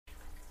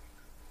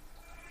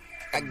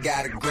I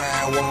gotta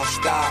grind, won't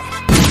stop.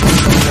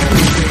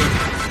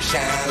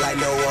 Shine like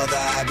no other,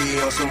 I be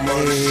on some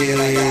other shit.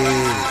 I got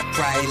a high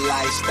price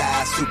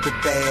lifestyle, super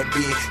bad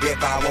bitch.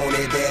 If I want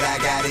it, bet I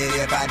got it.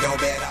 If I don't,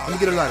 bet I'll. Let me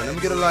get a lighter. Let me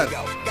get a lighter.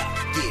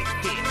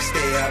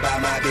 Stay about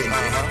my business.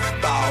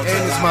 Ball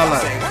and it's my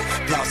life.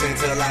 Floss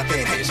until I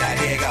finish. I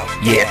here go.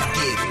 Yeah.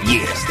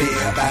 Stay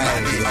about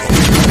my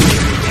business.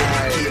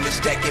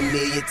 You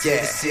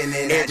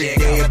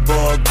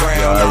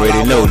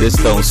already know this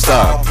don't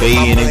stop.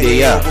 Day in and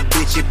day out. We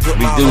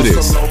do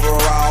this.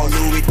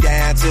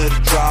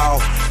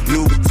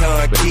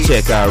 Better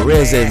check our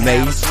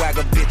resumes.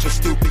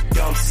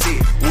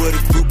 With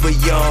a group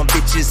of young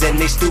bitches and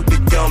they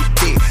stupid dumb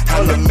thick.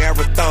 I'm a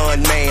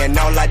marathon man,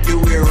 all I do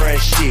is run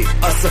shit.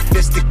 A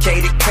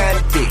sophisticated kind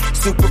of dick.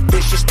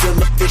 Superficial,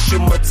 still official,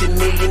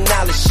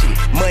 multi-million-dollar shit.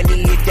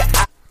 Money in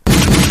the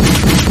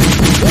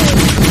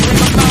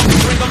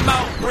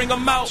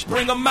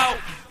Bring them out.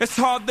 It's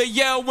hard to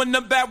yell when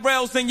the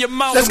barrel's in your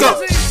mouth. Let's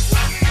go.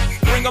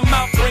 Bring them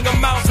out. Hey.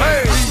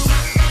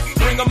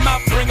 Bring them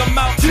out.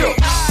 Yeah.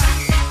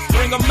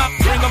 Bring them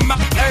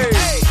out. Hey.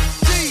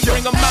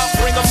 Bring them out.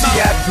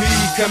 VIP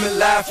coming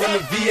live from the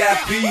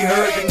VIP.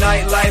 Heard the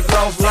nightlife,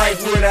 lost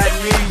life without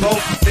me.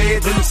 Most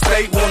feds in the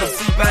state wanna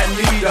see by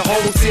me. The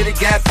whole city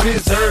got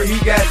pissed, heard he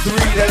got 3.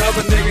 That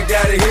other nigga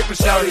got a hip and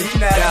shouted he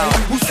not out.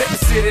 Who set the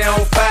city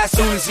on fire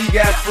soon as he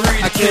got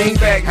free? I came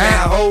back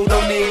now, hold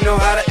don't even know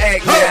how to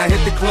act now.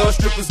 Hit the club,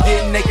 strippers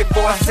getting naked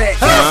before I sat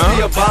down.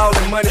 Still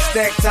ballin', money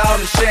stacked tall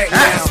in the shack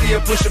now. Still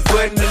push a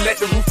button to let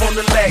the roof on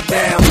the lag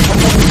down. I'm on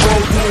the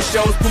road doing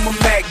shows, put my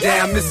Mac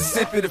down.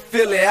 Mississippi to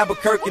Philly,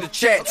 Albuquerque to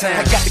Chat Town.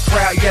 I got the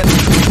crowd yelling.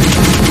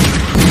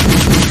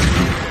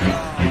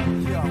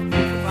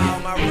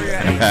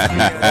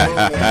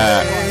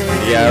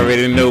 Yeah, I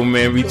already know,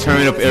 man. We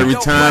turn up every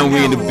time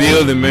we in the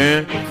building,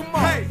 man.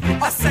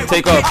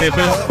 Take off,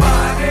 pimpin'.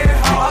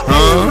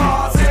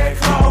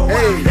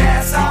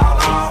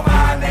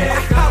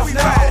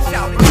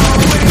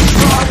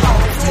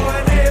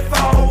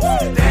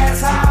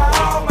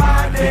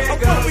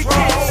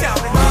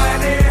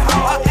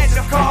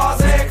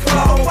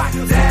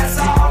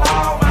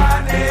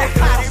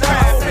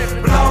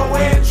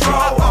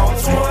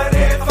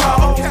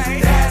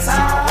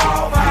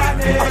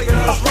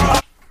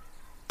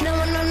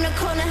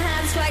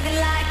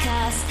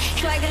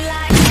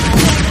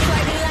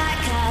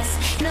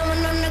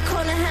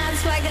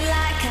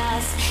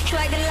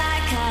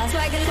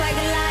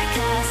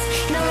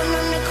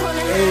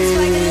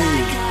 Hey.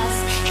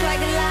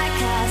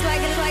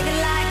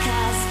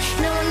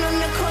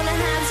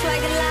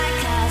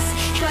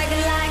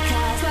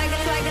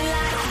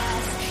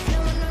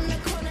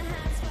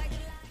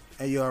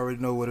 Hey, you already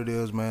know what it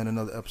is, man.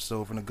 Another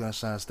episode from the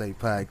Gunshine State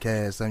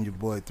Podcast. I'm your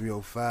boy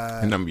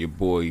 305. And I'm your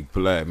boy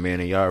Black, man.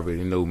 And y'all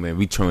already know, man.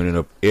 We turning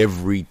up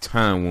every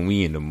time when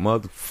we in the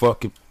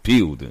motherfucking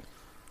building.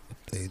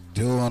 They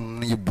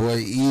doing your boy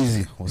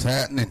Easy. What's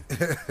happening?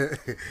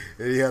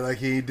 Yeah, like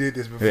he ain't did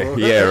this before.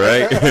 Yeah,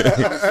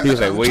 right? He was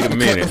like, wait a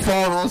minute. Put the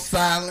phone on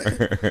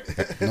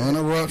silent. No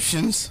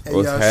interruptions. Hey,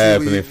 What's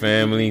happening,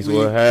 families?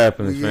 What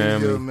happening,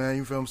 family? Here, man.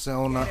 You feel what I'm saying?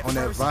 On that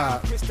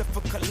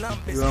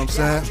vibe. You know what I'm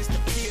saying?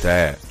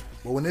 That.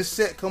 But when this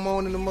set come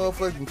on in the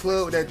motherfucking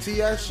club with that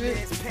T.I. shit.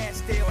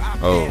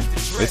 Oh,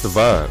 it's the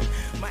vibe.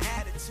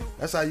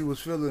 That's how you was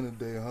feeling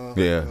today, huh?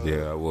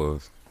 Yeah, I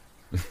was.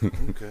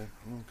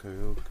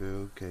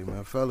 Okay,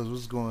 man. Fellas,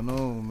 what's going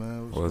on,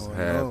 man? What's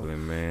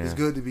happening, man? It's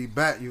good to be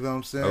back, you know what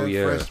I'm saying? Oh,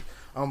 yeah. Fresh.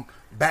 I'm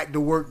back to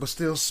work, but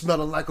still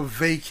smelling like a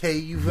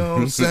vacay, you know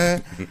what I'm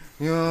saying?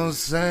 You know what I'm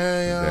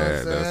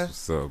saying? That's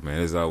what's up,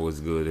 man. It's always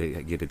good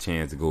to get a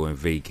chance to go and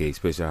vacate,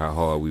 especially how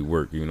hard we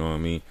work, you know what I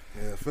mean?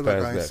 Yeah, I feel like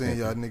I ain't seen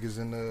y'all niggas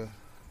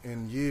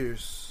in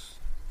years.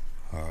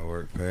 Hard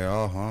work pay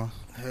off, huh?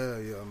 Hell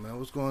yeah, man.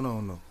 What's going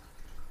on, though?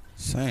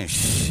 Same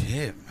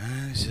shit,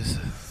 man. It's just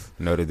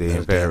another day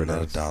in paradise.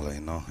 paradise. Another dollar,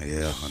 you know.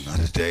 Yeah,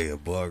 another day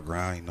above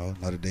ground, you know.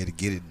 Another day to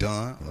get it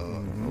done.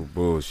 No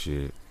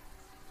bullshit.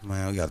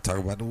 Man, we got to talk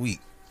about the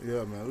week.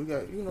 Yeah, man. We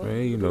got, you know.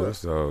 Man, you know,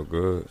 it's all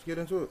good. Let's get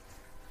into it.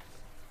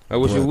 How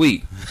was your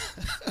week?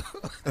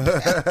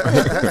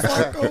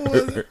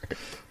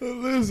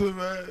 Listen,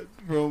 man.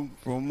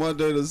 From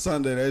Monday to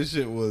Sunday, that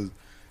shit was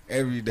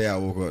every day I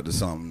woke up to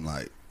something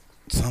like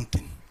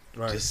something.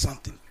 Right. Just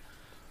something.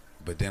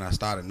 But then I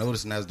started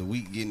noticing as the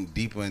week getting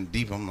deeper and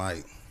deeper, I'm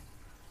like,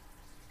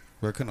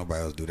 where could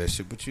nobody else do that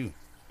shit but you?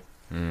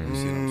 You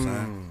see what I'm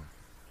saying?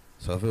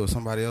 So if it was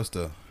somebody else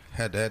that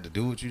had to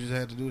do what you just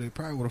had to do, they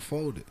probably would have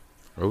folded.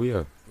 Oh,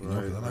 yeah. You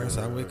know, like I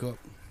said, I wake up,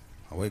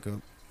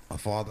 a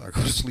father, I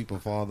go to sleep a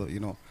father,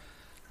 you know.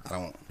 I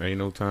don't. Ain't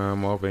no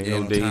time off, ain't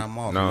no no day. time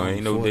off, No, you know,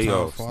 ain't no day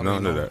full-time off. father,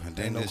 None you of know, that. and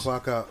then Ain't no this-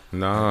 clock out.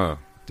 Nah.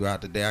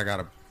 Throughout the day, I got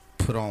to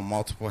put on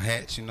multiple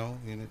hats, you know.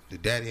 The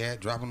daddy hat,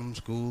 dropping them to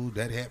school,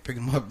 daddy hat,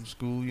 picking them up from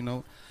school, you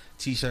know.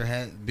 T-shirt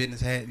hat, business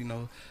hat, you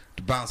know.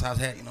 The bounce house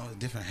hat, you know,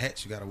 different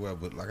hats you got to wear.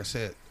 But like I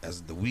said,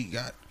 as the week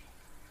got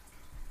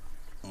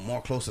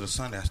more closer to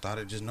Sunday, I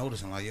started just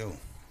noticing, like, yo,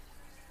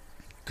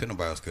 couldn't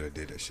nobody else could have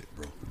did that shit,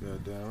 bro.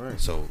 Goddamn right.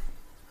 So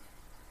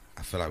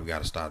I feel like we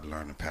got to start to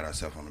learn to pat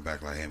ourselves on the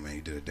back like, hey, man, you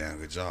did a damn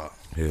good job.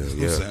 Hell You know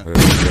yeah. what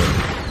I'm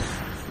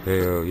saying?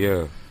 Hell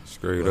yeah.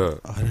 Straight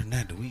up. Other than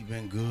that, the week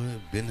been good.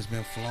 Business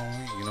been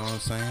flowing. You know what I'm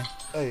saying?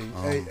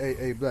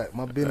 Hey, Black.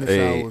 My business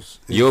Hey, hours.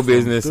 is your from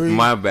business, 3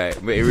 my back.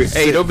 Hey, to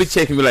 6. don't be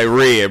checking me like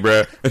red,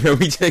 bro. Don't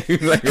be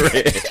checking me like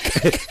red.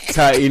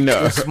 Tighten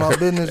up. My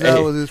business Hey,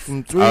 hours is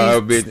from 3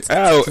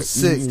 to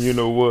 6. You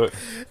know what?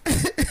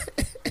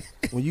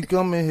 When you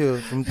come in here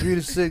from 3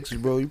 to 6,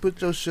 bro, you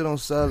put your shit on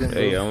silent, bro.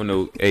 Hey, I don't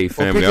know. Hey, Or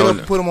family, pick I it don't up know.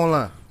 and put them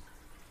online.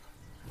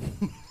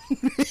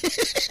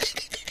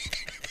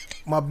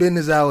 My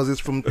business hours is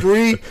from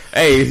 3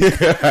 Hey, hey,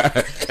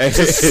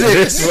 six.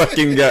 this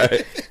fucking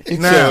guy. Get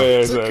Now.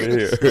 your ass out of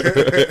here.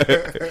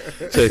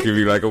 Checking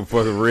me like I'm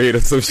fucking red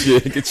or some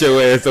shit. Get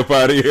your ass up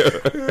out of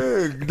here.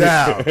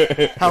 Now,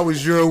 how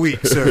was your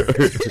week, sir?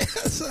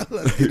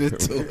 Let's get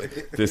into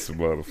it. This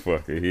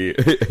motherfucker here.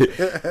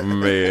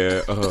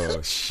 Man,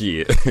 oh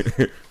shit.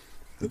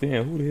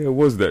 Damn, who the hell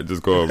was that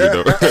just called me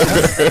though?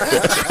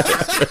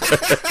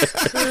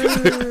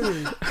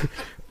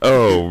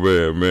 Oh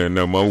man.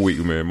 No, my week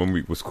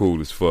was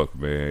cool as fuck,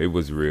 man. It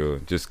was real.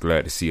 Just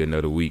glad to see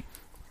another week.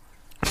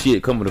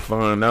 Shit, coming to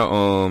find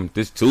out,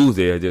 this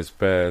Tuesday I just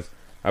passed,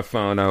 I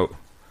found out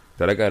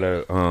that I got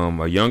a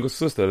younger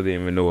sister I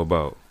didn't even know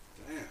about.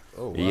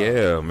 Oh, wow.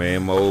 Yeah,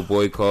 man. My old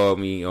boy called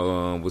me,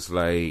 was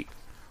like,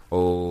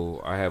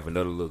 oh, I have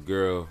another little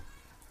girl.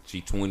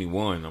 She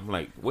 21. I'm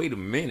like, wait a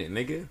minute,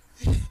 nigga.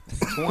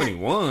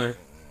 21?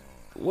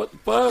 What the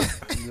fuck?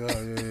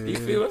 Yeah. You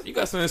feel you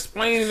got some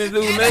explaining to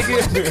do,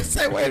 nigga?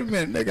 Say, wait a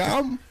minute, nigga.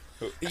 I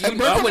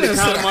would have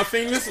counted my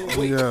fingers.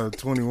 Wait, Yeah,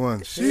 21.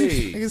 hey,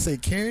 Nigga say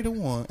carry the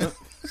one.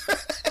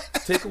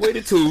 take away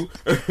the 2.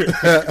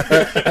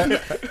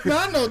 No,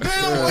 I know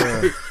damn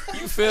well.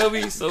 You feel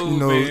me? So, You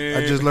know,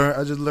 man. I just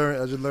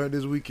learned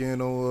this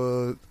weekend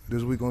on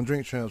this week on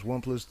Drink Champs.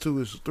 1 + 2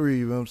 is 3.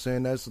 You know what I'm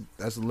saying? That's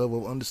a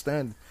level of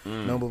understanding,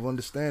 number of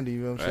understanding. You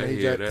know what I'm I saying?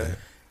 hear that.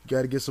 You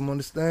got to get some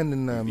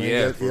understanding now, man.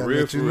 Yeah, You for gotta real,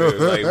 let for you real.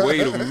 know. Like,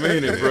 wait a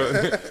minute, bro.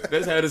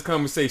 Let's have this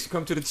conversation.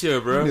 Come to the chair,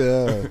 bro.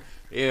 Yeah.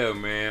 Yeah,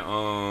 man.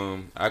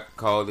 I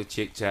called the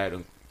chick, chat,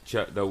 and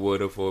chopped up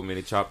with her for a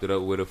minute, chopped it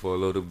up with her for a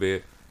little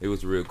bit. It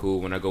was real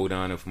cool. When I go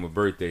down there for my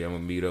birthday, I'm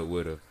gonna meet up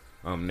with her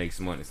next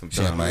month She in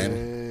sometime.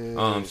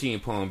 Miami? She in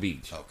Palm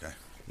Beach. Okay.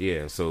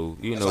 Yeah, so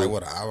you That's know, like,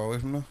 what, an hour away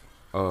from now?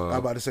 I'm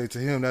about to say to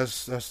him,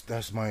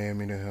 that's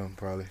Miami to him,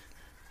 probably.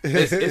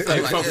 it's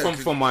like Like,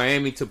 from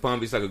Miami to Palm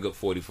Beach, like a good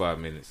 45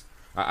 minutes.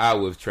 An hour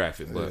with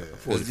traffic, but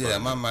 45 Yeah,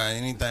 my mind,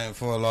 anything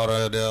for a lot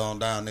of there on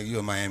down, nigga, you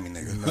a Miami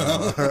nigga.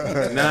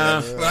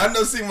 Nah. But I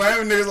know, see,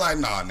 Miami niggas like,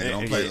 nah, nigga,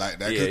 don't play like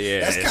that. 'Cause Yeah.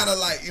 That's kind of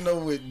like, you know,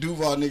 with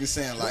Duval niggas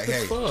saying, like,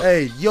 hey,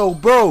 Hey, yo,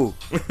 bro,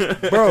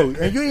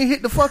 and you ain't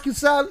hit the fucking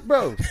side,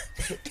 bro.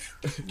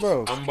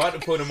 I'm about to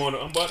put him on.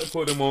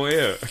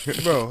 Air.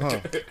 Bro,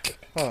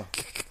 huh?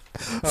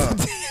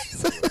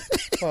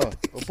 Well,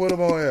 put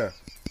him on air.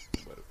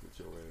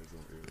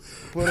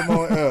 Put him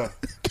on air.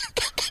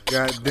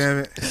 God damn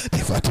it.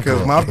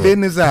 Because my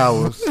business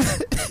hours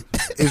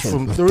is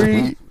from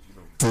 3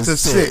 to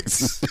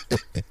 6. You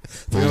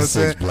know what I'm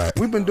saying?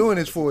 We've been doing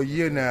this for a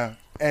year now.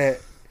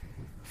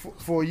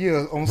 For a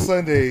year on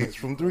Sundays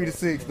from 3 to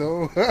 6,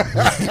 though. Let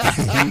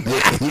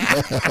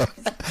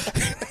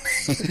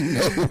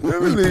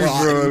me leave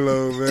bro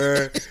alone,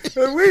 man.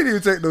 We didn't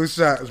even take those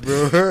shots,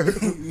 bro. Hey,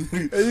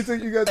 you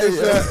think you got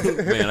that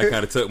shot? Man, I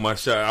kind of took my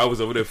shot. I was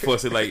over there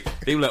fussing like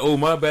they were like, "Oh,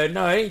 my bad."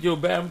 No, ain't your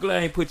bad. I'm glad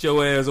I ain't put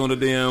your ass on the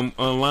damn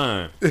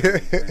online.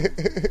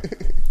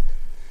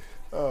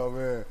 Oh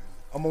man,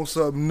 I'm on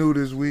something new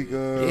this week.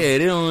 Yeah,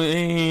 they don't.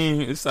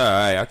 It's all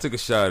right. I took a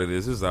shot of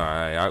this. It's all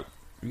right.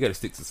 We got to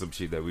stick to some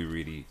shit that we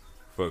really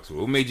fucks with.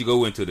 What made you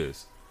go into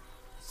this?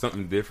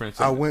 Something different?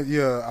 I went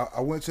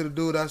to the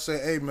dude. I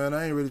said, "Hey man,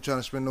 I ain't really trying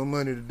to spend no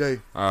money today."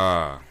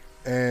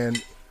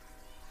 And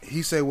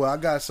he said, "Well, I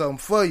got something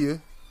for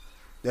you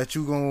that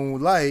you gonna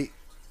like,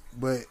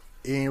 but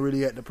it ain't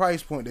really at the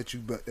price point that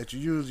you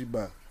usually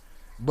buy,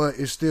 but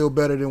it's still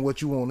better than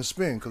what you want to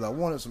spend." Because I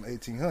wanted some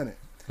 1800.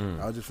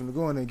 I was just finna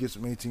go in there and get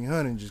some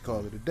 1800 and just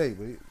call it a day.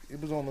 But it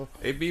was on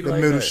the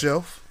middle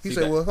shelf. He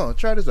said, "Well,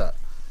 try this out."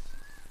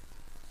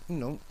 You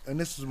know, and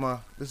this is my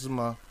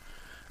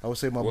I would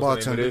say my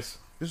bartender. This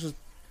is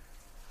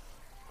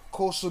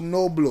Cosa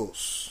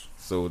Noblos.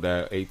 So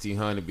that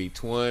 1800 be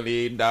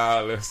 $20.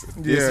 Yeah.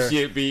 This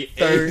shit be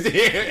 30.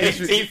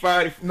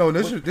 1850. No,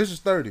 this is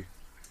 30.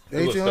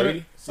 It was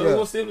 30? So Yeah.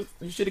 well, still,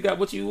 you should have got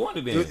what you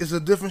wanted then. It's a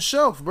different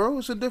shelf, bro.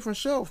 It's a different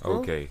shelf,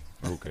 bro. Okay,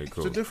 cool.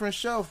 It's a different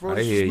shelf, bro. I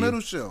It's hear a you.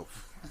 middle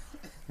shelf.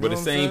 But the know what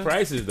I'm same saying?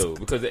 prices though,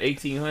 because the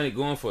 1800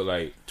 going for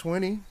like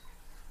 20.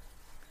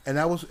 And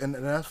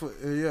that's for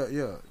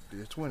yeah,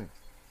 20.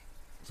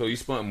 So you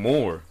spent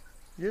more.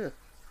 Yeah.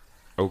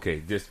 Okay,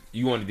 just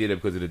you wanted to do that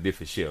because of the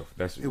different shelf.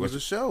 It was a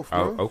shelf,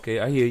 bro. Okay,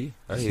 I hear you.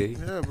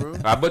 Yeah, bro.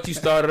 I bet you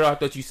started off. I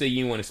thought you said you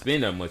didn't want to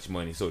spend that much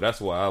money, so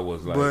that's why I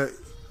was like, But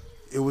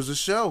It was a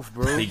shelf,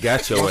 bro. He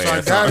got your Once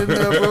ass. I got in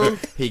there, bro.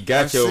 He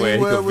got your ass. He where it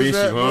was convinced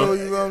at, you, bro. huh?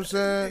 You know what I'm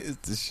saying?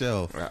 It's the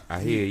shelf. I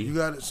hear You you.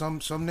 got it. Some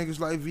niggas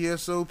like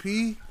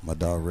VSOP. My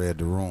dog read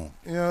the room.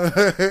 You know.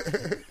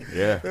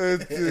 Yeah.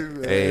 That's it,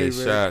 man. Hey, man.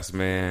 shots,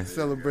 man.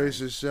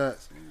 Celebration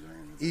shots.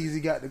 Easy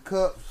got the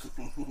cups.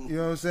 You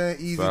know what I'm saying?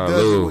 Easy Salud.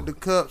 does it with the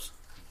cups.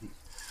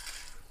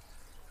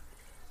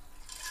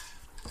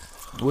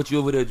 What you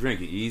over there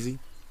drinking? Easy?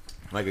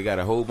 Like I got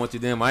a whole bunch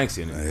of damn ice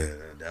in it. Yeah,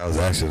 that was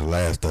actually the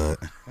last thought.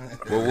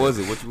 What was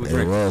it? What you was It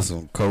drinking? was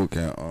some Coke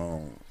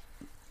and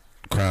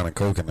Crown and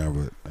Coke in there,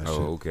 but that shit,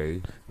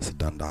 Okay. it's a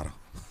Dundada.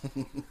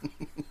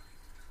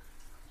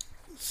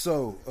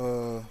 So,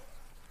 all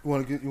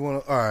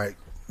right.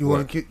 You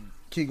want to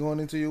keep going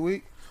into your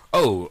week?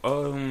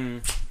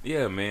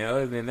 Yeah, man.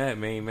 Other than that,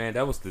 man,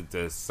 that was the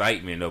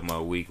excitement of my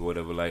week or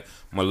whatever. Like,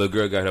 my little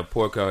girl got her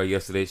report card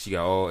yesterday. She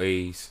got all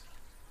A's.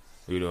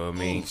 You know what I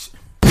mean?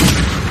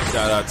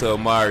 Shout out to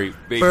Amari,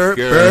 baby girl.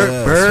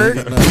 Bird.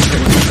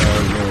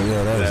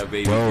 That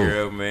baby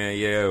girl, man.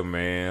 Yeah,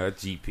 man. Her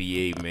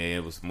GPA,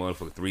 man, was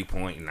motherfucker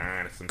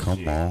 3.9 or some Come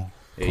shit. on.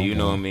 Yeah, you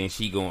know what I mean?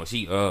 She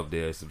up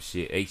there, some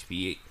shit.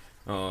 HPA.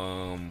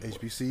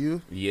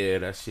 HBCU? Yeah,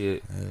 that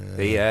shit.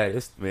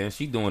 Man,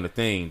 she doing the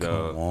thing,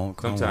 dog.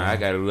 Sometimes I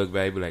gotta look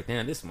back and be like,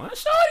 damn, this is my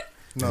shorty?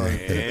 No,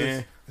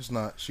 Man. it's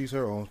not. She's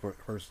her own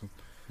person.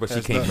 But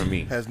she came from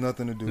me. Has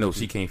nothing to do. No, with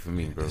she you. came from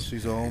me, bro.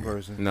 She's her own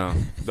person. No,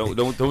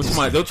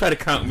 don't try to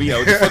count me out.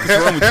 What the fuck is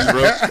wrong with you,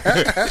 bro?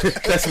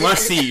 That's my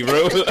seed,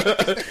 bro.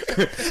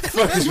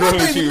 Fuck is wrong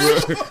with you, bro?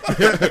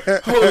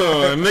 Hold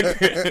on,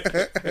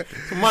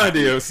 nigga. My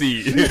damn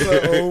seed. She's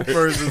her own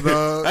person,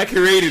 dog. I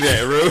created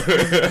that, bro. You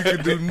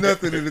can do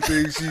nothing in the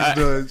things she's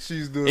done.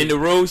 She's doing. In the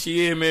role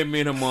she in, man,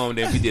 me and her mom,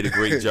 we did a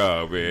great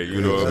job, man.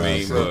 You know what I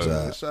mean?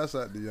 But Shouts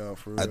out to y'all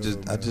for real. I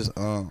just That's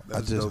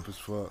dope as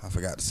fuck. I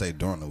forgot to say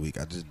during the week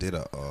I just did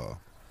a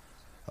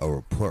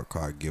report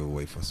card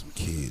giveaway for some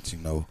kids. You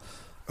know,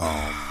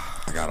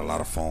 I got a lot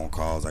of phone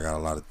calls. I got a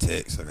lot of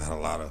texts. I got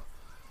a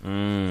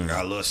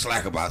little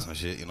slack about some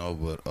shit. You know,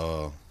 but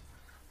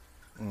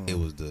it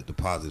was the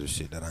positive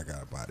shit that I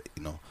got about it.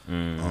 You know,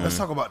 Let's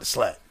talk about the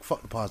slack.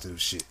 Fuck the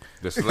positive shit.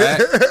 the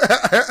slack.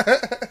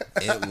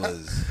 it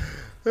was.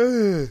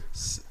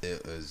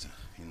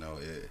 You know,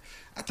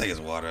 I think it's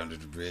water under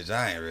the bridge.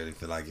 I ain't really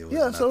feel like it was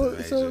nothing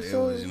major. It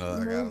was, you know,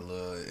 I got a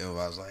little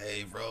inbox like,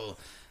 hey, bro,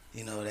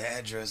 you know, the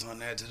address on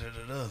there,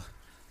 da-da-da-da.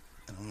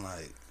 And I'm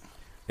like,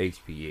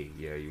 HPA,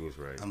 yeah, you was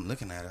right. I'm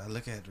looking at it. I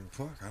look at the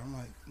report card. I'm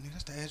like, nigga,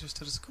 that's the address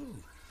to the school.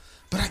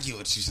 But I get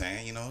what you're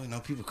saying, you know,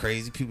 people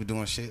crazy, people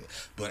doing shit.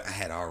 But I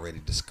had already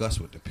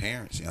discussed with the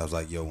parents. I was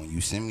like, yo, when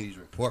you send me these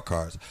report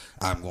cards,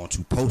 I'm going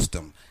to post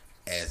them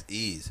as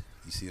is.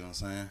 You see what I'm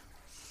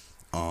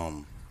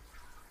saying?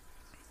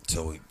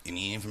 So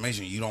any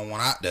information you don't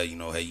want out there, you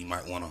know, hey, you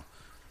might want to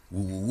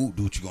do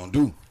what you gonna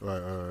do.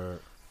 Right.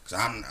 Cause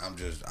I don't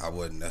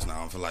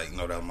feel like, you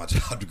know, that was my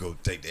job to go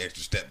take the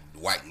extra step,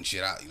 whiten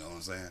shit out. You know what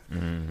I'm saying?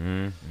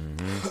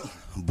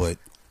 Mm-hmm. But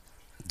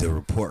the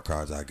report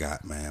cards I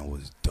got, man,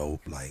 was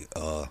dope. Like,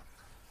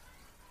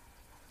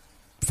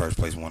 first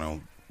place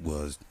one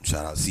was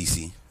shout out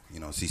CC. You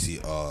know, CC.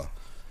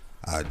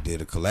 I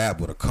did a collab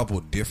with a couple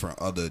different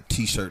other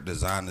T-shirt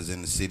designers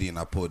in the city, and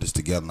I put this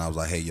together. And I was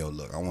like, "Hey, yo,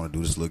 look, I want to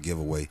do this little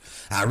giveaway."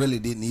 I really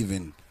didn't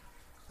even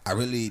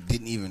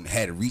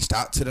had reached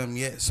out to them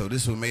yet. So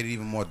this what made it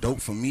even more dope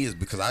for me is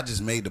because I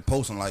just made the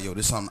post. I'm like, "Yo,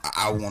 this is something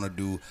I want to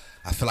do.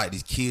 I feel like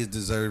these kids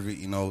deserve it,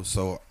 you know.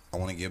 So I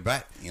want to give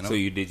back, you know." So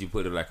you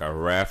put it like a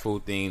raffle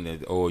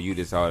thing, or you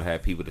just all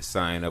had people to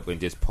sign up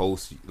and just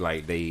post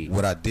like they?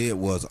 What I did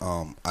was,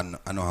 I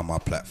know how my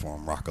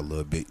platform rock a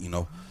little bit, you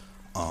know.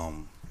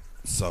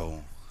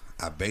 So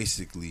I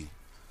basically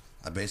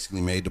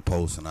made the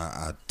post and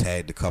I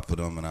tagged a couple of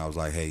them and I was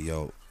like, hey,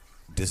 yo,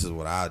 this is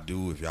what I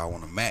do. If y'all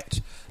want to match,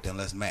 then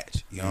let's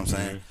match. You know what I'm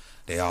saying?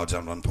 They all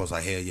jumped on the post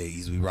like, hell yeah,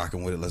 easy, we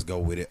rocking with it. Let's go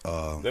with it.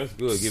 That's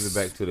good. Give it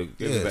back to the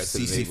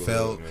CC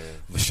Feld,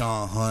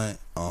 Vashawn Hunt,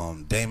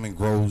 Damon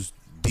Groves,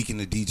 Deacon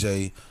the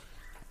DJ,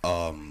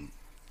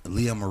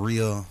 Leah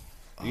Maria.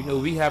 You know,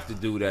 we have to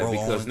do that Bro,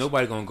 because Owens.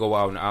 nobody gonna go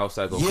out on the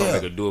outside come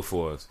back and do it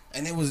for us.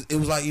 And it was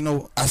like, you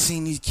know, I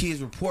seen these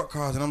kids' report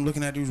cards and I'm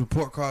looking at these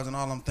report cards and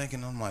all I'm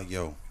thinking, I'm like,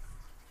 yo,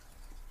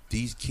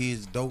 these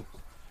kids dope,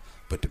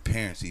 but the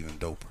parents even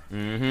doper.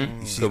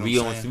 Mm-hmm. So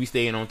we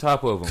staying on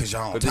top of them. Because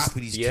y'all on top of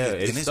these kids. Yeah,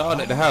 it and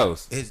started at the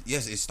house.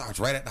 Yes, it starts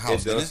right at the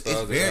house. And it's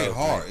very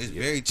hard. It's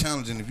very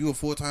challenging. If you're a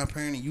full-time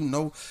parent and you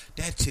know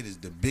that shit is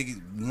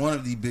one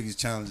of the biggest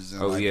challenges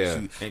in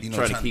life. And you know,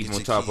 trying to keep them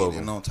on top of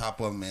them. And on top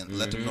of them and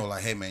let them know,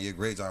 like, hey, man, your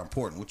grades are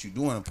important. What you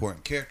doing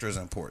important. Character is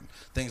important.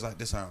 Things like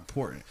this are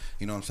important.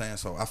 You know what I'm saying?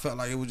 So I felt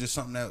like it was just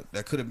something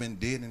that could have been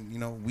did, and, you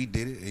know, we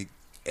did it.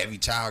 Every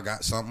child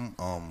got something.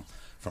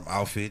 From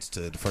outfits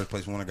to the first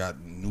place one, I got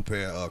a new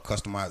pair of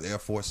customized Air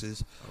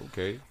Forces.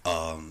 Okay.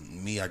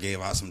 Me, I gave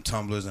out some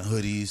tumblers and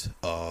hoodies.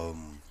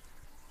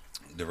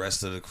 the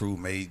rest of the crew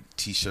made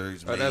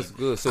T-shirts. Oh, that's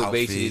good. So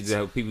outfits.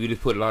 basically, people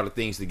just put a lot of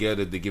things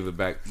together to give it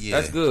back. Yeah.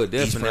 That's good.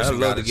 Each Definitely, person I'd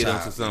love got to a get child,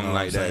 into something you know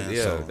like what I'm that. saying?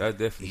 Yeah, So that's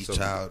definitely each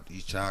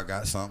something. child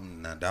got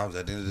something. Now that was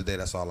at the end of the day.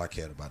 That's all I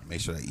cared about. To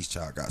make sure that each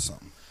child got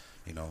something.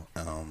 You know,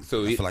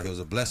 So I feel like it was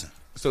a blessing.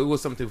 So it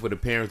was something for the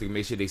parents to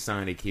make sure they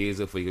sign their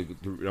kids up for you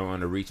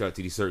to reach out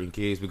to these certain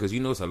kids, because you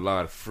know it's a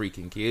lot of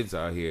freaking kids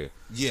out here.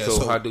 Yeah.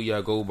 So how do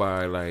y'all go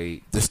by,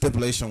 like? The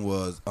stipulation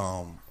was,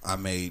 I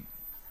made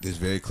this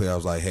very clear. I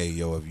was like, hey,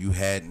 yo, if you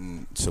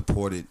hadn't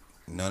supported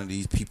none of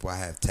these people I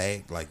have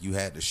tagged, like, you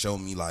had to show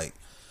me, like,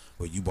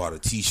 where you bought a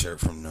T-shirt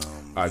from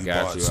them. I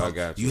got you.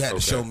 You had to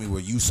show me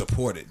where you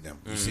supported them.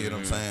 You see what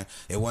I'm saying?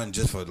 It wasn't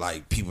just for,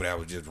 like, people that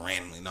were just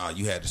randomly. No,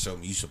 you had to show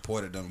me you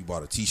supported them. You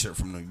bought a T-shirt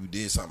from them. You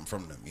did something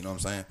from them. You know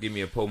what I'm saying? Give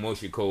me a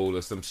promotion code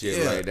or some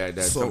shit like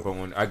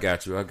that. I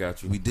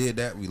got you. We did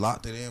that. We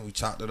locked it in. We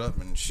chopped it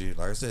up and shit.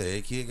 Like I said,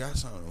 hey, kid got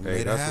something. We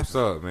made it happen. That's what's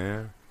up,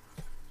 man.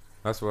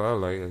 That's what I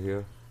like to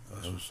hear.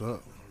 That's what's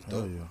up.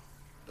 Dope.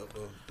 Yeah.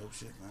 Dope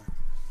shit, man.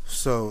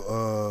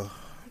 So,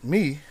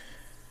 me.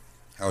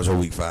 How was your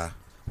week 5?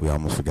 We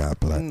almost forgot,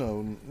 but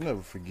No,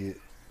 never forget.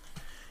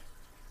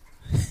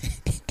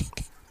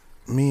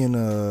 Me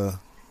and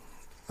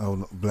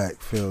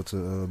Black failed to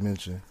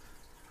mention.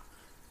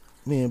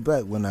 Me and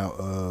Black went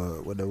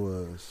out. What that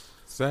was?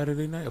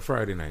 Saturday night or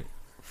Friday night?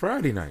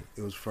 Friday night.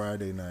 It was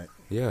Friday night.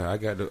 Yeah, I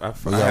got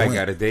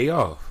a day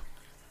off.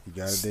 You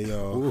got a day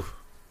off. Oof.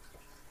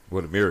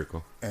 What a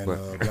miracle! And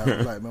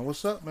Black, man,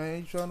 what's up, man?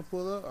 You trying to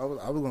pull up? I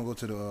was gonna go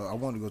to the. I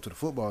wanted to go to the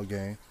football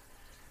game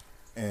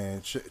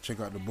and check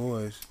out the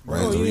boys.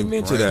 Oh, you didn't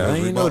mention that. I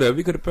didn't know that.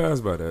 We could have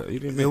passed by that. You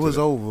didn't. It was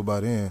over by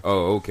then.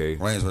 Oh, okay.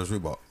 Reigns versus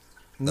Reebok.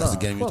 That's the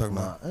game you're talking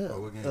about.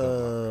 What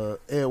game?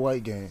 Ed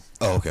White game.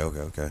 Oh,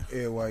 okay.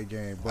 Ed White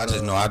game. But,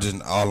 I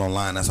just all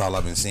online. That's all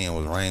I've been seeing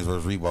was Reigns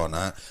versus Reebok.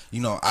 Now,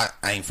 you know, I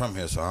ain't from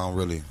here, so I don't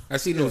really. I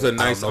seen it was a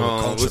nice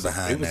culture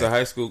behind it was that. a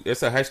high school.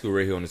 It's a high school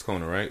right here on this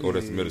corner, right? Or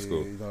that's the middle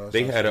school.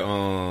 They had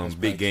a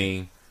big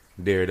game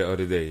there the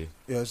other day.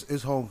 Yeah,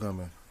 it's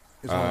homecoming.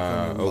 It's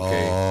homecoming week.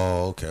 Okay.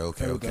 Oh,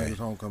 okay. Everything is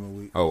homecoming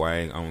week. Oh,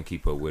 I don't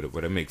keep up with it,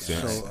 but it makes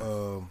sense.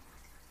 So,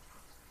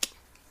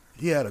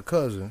 he had a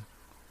cousin.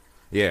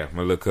 Yeah,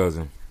 my little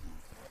cousin.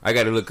 I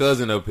got a little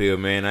cousin up here,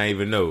 man. I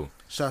even know.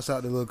 Shouts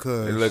out to little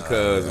cousin. Little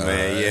cousin,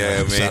 man.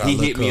 Yeah, man. He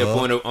hit me up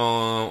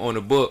on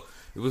the book.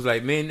 It was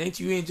like, man,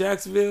 ain't you in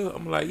Jacksonville?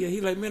 I'm like, yeah. He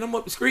like, man, I'm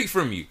up the street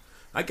from you.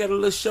 I got a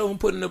little show. I'm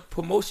putting a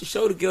promotion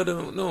show together.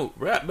 No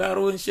rap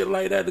battle and shit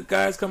like that. The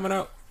guys coming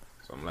out.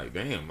 So I'm like,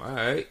 damn, all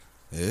right.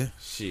 Yeah.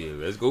 Shit,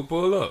 let's go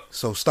pull up.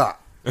 So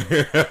stop.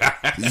 Like,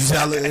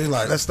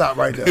 let's stop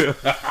right there.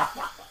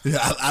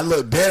 I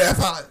look dead at.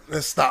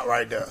 Let's stop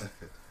right there.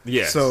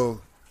 Yeah.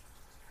 So,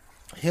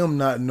 him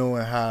not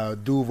knowing how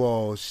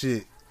Duval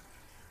shit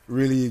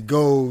really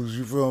goes,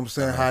 you feel what I'm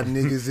saying? How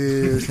niggas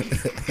is,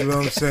 you know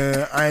what I'm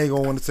saying? I ain't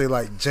gonna want to say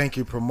like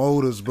janky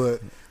promoters, but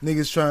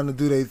niggas trying to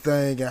do their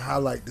thing and how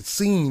like the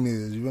scene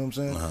is, you know what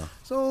I'm saying?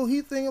 So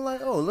he thinking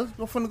like, oh,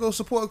 I'm finna go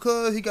support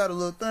cuz, he got a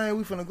little thing,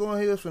 we finna go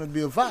in here, it's finna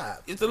be a vibe.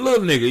 It's a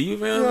little nigga, you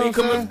feel me?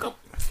 Come.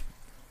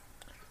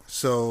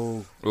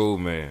 So, oh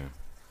man,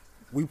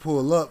 we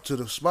pull up to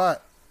the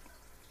spot.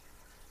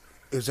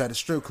 It was at the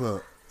strip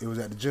club. It was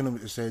at the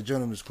gentleman. It said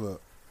Gentleman's Club.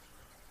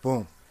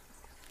 Boom.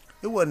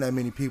 It wasn't that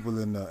many people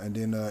in there, and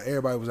then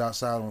everybody was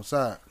outside on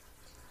side.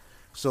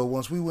 So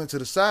once we went to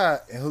the side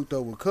and hooked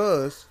up with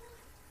Cuz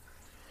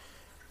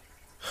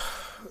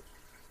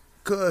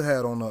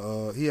had on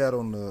the he had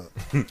on the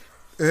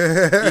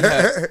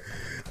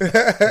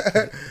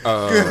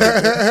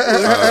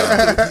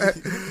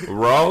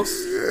Ross.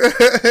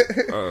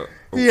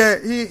 He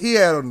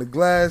had on the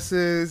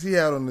glasses. He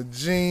had on the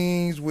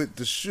jeans with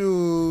the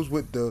shoes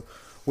with the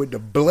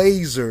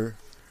blazer.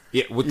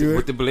 Yeah, with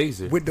the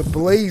blazer. With the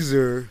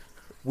blazer,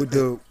 with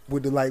the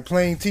like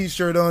plain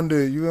T-shirt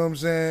under. You know what I'm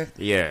saying?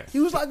 Yeah. He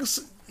was like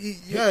he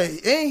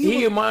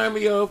reminded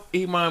me of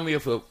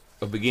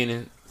a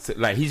beginning.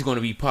 Like he's going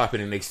to be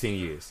popping in the next 10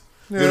 years.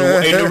 You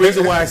know, and the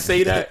reason why I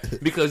say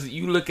that, because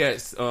you look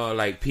at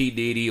like P.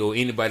 Diddy or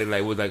anybody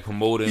like with like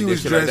promoting. He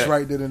was dressed like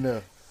right then and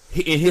there.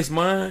 In his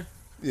mind,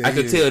 I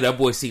could tell that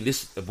boy see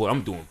this. Boy,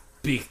 I'm doing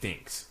big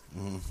things.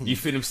 You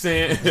feel what I'm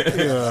saying?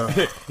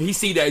 Yeah. He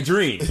see that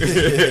dream,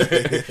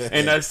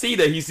 and I see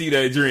that he see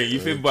that dream.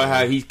 You feel about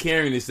how he's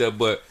carrying himself,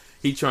 but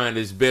he trying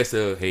his best.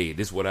 Hey,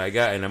 this is what I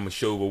got, and I'm gonna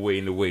show away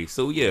in the way.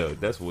 So yeah,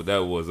 that's what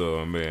that was.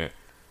 Man,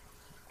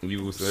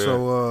 you was saying.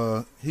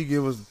 So he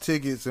give us the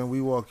tickets, and we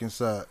walk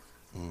inside.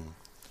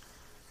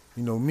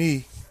 You know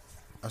me,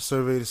 I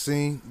survey the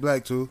scene.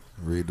 Black too.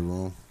 Read the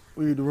room.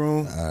 All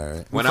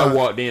right. When I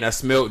walked in, I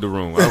smelled the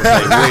room. I was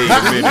like, wait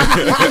a minute.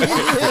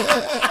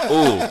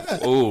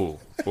 Ooh.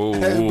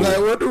 Hey, Black,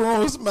 what the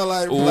room smell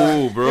like?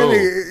 Ooh, bro.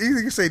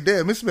 You say,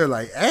 damn, it smell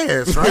like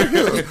ass right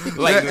here.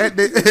 Like at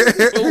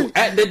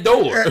the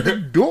door. At the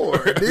door,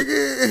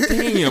 nigga.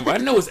 Damn, I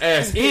know it's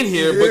ass in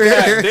here, but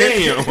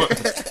goddamn,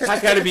 I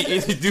gotta be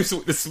introduced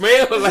with the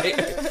smell. Like,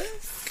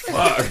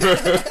 fuck.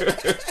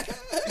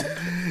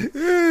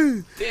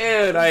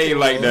 Damn, I ain't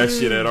like that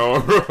shit at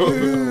all,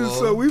 bro.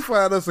 So we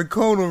find us a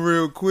corner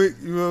real quick.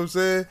 You know what I'm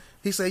saying?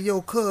 He said,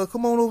 "Yo, cuz,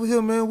 come on over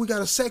here, man. We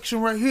got a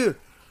section right here."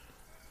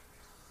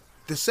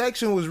 The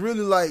section was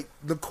really like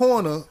the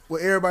corner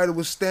where everybody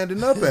was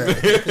standing up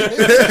at.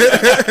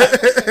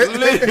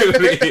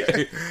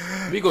 Literally.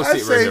 We gonna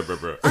sit right here,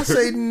 bro. I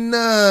say,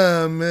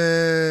 nah,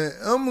 man.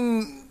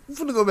 I'm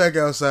finna go back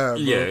outside,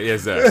 bro. Yeah,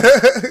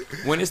 exactly.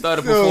 When it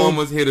started,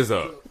 performers hit us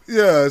up.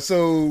 Yeah,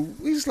 so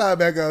we slide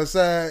back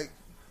outside,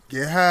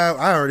 get high.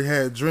 I already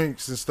had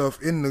drinks and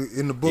stuff in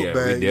the book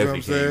bag. We You know what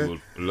I'm definitely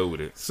saying? came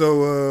loaded.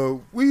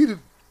 So we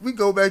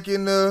go back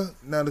in there.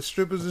 Now the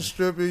stripper's a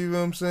stripper. You know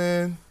what I'm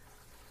saying?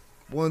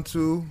 1,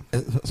 2.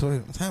 So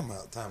wait, time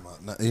out.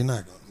 No, you're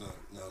not gonna,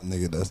 no,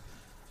 nigga. That's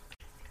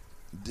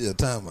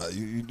time out.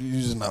 You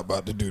just not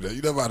about to do that.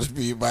 You not about to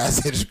speed by. I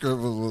said the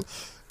scribbles.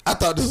 I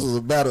thought this was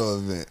a battle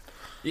event.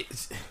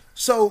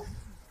 So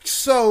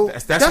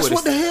that's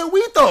what the hell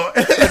we thought.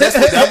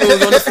 That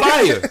was on the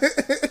flyer.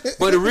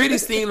 But it really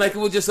seemed like it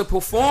was just a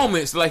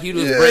performance, like he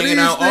was bringing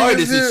out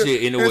artists and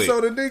shit in a way. So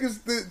the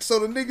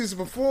niggas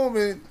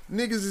performing,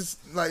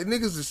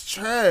 niggas is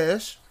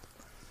trash,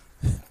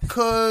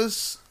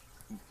 cause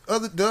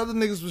the other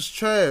niggas was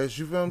trash.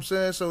 You feel what I'm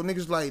saying? So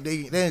niggas like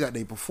they ain't got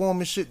their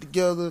performance shit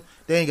together.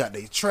 They ain't got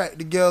their track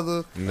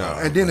together. No.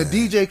 And then the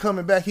DJ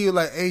coming back, he was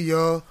like, "Hey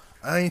y'all,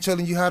 I ain't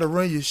telling you how to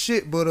run your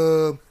shit, but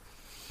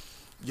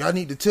y'all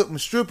need to tip my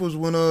strippers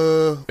when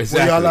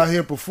y'all out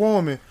here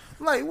performing."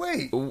 I'm like,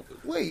 wait,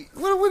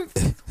 what?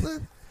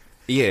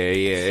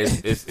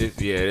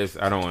 It's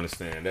I don't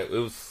understand. That it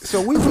was.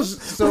 So we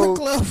was What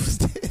club was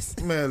this?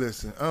 Man,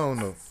 listen, I don't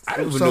know. I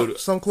don't even know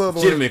Some club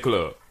on Gentleman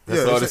Club.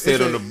 That's all they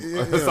said on the.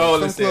 That's all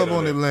they some said club on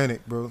on the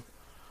Atlantic, bro.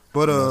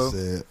 But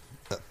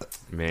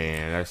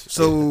man, that's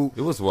so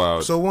it was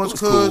wild. So once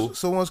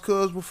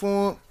Cuz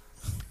performed,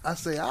 I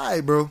say, all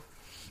right, bro.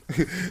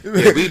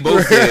 Yeah, we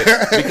both said,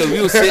 because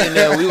we was sitting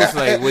there, we was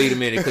like, wait a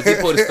minute, because he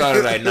supposed to start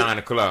at like 9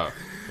 o'clock.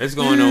 It's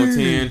going on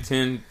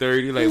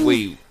 10:30. Like,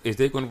 wait, is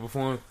they going to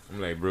perform? I'm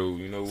like, bro,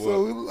 you know what?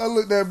 So I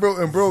looked at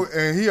bro,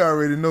 and he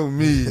already know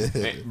me.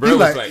 Man, bro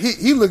was like,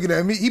 he looking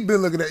at me. He been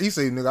looking at. He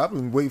say, "Nigga, I've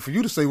been waiting for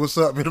you to say what's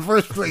up in the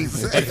first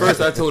place." At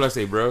first, I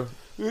say, bro,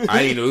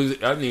 I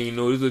didn't even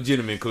know it was a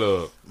gentleman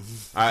club.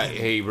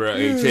 Hey, bro,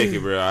 check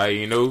it, bro. I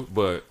ain't know,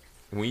 but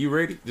when you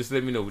ready, just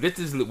let me know. Let's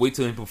just wait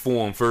till he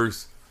perform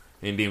first,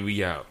 and then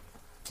we out.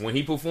 When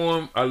he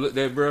performed, I looked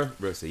at bro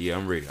said, "Yeah,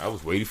 I'm ready. I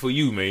was waiting for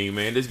you,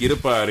 man. Let's get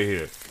up out of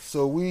here."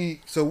 So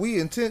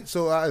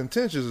our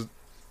intentions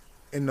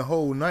in the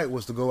whole night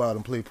was to go out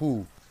and play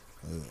pool.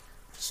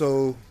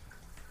 So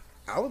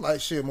I was like,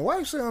 shit, my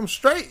wife said I'm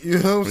straight. You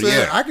know what I'm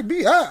saying? Yeah. I could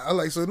be out. I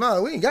like, so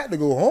nah, we ain't got to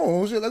go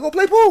home. Shit, like, go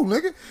play pool,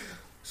 nigga.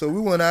 So we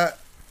went out.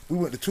 We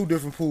went to 2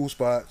 different pool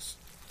spots.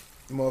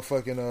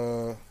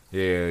 Motherfucking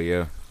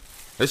Yeah.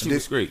 That shit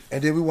was great.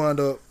 And then we wound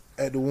up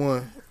at the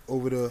one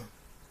over the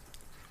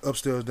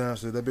upstairs,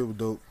 downstairs. That bit was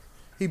dope.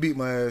 He beat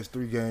my ass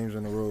 3 games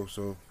in a row,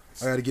 so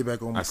I got to get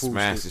back on my I pool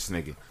smashed shit. this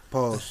nigga.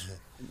 Pause.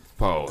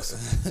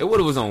 And what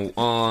it was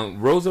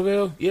on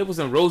Roosevelt? Yeah, it was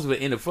on Roosevelt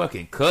in the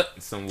fucking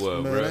cut somewhere,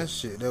 Man, bro. that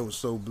shit, that was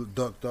so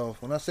ducked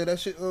off. When I say that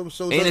shit, it was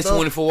so And ducked it's off.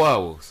 24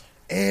 hours.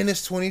 And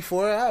it's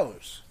 24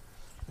 hours.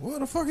 What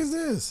the fuck is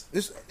this?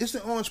 It's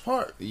in Orange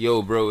Park.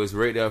 Yo, bro, it's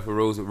right there for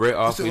Roosevelt. Right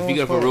off. If you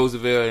get for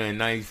Roosevelt and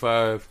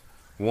 95,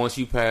 once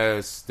you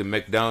pass the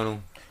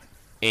McDonald's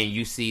and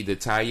you see the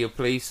tire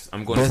place,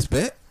 I'm going Best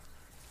Bet?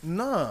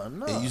 Nah.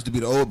 It used to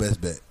be the old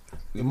Best Bet.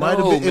 It might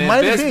have been. It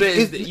might have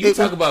been. You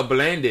talk about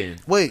blending.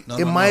 Wait,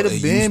 it might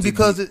have been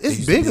because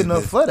it's big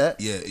enough for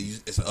that. Yeah,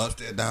 it's an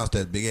upstairs,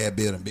 downstairs, big ass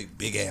building,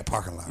 big ass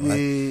parking lot,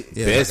 right?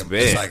 Yeah. Best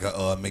Bet. It's like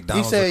a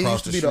McDonald's He said it across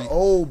used to the be street. the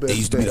old Best Bet. It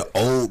used to be the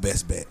old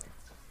Best Bet.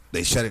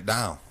 They shut it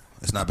down.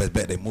 It's not Best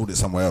Bet. They moved it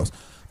somewhere else.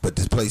 But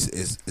this place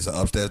is an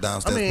upstairs,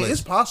 downstairs place.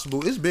 It's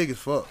possible. It's big as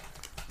fuck.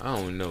 I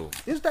don't know.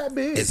 It's that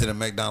big. It's in a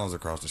McDonald's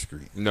across the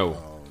street. No,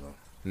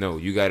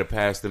 you got to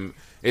pass them.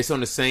 It's on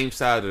the same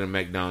side of the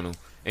McDonald's.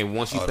 And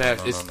once you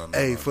pass,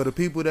 Hey, for the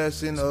people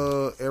that's in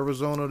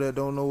Arizona that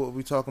don't know what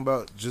we talking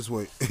about, just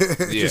wait.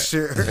 Yeah, Just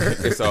share.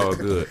 it's all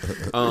good.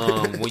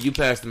 When you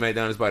pass the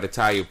McDonald's by the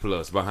Tire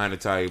Plus, behind the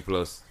Tire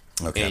Plus,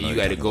 Okay, and you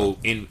got to go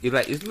in.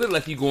 It's look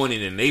like you going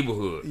in the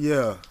neighborhood,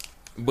 Yeah.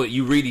 but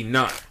you really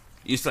not.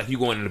 It's like you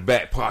going in the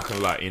back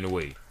parking lot in a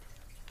way.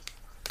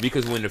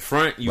 Because when the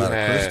front you By the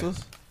have,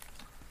 Crystals?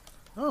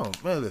 Oh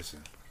man,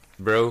 listen.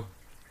 bro,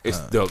 it's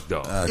ducked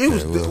off. Okay, It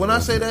was we'll when I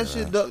say figure that it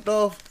shit out. ducked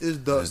off. It's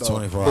ducked It's off.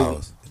 24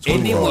 hours.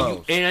 And then 24 when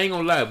hours. and I ain't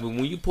gonna lie, but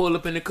when you pull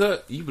up in the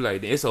cut, you be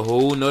like, it's a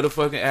whole nother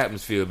fucking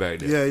atmosphere back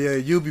there. Yeah.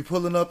 You'll be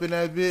pulling up in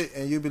that bit,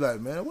 and you'll be like,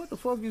 "Man, what the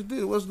fuck is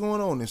this? What's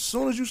going on?" As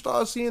soon as you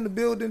start seeing the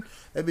building,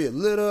 that bit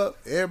lit up.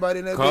 Everybody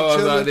in that Cars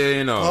bit chilling. out there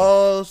and all.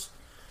 Cars.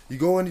 You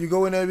go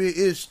in that bit.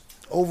 It's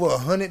over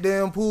 100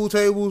 damn pool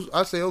tables.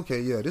 I say,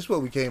 okay, yeah, this is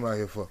what we came out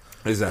here for,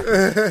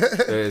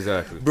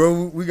 Exactly.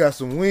 bro. We got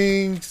some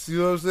wings. You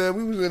know what I'm saying?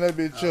 We was in that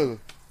bit chilling.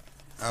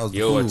 I was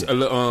Yo,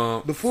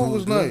 The food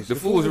was nice. The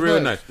food was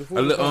real nice. The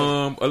food was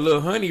nice. A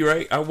little honey,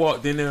 right? I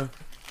walked in there,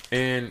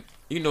 and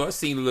I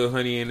seen the little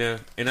honey in there,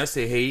 and I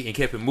said, hey, and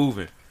kept it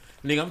moving.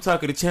 Nigga, I'm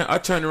talking to Champ. I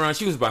turned around.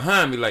 She was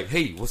behind me like,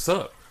 hey, what's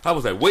up? I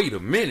was like, wait a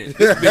minute.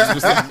 This bitch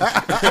was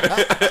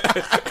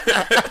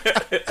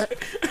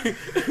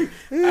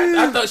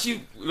I thought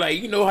she,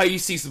 like, you know how you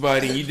see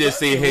somebody and you just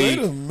say, hey.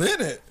 Wait a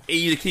minute. And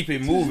you keep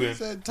it moving. She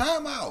said,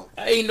 time out.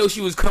 I didn't know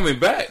she was coming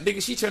back.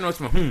 Nigga, she turned on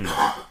to me,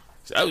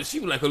 she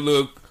was like a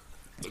little...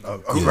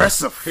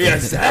 aggressive. Yeah,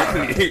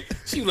 exactly.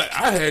 She was like,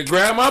 I had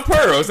grabbed my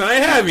pearls and I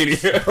ain't have any.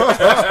 This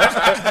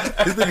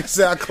nigga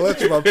said I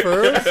clutched my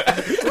pearls.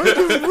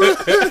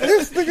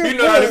 You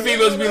know how the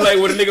females be like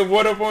when a nigga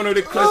water up on her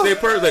to clutch their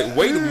pearls? Like,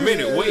 wait a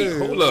minute,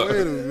 hold up.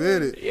 Wait a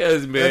minute.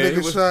 Yes, man. That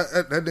nigga shot.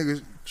 That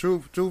nigga.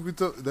 Truth be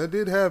told, that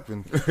did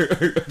happen.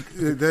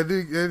 that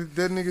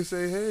nigga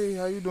say, "Hey,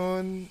 how you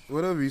doing?"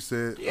 Whatever he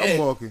said. Yeah. I'm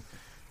walking,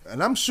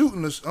 and I'm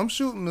shooting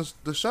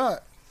the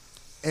shot,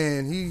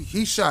 and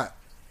he shot.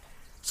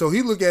 So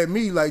he look at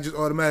me like just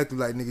automatically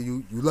like, nigga,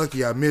 you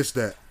lucky I missed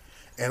that.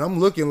 And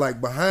I'm looking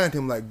like behind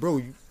him like,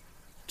 bro,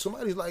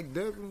 somebody's like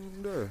there.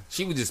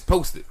 She was just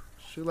posted.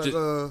 She like,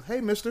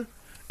 hey, mister.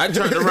 I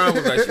turned around,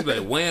 was like, she was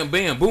like, wham,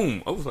 bam,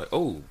 boom. I was like,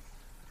 oh,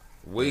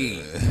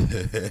 wait.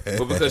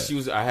 But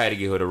because I had to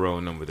get her the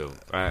wrong number though.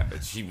 I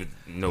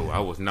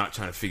was not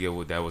trying to figure out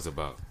what that was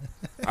about.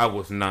 I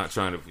was not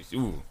trying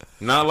to,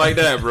 not like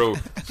that, bro.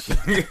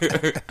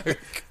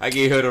 I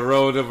gave her the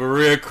wrong number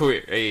real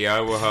quick. Hey, I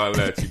will holler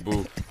at you,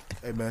 boo.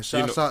 Hey man,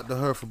 shouts out to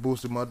her for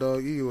boosting my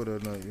dog Eagle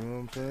that night. You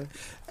know what I'm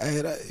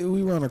saying? Hey,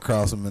 we run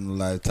across him in a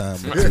lifetime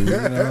or two. You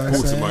know what I'm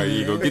boosting my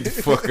ego. Get the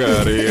fuck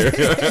out of here.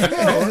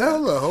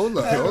 Hold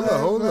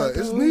up.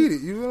 It's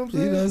needed. You know what I'm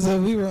saying? You know, so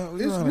we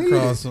run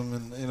across him,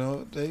 and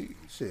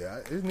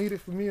it's needed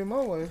for me and my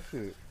wife.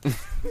 Shit,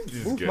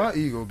 boost my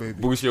ego,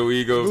 baby. Boost your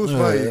ego. Boost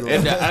my ego.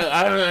 And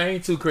I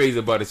ain't too crazy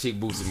about a chick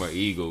boosting my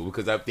ego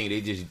because I think they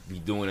just be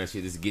doing that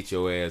shit just to get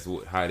your ass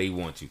how they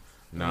want you.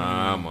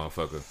 Nah,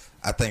 motherfucker.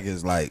 I think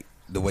it's like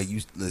the way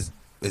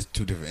it's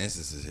two different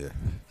instances here.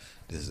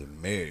 This is a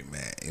married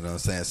man, you know what I'm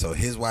saying? So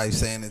his wife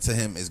saying it to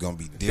him is gonna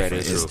be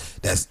different.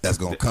 That's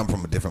gonna come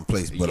from a different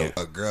place. But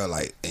a girl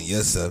like in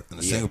yourself in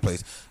a single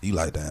place, you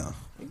like down.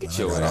 Get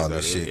your got all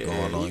this shit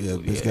going on. Yeah,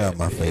 bitch got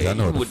my face. I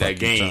know what with the that fuck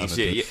game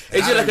shit. Yeah.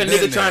 It's just like a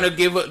nigga trying to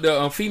give up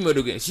the female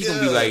to get. She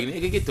gonna be like,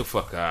 nigga, get the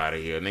fuck out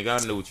of here,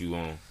 nigga. I know what you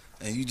want.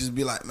 And you just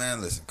be like, man,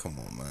 listen, come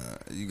on, man.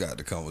 You got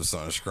to come with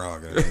something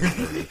stronger.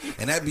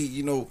 And that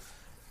be,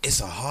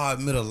 it's a hard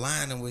middle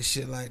lining with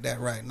shit like that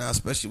right now,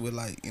 especially with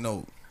like,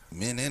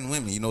 men and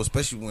women,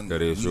 especially when,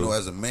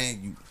 as a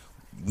man,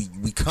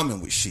 we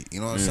coming with shit, you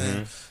know what I'm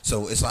saying?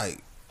 So it's like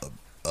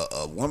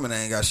a woman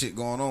ain't got shit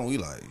going on. We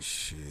like,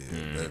 shit,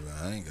 baby,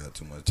 I ain't got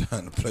too much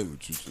time to play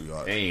with you,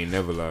 sweetheart. I ain't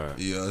never lied.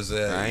 You know what I'm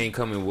saying? I ain't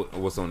coming with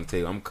what's on the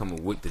table. I'm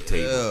coming with the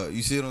table. Yeah,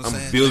 you see what I'm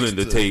saying? I'm building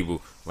the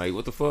table. Like,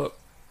 what the fuck?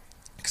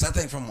 Because I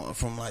think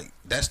from like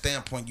that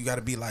standpoint, you got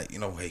to be like,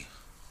 hey,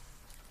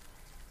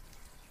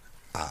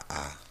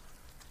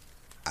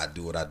 I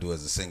do what I do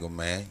as a single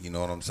man. You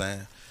know what I'm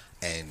saying?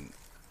 And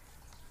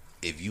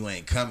if you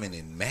ain't coming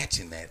and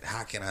matching that,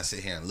 how can I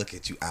sit here and look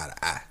at you eye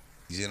to eye?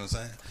 You see what I'm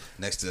saying?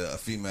 Next to a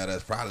female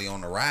that's probably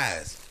on the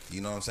rise. You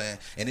know what I'm saying?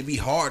 And it'd be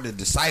hard to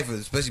decipher,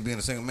 especially being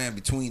a single man,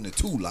 between the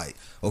two. Like,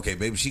 okay,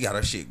 baby, she got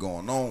her shit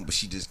going on, but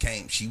she just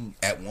came. She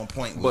at one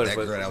point was that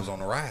girl that was on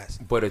the rise.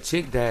 But a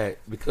chick that,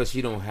 because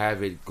she don't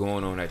have it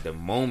going on at the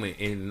moment,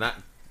 and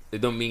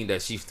it don't mean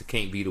that she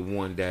can't be the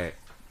one that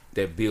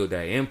build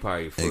that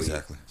empire for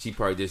you. She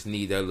probably just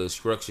need that little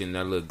structure and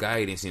that little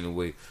guidance in a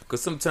way.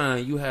 Because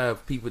sometimes you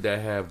have people that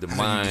have the mind.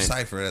 How do you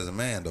decipher it as a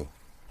man though?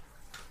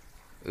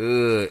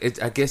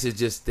 I guess it's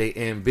just their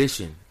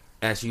ambition.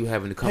 As you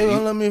having the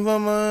conversation, let me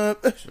run my.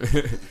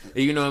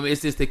 You know what I mean?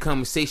 It's just the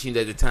conversation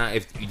at the time.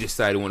 If you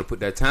decide to want to put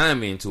that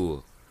time into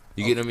it,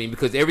 you get what I mean?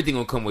 Because everything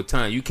gonna come with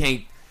time. You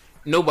can't.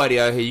 Nobody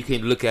out here. You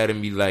can't look at it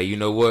and be like, you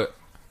know what?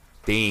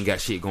 They ain't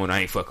got shit going. I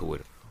ain't fucking with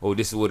it. Oh,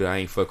 this is what I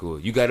ain't fucking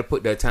with. You got to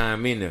put that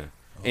time in there,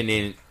 and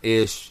then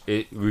it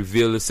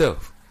reveal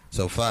itself.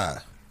 So,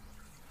 Five.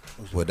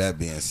 With that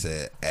being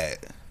said,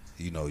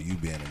 you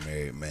being a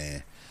married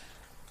man,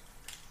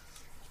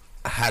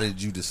 how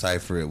did you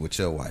decipher it with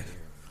your wife?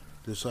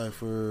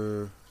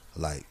 Decipher,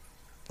 like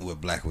what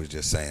Black was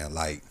just saying,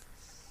 like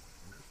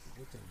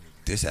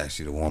this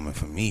actually the woman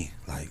for me.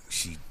 Like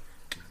she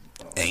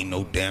ain't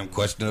no damn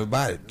question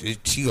about it.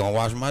 She gonna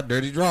wash my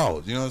dirty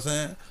drawers. You know what I'm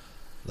saying?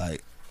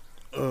 Like,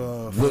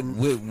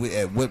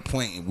 at what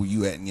point were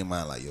you at in your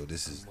mind? Like, yo,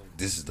 this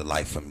is the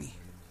life for me.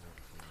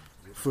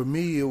 For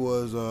me, it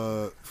was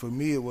the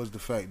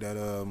fact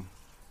that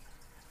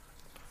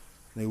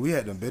we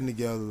had been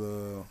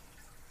together.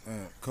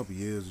 A couple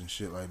years and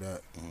shit like that,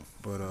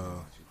 but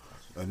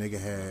a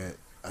nigga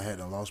I had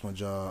lost my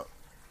job,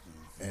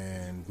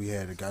 and we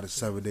got a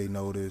 7-day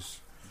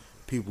notice.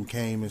 People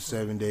came in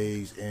 7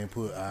 days and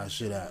put our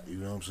shit out. You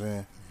know what I'm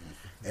saying?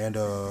 And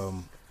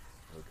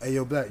hey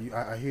yo, Black,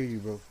 I hear you,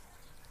 bro.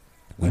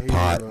 We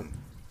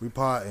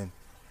parting,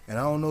 and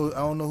I don't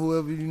know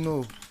whoever you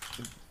know.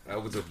 I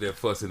was up there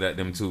fussing at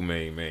them too,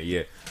 man.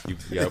 Yeah,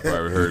 y'all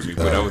probably heard me,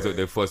 but I was up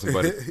there fussing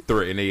about it,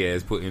 threatening their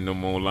ass, putting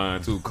them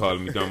online too,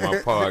 calling me during my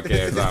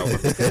podcast hour.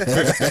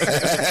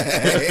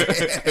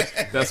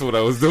 That's what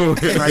I was doing.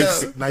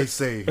 Nice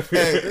save.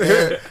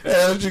 Hey,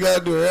 what you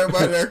gotta do?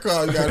 Everybody that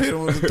call, you gotta hit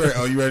them with the threat.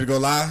 Oh, you ready to go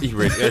live?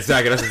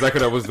 Exactly. That's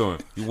exactly what I was doing.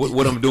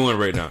 What I'm doing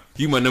right now.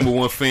 You my number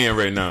one fan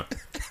right now.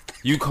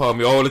 You call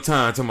me all the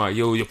time talking about,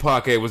 yo, your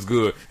podcast was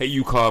good. Hey,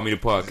 you call me the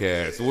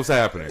podcast. So what's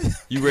happening?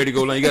 You ready to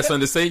go line? You got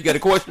something to say? You got a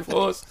question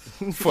for us?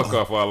 Fuck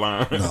off our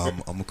line. No,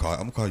 I'm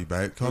gonna call you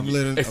back. Call me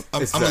later.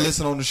 I'm gonna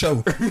listen on the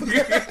show.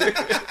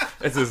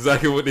 That's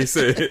exactly what they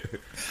said.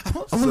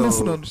 I'm gonna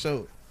listen on the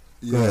show.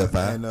 Yeah,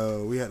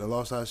 and we had to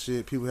lost our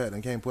shit. People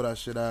came put our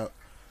shit out.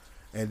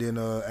 And then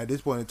at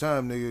this point in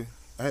time, nigga,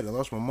 I had to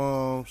lost my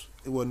mom's.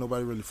 It wasn't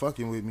nobody really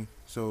fucking with me.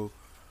 So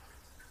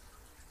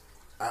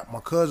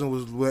my cousin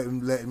was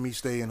letting me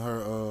stay in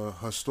her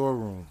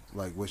storeroom,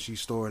 like where she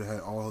stored, had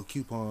all her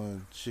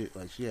coupon shit,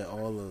 like she had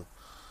all the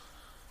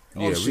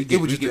shit.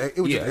 It was just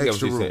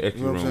extra room,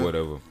 extra room,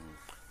 whatever.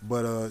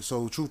 But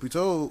so truth be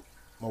told,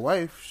 my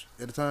wife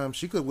at the time,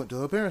 she could went to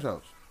her parents'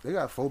 house. They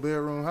got a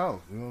 4-bedroom house.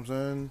 You know what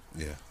I'm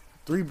saying? Yeah.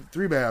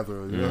 3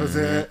 bathrooms. You know what I'm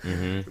saying?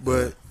 Mm-hmm.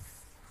 But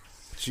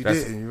she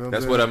didn't. You know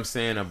that's what I'm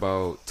saying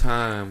about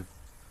time.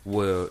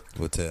 Will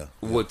tell.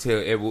 Would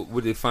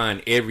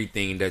define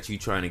everything that you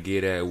trying to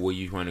get at, where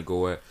you trying to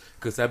go at.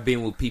 Because I've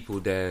been with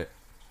people that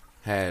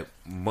had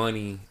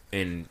money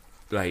and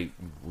like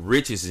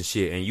riches and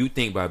shit, and you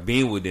think by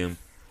being with them,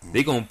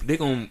 they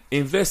gonna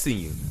invest in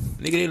you.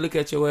 Nigga, they look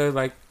at your ass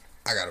like.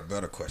 I got a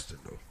better question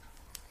though.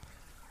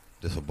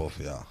 This for both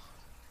of y'all.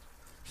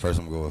 First,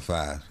 I'm gonna go with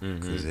 5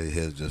 because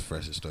here's just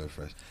fresh and story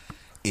fresh.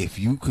 If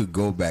you could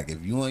go back,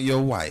 if you and your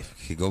wife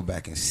could go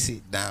back and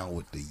sit down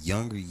with the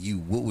younger you,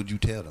 what would you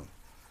tell them?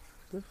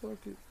 The fuck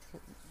it,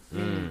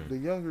 the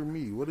younger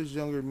me. What is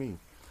younger me?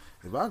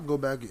 If I can go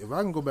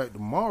back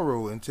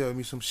tomorrow and tell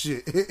me some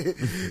shit, you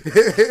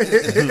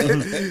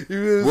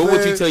know what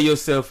would you tell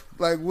yourself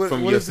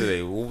from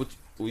yesterday? What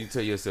would you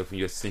tell yourself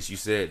since you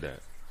said that?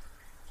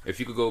 If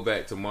you could go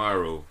back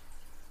tomorrow,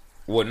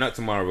 well, not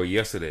tomorrow,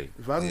 yesterday.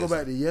 If I can go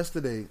back to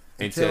yesterday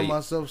and tell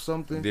myself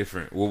something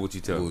different, what would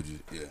you tell? What would you?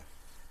 Yeah.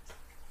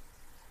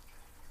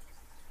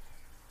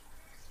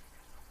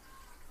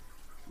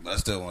 I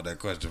still want that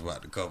question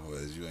about the couple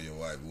as you and your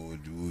wife. What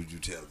would you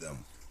tell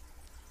them?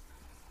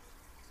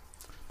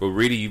 But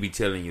really, you be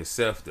telling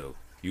yourself though.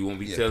 You won't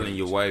be telling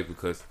your wife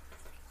because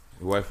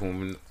your wife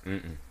won't.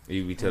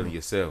 You be telling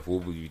yourself.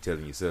 What would you be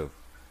telling yourself?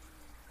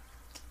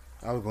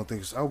 I was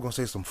gonna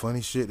say some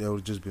funny shit that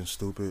would just been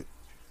stupid,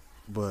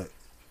 but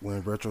when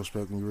in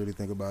retrospect, when you really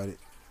think about it,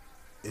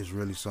 it's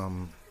really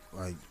something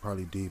like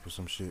probably deep or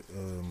some shit.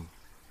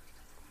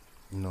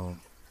 You know.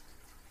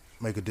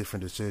 Make a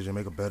different decision,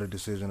 make a better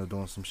decision of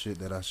doing some shit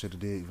that I should have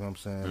did. You know what I'm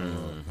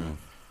saying?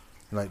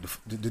 Like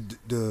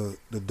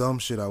the dumb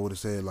shit I would have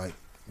said, like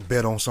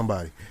bet on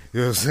somebody.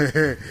 You know what I'm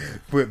saying?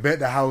 Bet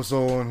the house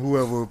on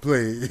whoever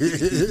played.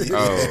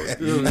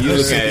 You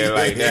look at it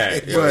like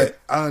that. But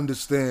I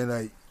understand,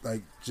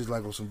 like just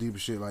like on some deeper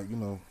shit, like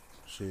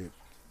shit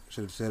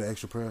should have said an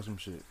extra prayer or some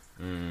shit.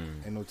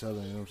 Ain't no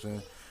telling. You know what I'm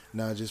saying?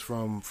 Now just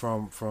from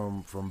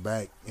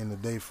back in the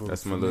day.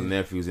 That's my little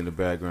nephews in the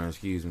background.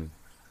 Excuse me.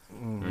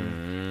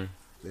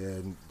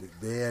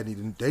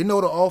 They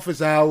know the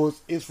office hours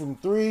is from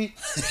 3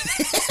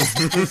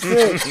 to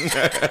 6.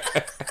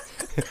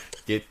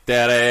 Get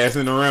that ass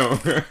in the room.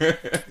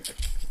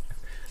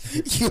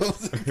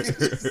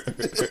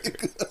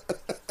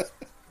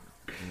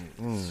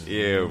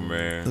 Yeah,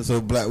 man.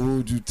 So, Black, what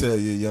would you tell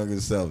your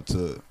younger self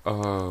to?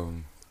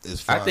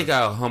 I think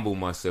I'll humble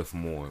myself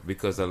more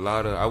because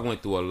I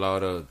went through a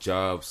lot of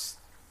jobs,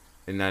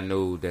 and I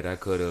know that I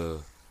could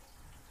have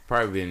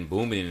probably been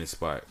booming in the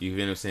spot. You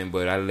know what I'm saying?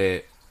 But I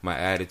let my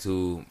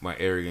attitude, my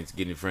arrogance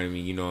get in front of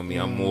me. You know what I mean?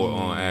 I'm more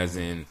on as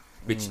in,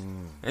 bitch,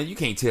 and you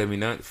can't tell me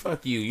nothing.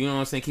 Fuck you. You know what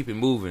I'm saying? Keep it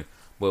moving.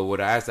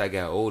 But as I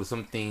got older,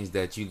 some things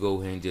that you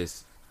go ahead and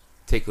just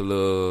take a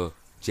little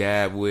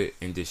jab with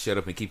and just shut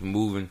up and keep it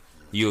moving,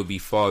 you'll be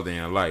farther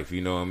in life.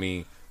 You know what I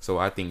mean? So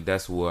I think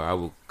that's what I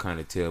would kind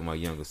of tell my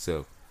younger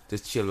self.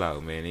 Just chill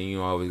out, man. And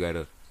you always got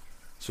to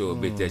show a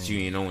bit that you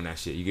ain't on that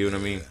shit. You get what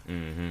I mean?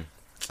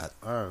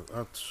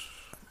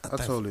 I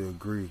totally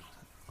agree.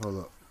 Hold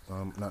up.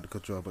 Not to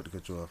cut you off, but to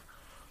cut you off.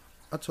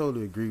 I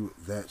totally agree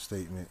with that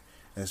statement.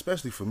 And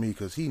especially for me,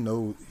 because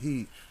Yo,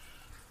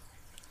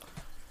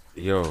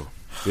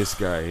 this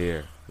guy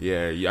here.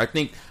 Yeah, I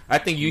think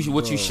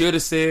what you should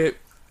have said,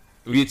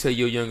 you tell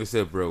your younger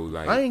self, bro.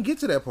 Like I didn't get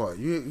to that part.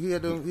 He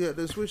had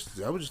to switch.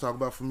 I was just talking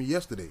about from me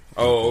yesterday.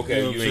 Oh,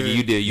 okay.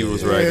 You did. You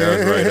was right.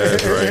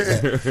 That's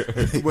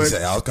right. But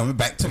I was coming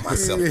back to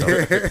myself, though.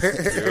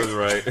 You was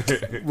right.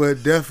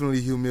 But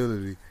definitely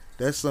humility.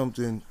 That's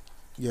something,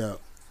 yeah.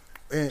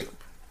 And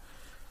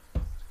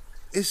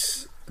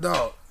it's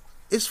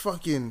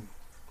fucking,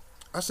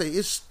 I say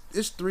it's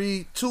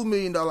 $2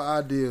 million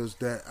ideas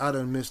that I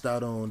done missed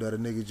out on that a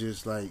nigga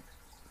just like.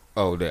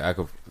 Oh, that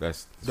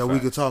we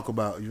could talk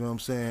about. You know what I'm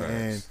saying? Facts.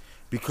 And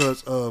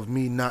because of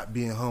me not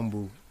being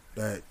humble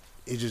that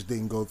it just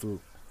didn't go through.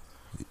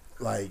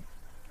 Like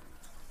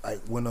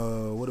when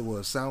what it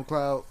was,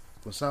 SoundCloud,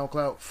 when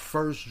SoundCloud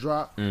first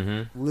dropped,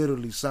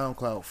 literally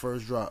SoundCloud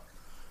first dropped.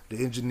 The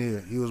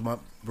engineer, he was my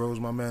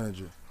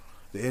manager.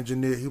 The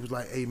engineer, he was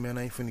like, "Hey man,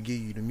 I ain't finna give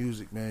you the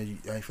music, man.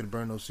 I ain't finna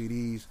burn no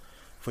CDs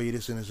for you,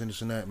 this and this and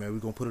this and that, man. We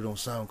gonna put it on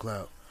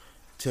SoundCloud.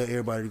 Tell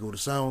everybody to go to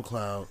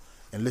SoundCloud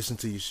and listen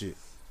to your shit."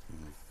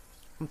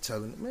 I'm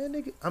telling him, man,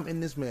 nigga, I'm in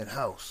this man's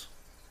house,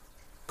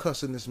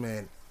 cussing this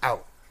man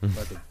out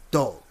like a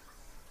dog.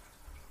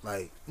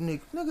 Like,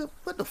 nigga,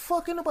 what the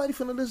fuck? Ain't nobody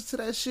finna listen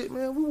to that shit,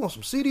 man. We want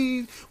some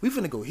CDs. We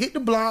finna go hit the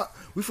block.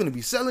 We finna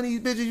be selling these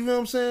bitches, you know what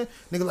I'm saying?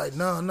 Nigga like,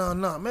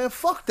 nah, man,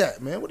 fuck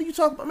that, man. What are you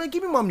talking about? Man,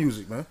 give me my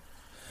music, man.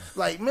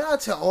 Like, man, I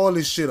tell all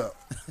this shit up.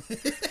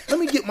 Let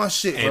me get my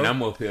shit, bro. And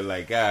I'm up here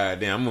like, God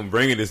damn, I'm gonna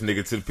bring this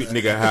nigga to the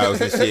nigga house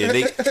and shit.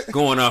 They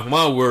going off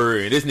my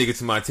word, and this nigga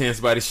to my tent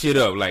about this shit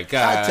up. Like,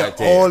 God I tell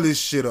damn. all this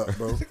shit up,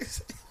 bro.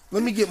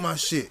 Let me get my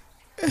shit.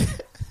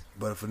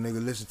 But if a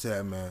nigga listen to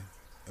that, man,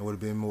 and would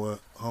have been more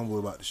humble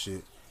about the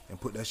shit and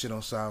put that shit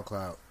on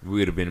SoundCloud, we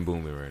would have been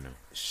booming right now.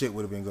 shit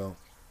would have been gone.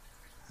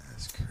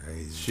 That's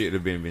crazy. Shit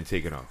would have been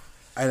taken off.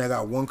 And I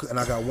got one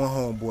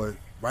homeboy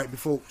right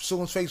before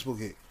soon as Facebook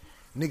hit.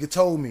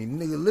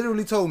 Nigga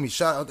literally told me,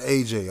 shout out to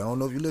AJ. I don't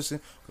know if you listen,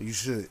 but you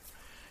should.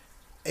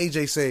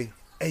 AJ say,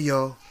 "Hey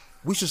y'all,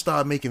 we should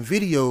start making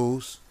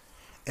videos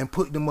and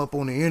putting them up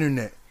on the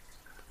internet.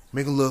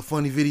 Making little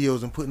funny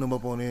videos and putting them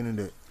up on the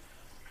internet."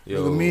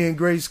 Yo. Nigga, me and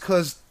Grace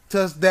cussed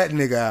that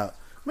nigga out.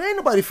 Man, ain't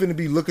nobody finna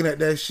be looking at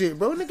that shit,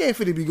 bro. Nigga ain't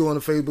finna be going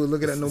to Facebook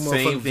looking at no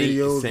motherfucking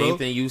videos, bro. Same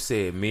thing you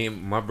said. Me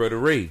and my brother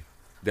Ray,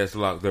 that's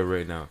locked up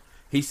right now.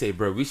 He said,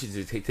 bro, we should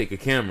just take a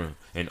camera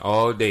and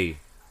all day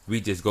we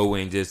just go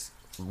in just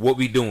what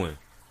we doing.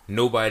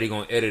 Nobody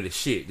gonna edit the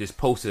shit. Just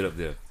post it up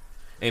there.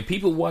 And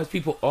people watch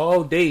people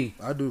all day.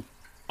 I do.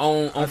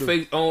 On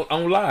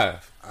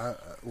live.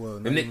 Well,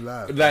 not even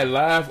live. Like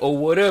live or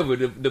whatever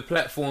the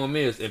platform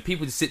is. And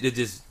people just sit there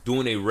just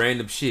doing a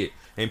random shit.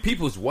 And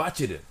people's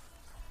watching it.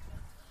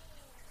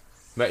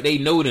 Like they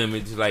know them.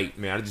 It's like,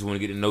 man, I just want to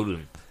get to know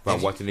them by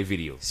watching their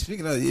videos.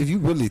 Speaking of, if you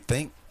really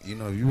think, if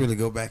you really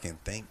go back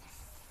and think.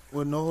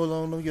 Well, no, hold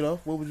on, don't get off.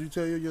 What would you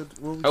tell I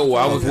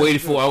was waiting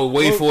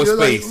for a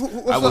space.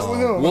 Like,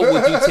 what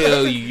would you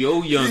tell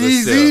your younger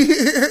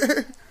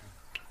self?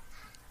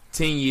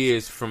 10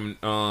 years from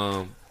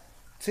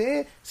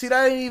 10? See,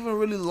 that ain't even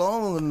really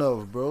long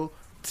enough, bro.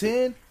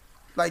 10?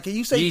 Like, can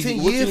you say Yeezy,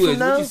 10 years from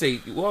now? What you say?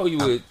 What you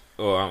would?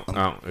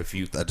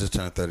 I just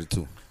turned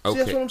 32. Okay.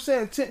 See, that's what I'm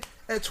saying. 10,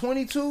 at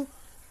 22,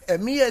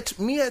 at me at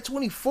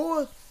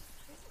 24.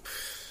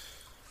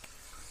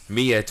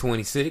 Me at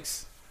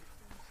 26.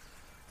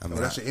 I mean,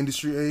 That's your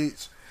industry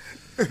age.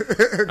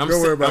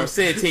 I'm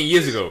saying 10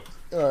 years ago.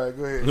 All right,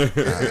 go ahead.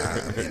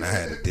 I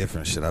had a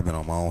different shit. I've been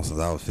on my own since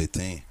I was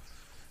 15.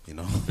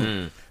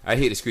 I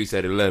hit the streets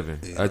at 11.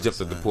 Yeah, I jumped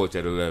up the porch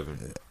at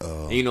 11.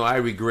 I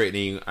regret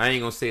it. I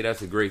ain't gonna say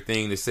that's a great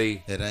thing to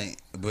say. It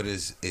ain't, but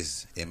it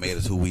made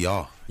us who we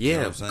are.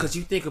 Yeah, because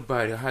you think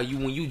about it,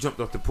 when you jumped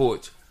off the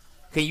porch,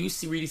 can you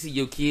really see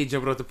your kid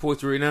jumping off the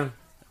porch right now?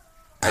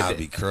 I'd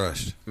be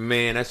crushed.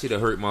 Man, that should have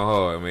hurt my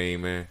heart,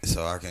 man.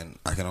 So I can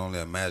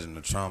only imagine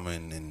the trauma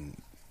and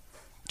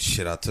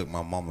shit I took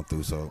my mama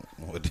through. So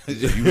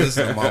if you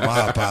listen to mama,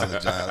 I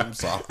apologize. I'm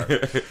sorry.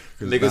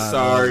 Nigga,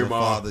 sorry,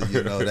 mom. Father,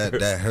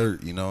 that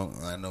hurt. I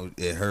know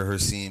it hurt her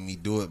seeing me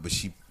do it, but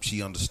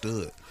she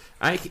understood.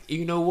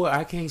 You know what?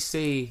 I can't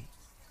say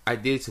I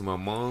did to my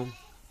mom.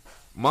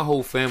 My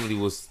whole family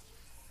was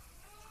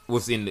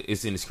in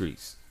the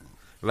streets.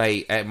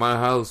 Like at my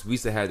house, we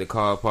used to have the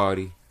car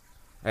party.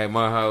 At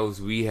my house,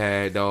 we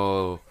had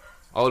all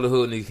the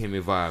hood niggas came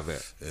and vibe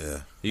at.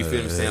 Yeah. You feel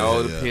what I'm saying?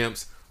 All the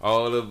pimps,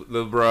 all the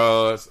little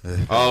bras,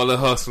 all the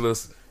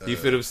hustlers. You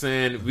feel what I'm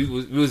saying? We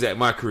was at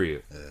my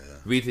crib. Yeah.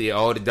 We did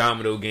all the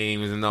domino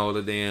games and all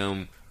the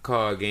damn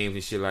card games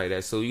and shit like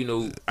that. So,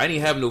 I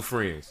didn't have no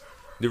friends.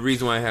 The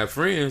reason why I have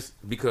friends,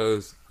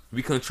 because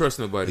we couldn't trust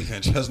nobody.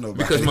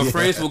 Because my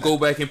friends will go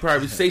back and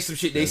probably say some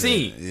shit they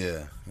seen.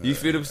 Yeah. You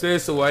feel what I'm saying?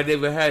 So I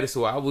never had it.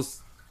 So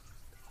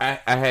I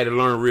had to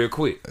learn real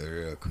quick.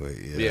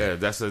 Yeah.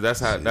 That's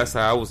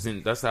how I was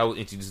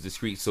introduced to the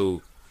street.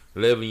 So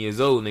 11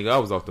 years old, nigga, I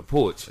was off the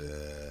porch.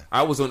 Yeah.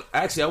 I was on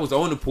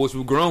the porch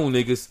with grown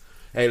niggas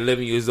at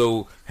 11 years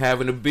old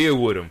having a beer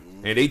with them,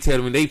 and they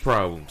telling me they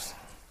problems.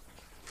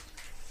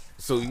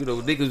 So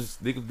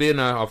niggas been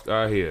out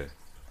here.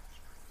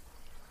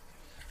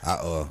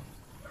 I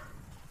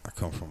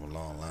come from a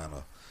long line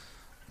of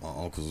my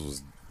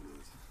uncles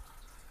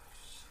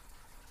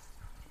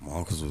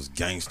was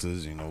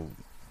gangsters,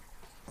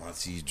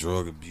 aunties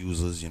drug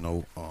abusers,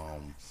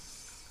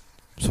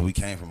 so we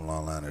came from a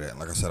long line of that.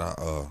 Like I said,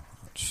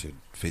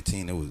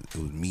 15 it was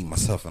me,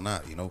 myself, and I,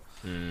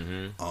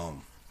 Mm-hmm.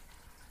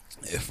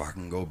 If I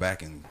can go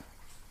back and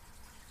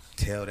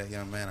tell that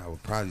young man, I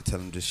would probably tell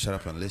him just shut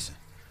up and listen.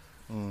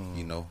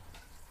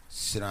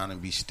 Sit down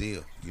and be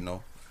still,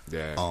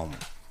 Yeah.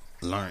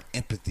 Learn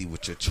empathy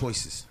with your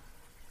choices.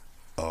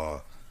 I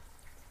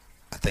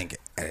think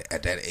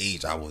at that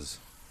age I was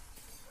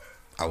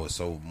I was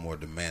so more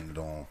demanded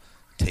on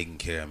taking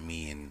care of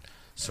me and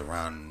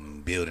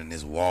surrounding, building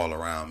this wall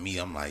around me.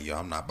 I'm like, yo,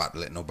 I'm not about to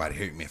let nobody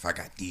hurt me. If I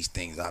got these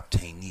things, I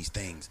obtain these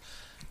things.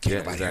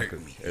 Can't nobody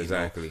hurt me.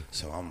 Exactly. Know?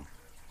 So I'm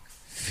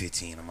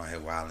 15. I'm out here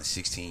wilding.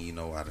 16. You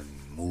know, I done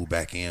moved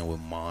back in with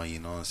mom. You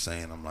know what I'm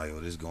saying? I'm like, oh,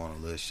 this going a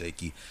little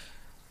shaky.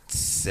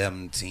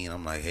 17.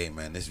 I'm like, hey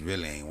man, this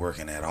really ain't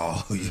working at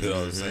all. You know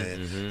what I'm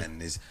saying?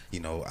 And this, you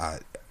know,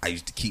 I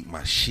used to keep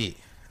my shit,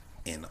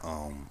 and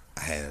I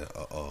had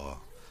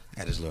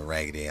this little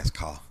raggedy ass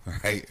car,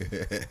 right?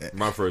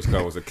 My first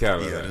car was a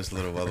Cadillac. Yeah, this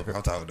little mother.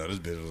 I'm talking about this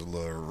bitch was a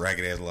little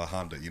raggedy ass little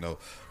Honda, you know.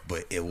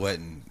 But it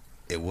wasn't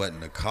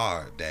a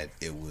car that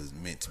it was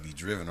meant to be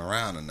driven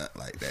around or nothing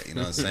like that. You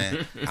know what I'm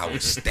saying? I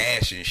was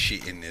stashing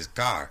shit in this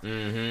car.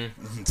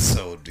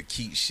 So to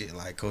keep shit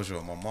like Coach, my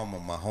mama,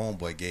 my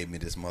homeboy gave me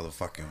this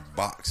motherfucking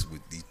box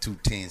with these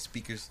 210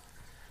 speakers.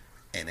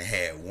 And it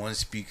had one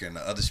speaker and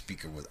the other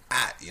speaker was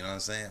out, you know what I'm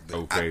saying?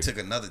 But I took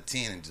another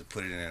 10 and just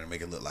put it in there to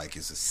make it look like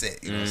it's a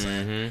set, you know what I'm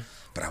saying?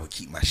 But I would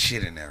keep my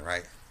shit in there,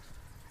 right?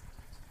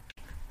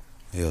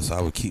 Yeah, so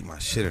I would keep my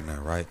shit in there,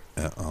 right?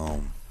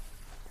 And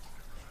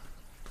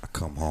I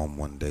come home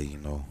one day, you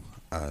know,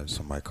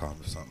 somebody called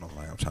me something. I'm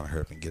like, I'm trying to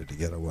hurry up and get it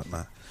together or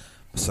whatnot.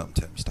 But something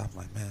tell me stop. I'm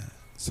like, man,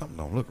 something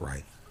don't look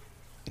right,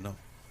 you know?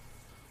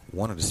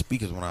 One of the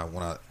speakers, when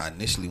I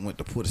initially went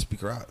to pull the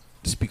speaker out,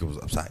 the speaker was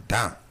upside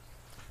down.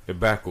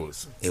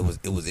 Backwards. It was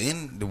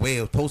in the way it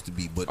was supposed to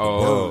be, but the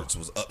words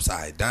was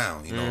upside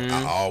down. You know,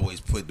 I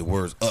always put the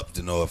words up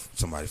to know if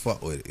somebody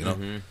fuck with it. You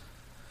know,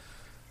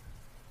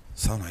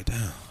 so I'm like,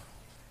 damn,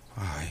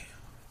 all right.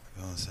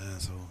 You know what I'm saying?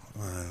 So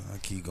I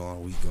keep going.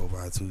 A week go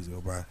by, 2 weeks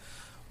go by.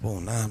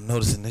 Boom, now I'm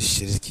noticing this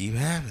shit just keep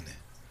happening.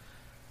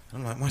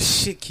 I'm like, my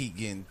shit keep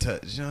getting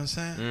touched. You know what I'm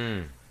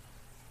saying?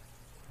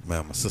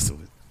 Man, my sister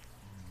was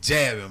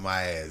jabbing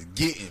my ass,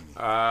 getting me.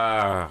 You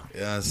know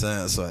what I'm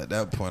saying? So at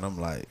that point, I'm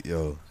like,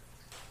 yo,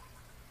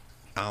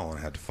 I don't want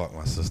to have to fuck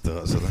my sister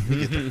up, so let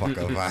me get the fuck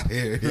up out of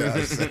here. You know what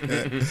I'm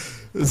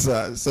saying?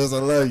 So, since I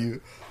love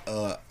you,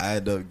 I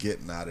ended up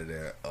getting out of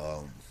there.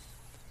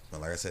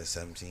 Like I said,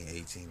 17,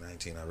 18,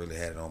 19, I really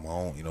had it on my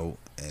own, you know.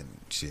 And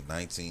shit,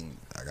 19,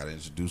 I got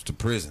introduced to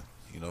prison,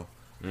 you know.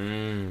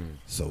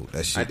 So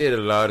that shit. I did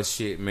a lot of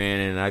shit, man,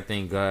 and I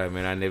thank God,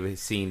 man. I never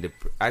seen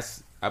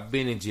I've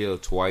been in jail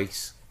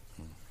twice.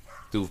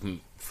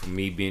 For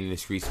me being in the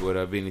streets,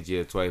 I've been in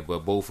jail twice,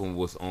 but both of them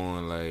was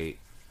on like,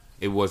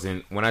 it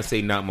wasn't, when I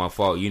say not my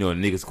fault, you know,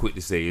 niggas quick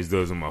to say it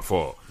wasn't my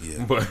fault.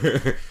 Yeah.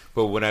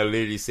 But when I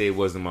literally say it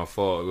wasn't my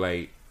fault,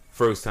 like,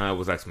 first time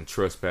was like some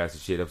trespassing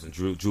shit, up some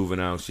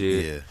juvenile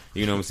shit. Yeah.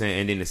 You know what I'm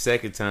saying? And then the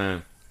second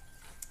time,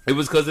 it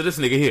was because of this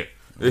nigga here.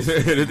 This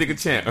nigga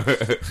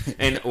Champ.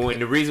 And when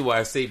the reason why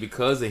I say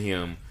because of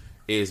him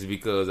is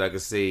because I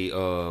could say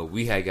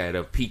we had got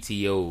a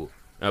PTO,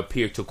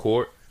 peer to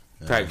court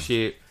type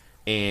shit.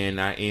 And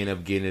I ended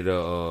up getting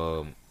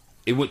it.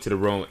 It went to the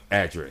wrong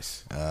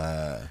address,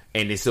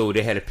 and then, so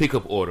they had a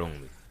pickup order on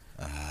me.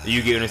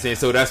 You get what I'm saying?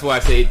 So that's why I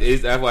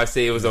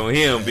say it was on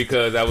him,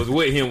 because I was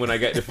with him when I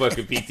got the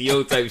fucking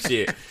PTO type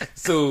shit.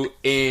 So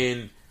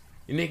and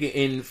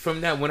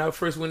from that, when I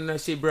first went in that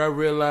shit, bro, I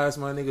realized,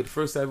 my nigga, the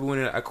first time I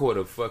went in, I caught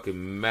a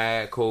fucking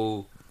mad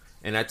cold,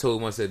 and I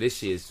told myself, this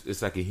shit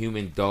it's like a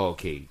human dog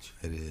cage.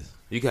 It is.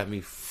 You got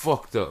me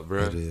fucked up,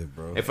 bro. It is,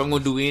 bro. If I'm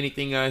gonna do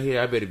anything out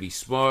here, I better be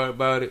smart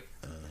about it.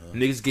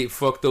 Niggas get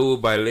fucked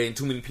over by letting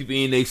too many people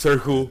in their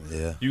circle.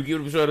 Yeah. You get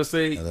what I'm trying to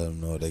say? I let them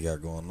know what they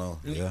got going on.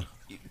 Yeah.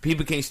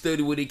 People can't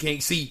study what they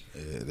can't see.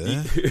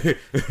 Yeah.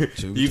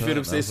 You feel what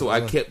I'm saying? So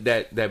I kept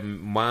that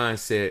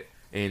mindset,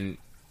 and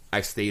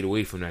I stayed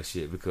away from that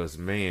shit, because,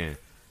 man,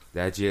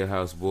 that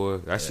jailhouse, boy,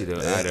 that shit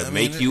either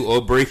make you or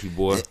break you,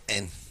 boy.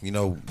 And, you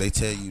know, they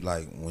tell you,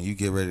 like, when you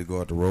get ready to go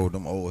out the road,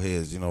 them old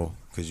heads, you know,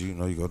 because, you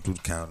know, you go through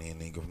the county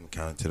and then you go from the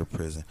county to the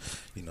prison,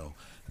 you know.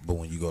 But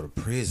when you go to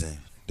prison,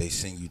 they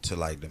send you to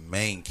like the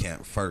main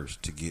camp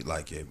first to get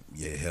like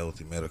your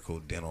healthy, medical,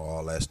 dental,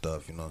 all that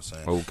stuff. You know what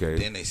I'm saying? Okay.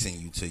 Then they send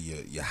you to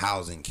your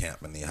housing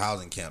camp, and the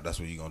housing camp, that's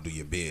where you're gonna do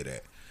your bid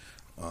at.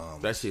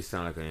 That shit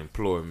sound like an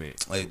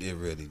employment. It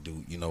really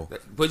do, you know.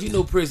 But you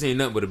know, prison ain't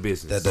nothing but a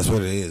business. That's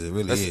what it is. It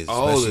really that's is.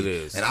 All it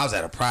is. And I was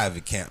at a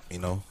private camp, you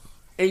know.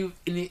 And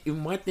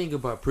my thing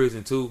about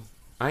prison too,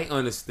 I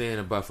understand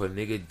about if a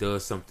nigga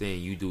does something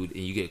and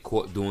you get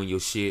caught doing your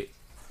shit,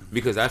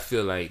 because I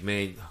feel like,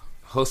 man,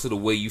 hustle the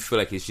way you feel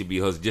like it should be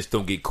hustled. Just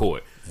don't get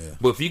caught. Yeah.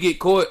 But if you get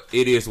caught,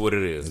 it is what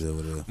it is. It is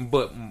what it is.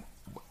 But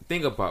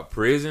think about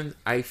prison.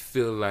 I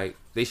feel like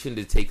they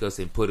shouldn't take us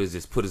and put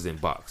us in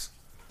box.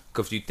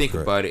 Because if you think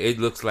about it, it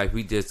looks like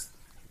we just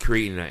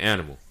creating an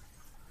animal.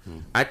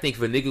 I think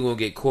if a nigga gonna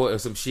get caught or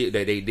some shit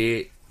that they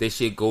did, they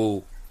should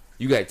go.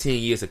 You got 10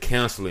 years of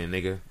counseling,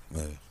 nigga.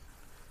 Yeah.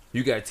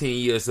 You got 10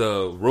 years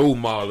of role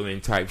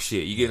modeling type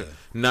shit. You get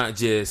not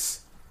just.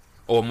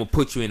 Or I'm gonna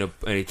put you in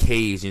a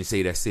cage and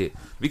say that's it.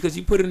 Because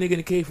you put a nigga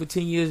in a cage for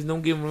 10 years and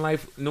don't give him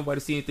life, nobody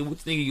see anything. What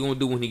you think you gonna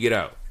do when he get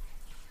out?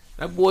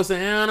 That boy's an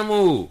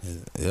animal.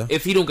 Yeah.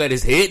 If he don't got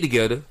his head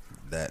together,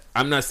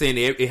 I'm not saying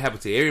it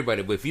happens to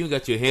everybody, but if you don't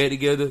got your head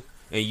together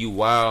and you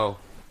wild,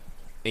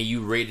 and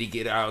you ready to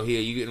get out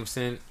here, you get what I'm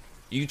saying?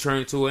 You turn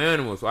into an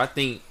animal. So I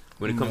think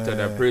when it comes to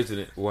that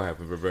president, what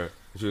happened, bro? What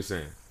you were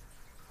saying?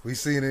 We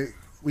seen it.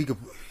 We could,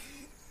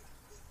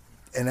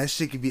 and that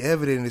shit could be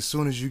evident as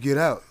soon as you get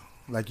out.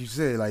 Like you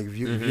said, like if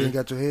you ain't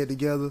got your head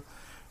together,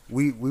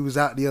 we was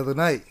out the other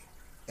night,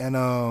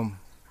 and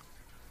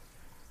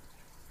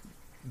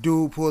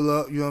dude pull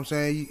up. You know what I'm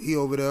saying? He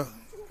over there.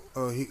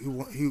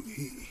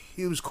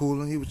 He was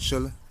cooling. He was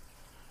chilling,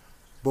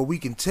 but we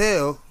can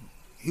tell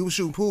he was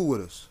shooting pool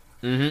with us.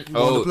 He wanted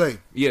to play.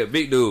 Yeah,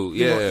 big dude.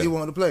 Yeah, he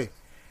wanted to play,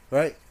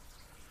 right?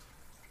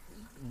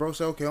 Bro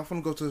said, "Okay, I'm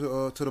finna go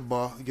to the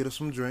bar and get us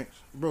some drinks."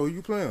 Bro,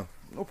 you playing?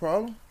 No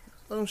problem.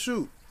 Let him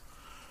shoot.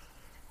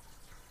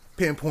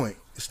 Pinpoint.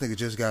 This nigga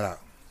just got out.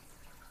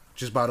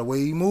 Just by the way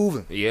he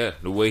moving. Yeah,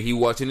 the way he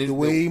watching it. The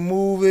way he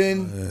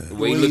moving. The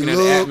way he looking at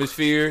the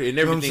atmosphere and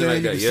everything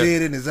like that. You can see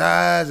it in his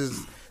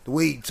eyes. The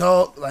way he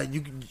talk. Like,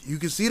 you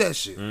can see that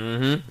shit.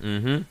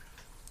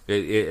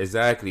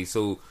 Exactly.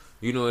 So,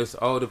 you know, it's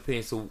all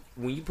depends. So,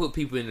 when you put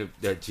people in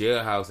that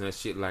jailhouse and that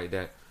shit like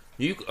that,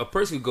 a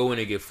person could go in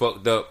and get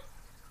fucked up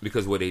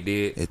because of what they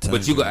did,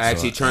 but you could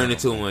actually turn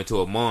into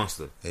a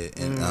monster.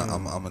 And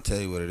I'm gonna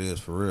tell you what it is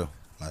for real.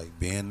 Like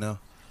being there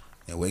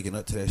and waking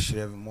up to that shit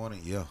every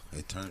morning,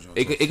 it turns you.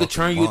 It could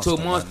turn you into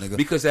a monster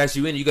because as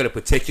you in, you got to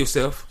protect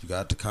yourself. You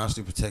got to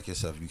constantly protect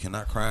yourself. You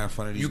cannot cry in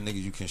front of these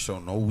niggas. You can show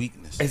no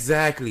weakness.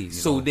 Exactly.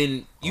 So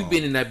then you've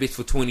been in that bitch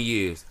for 20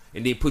 years,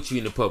 and they put you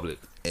in the public.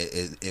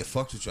 It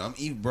fucks with you.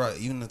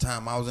 Even the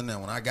time I was in there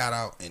when I got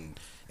out and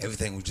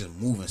everything was just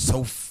moving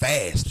so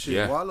fast.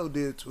 Shit, Wallow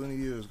did 20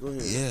 years. Go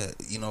ahead. Yeah,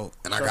 you know,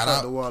 and I got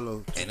out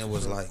and it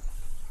was like,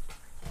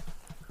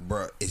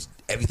 bro,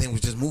 everything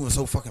was just moving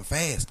so fucking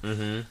fast,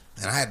 and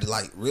I had to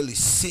like really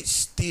sit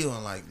still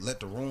and like let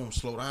the room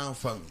slow down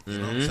for me. You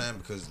know what I'm saying?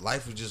 Because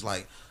life was just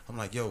like, I'm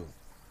like, yo,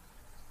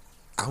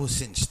 I was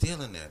sitting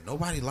still in there.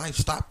 Nobody life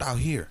stopped out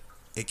here.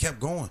 It kept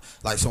going.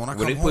 Like, so when I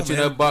come home, put you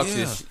in that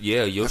boxes,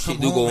 your shit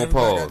do go on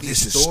pause.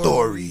 This is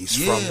stories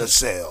from the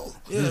cell.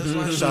 Yeah,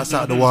 like, shouts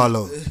out to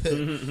Wallow.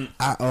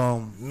 I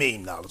 $1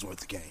 million worth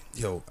of game.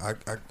 Yo,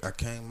 I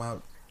came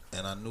out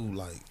and I knew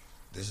like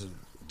this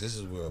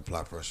is where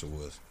apply pressure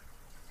was.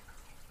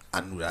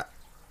 I knew that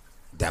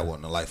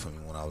wasn't the life for me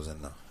when I was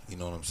in there. You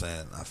know what I'm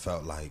saying? I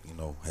felt like, you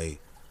know, hey,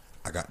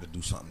 I got to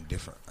do something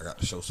different. I got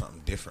to show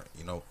something different.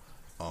 You know,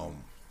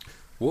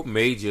 what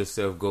made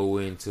yourself go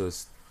into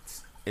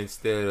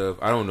instead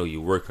of, I don't know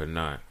you work or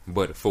not,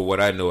 but for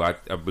what I know, I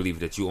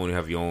believe that you only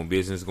have your own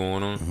business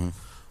going on.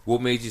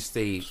 What made you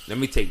say, let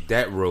me take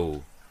that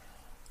road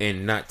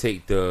and not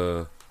take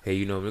the, hey,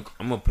 you know,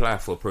 I'm gonna apply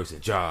for a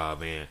person's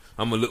job and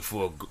I'm gonna look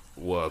for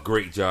a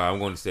great job. I'm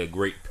gonna say a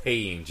great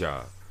paying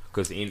job,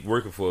 because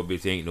working for a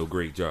bitch ain't no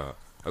great job.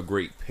 A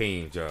great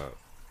paying job,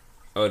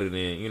 other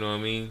than, you know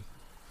what I mean.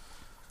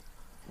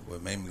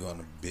 What made me go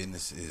into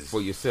business is for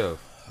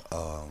yourself.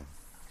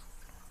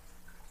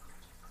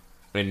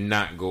 And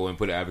not go and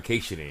put an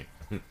application in.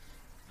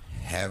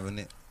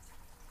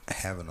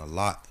 having a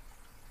lot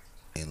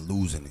and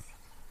losing it.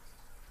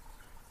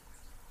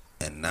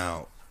 And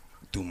now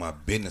through my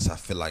business I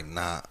feel like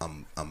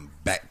I'm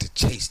back to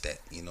chase that.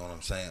 You know what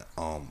I'm saying?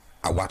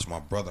 I watch my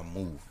brother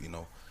move, you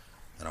know,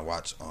 and I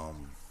watch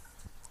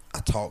I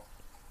talk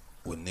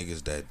with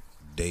niggas that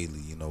daily,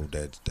 you know,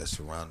 that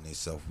surrounding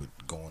themselves with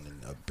going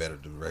in a better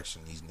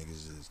direction. These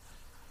niggas is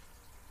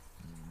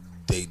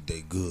they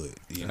good,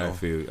 you know.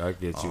 I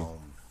get you.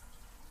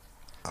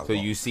 So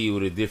you see what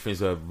the difference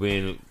of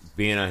being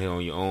out here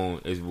on your own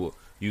is, what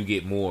you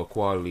get more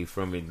quality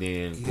from it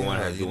than going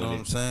out doing it. You know what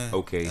I'm saying?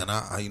 Okay. And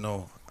I you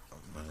know,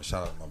 man,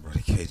 shout out to my brother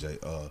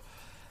KJ.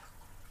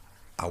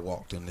 I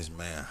walked in this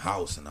man's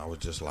house and I was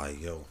just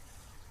like, yo,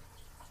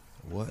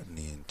 what in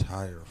the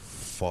entire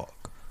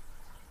fuck?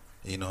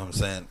 You know what I'm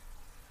saying?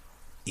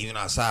 Even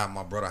outside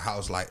my brother's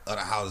house, like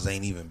other houses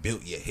ain't even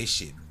built yet. His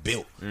shit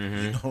built. You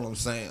know what I'm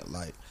saying?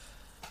 Like,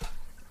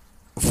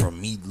 from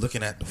me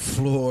looking at the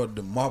floor,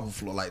 the marble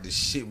floor, like this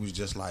shit was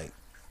just like,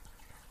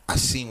 I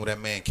seen where that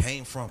man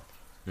came from.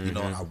 You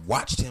know, and I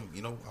watched him,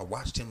 you know,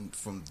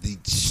 from the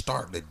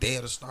start, the day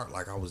of the start,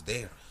 like I was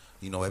there.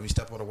 You know, every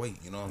step of the way.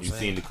 You know what I'm saying? You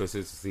seen the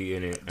consistency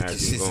in it. The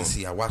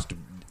consistency. I watched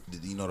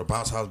the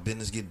bounce house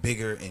business get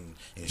bigger and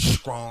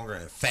stronger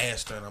and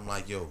faster. And I'm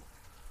like, yo,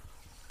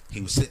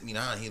 he was sitting me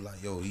down.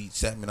 He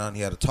sat me down.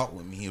 He had a talk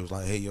with me. He was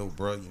like, hey, yo,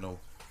 bro, you know,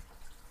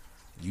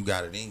 you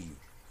got it in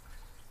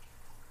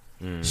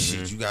you.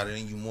 Shit, you got it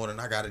in you more than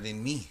I got it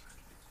in me.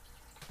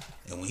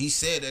 And when he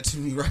said that to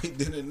me right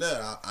then and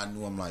there, I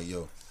knew. I'm like,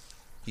 yo,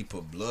 he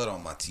put blood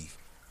on my teeth.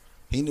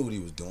 He knew what he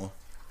was doing.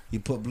 He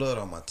put blood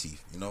on my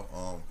teeth, you know.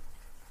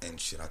 And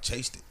shit, I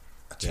chased it.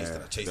 I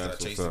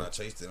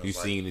chased it. You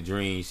seen the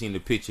dream, you seen the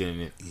picture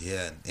in it.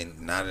 Yeah, and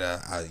now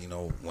that I you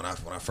know, when I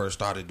first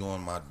started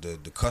doing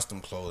the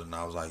custom clothing,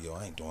 I was like, yo,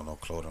 I ain't doing no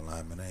clothing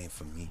line, man. That ain't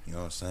for me. You know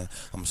what I'm saying?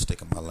 I'm gonna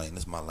stick in my lane.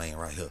 This is my lane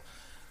right here.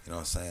 You know what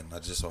I'm saying? I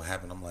just so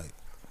happened, I'm like,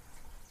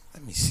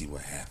 let me see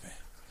what happened.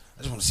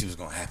 I just want to see what's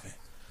gonna happen.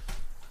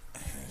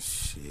 And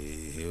shit,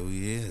 here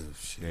we is.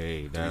 Shit,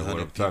 hey, that's what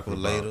I'm 300 people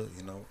talking later, about.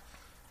 you know.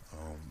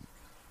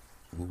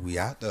 We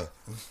out there.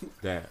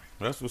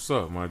 That's what's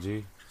up, my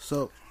G.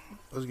 So,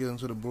 let's get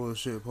into the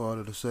bullshit part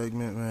of the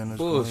segment, man. Let's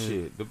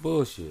Bullshit. The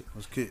bullshit.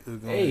 Let's go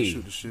ahead Hey. and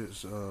shoot the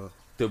shits.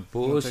 The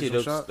bullshit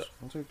of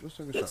let's take a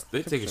shot.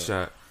 Let's take a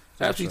shot.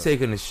 After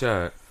taking a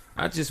shot,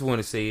 I just want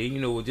to say, you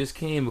know, what just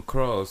came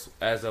across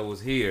as I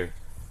was here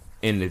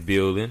in the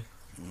building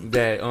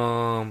that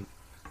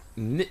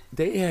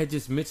they had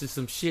just mentioned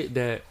some shit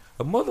that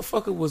a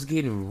motherfucker was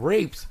getting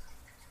raped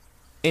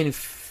in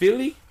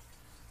Philly,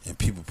 And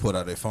people put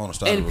out their phone and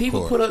started and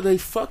people recording. put up their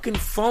fucking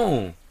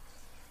phone,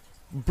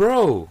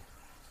 bro.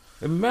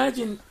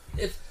 Imagine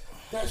if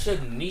that's your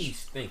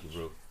niece. Thank you,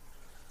 bro.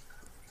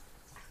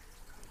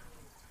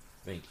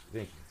 Thank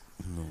you.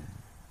 No.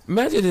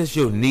 Imagine it's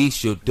your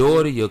niece, your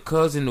daughter, your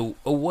cousin,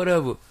 or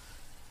whatever.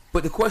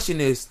 But the question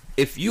is,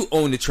 if you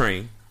own the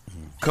train,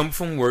 come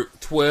from work,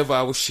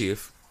 12-hour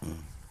shift,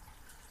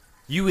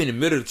 you in the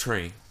middle of the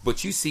train,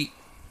 but you see,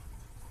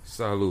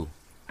 salud,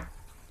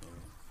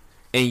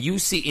 and you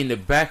see in the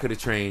back of the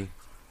train,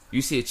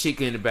 you see a chick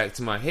in the back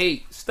to my,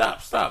 hey,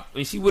 stop,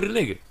 and she with a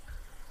nigga.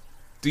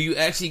 Do you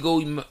actually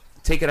go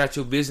take it out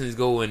your business,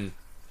 go and,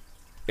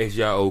 is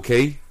y'all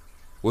okay?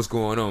 What's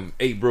going on?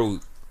 Hey, bro,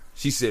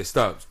 she said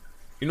stop.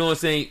 You know what I'm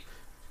saying?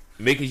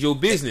 Make it your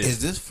business.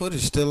 Is this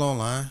footage still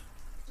online?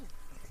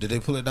 Did they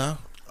pull it down?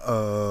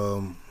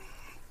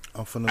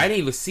 I'm finna. I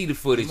didn't even see the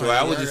footage, so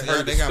I was just heard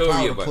the they got story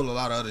power to about pull a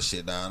lot of other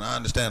shit down. I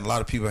understand a lot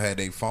of people had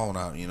their phone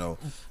out, you know,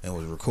 and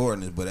was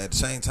recording it. But at the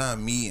same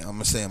time, I'm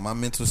gonna say in my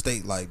mental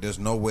state, like, there's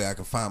no way I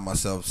can find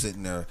myself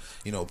sitting there,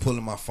 you know,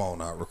 pulling my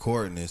phone out,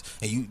 recording this.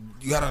 And you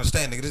gotta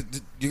understand,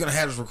 nigga, you're gonna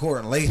have this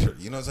recording later.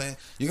 You know what I'm saying?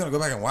 You're gonna go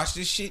back and watch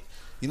this shit.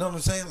 You know what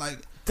I'm saying? Like,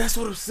 That's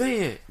what I'm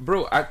saying,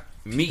 bro.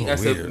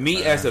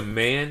 As a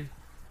man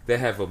that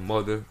have a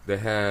mother, that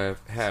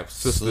have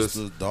sisters,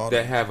 daughter.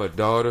 that have a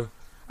daughter,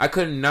 I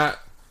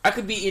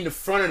could be in the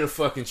front of the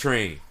fucking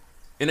train,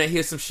 and I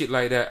hear some shit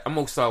like that. I'm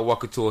gonna start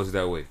walking towards it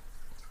that way.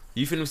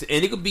 You feel what I'm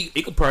saying? And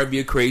it could probably be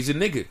a crazy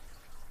nigga.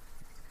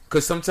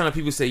 Cause sometimes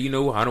people say, you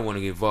know, I don't want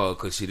to get involved,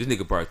 cause shit, this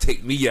nigga probably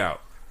take me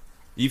out.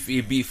 You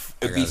be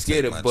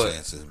scared of, but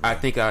chances, I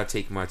think I'll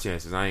take my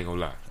chances. I ain't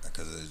gonna lie.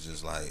 Because it's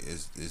just like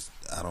it's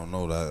I don't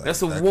know that.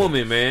 That's a that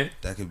woman, man.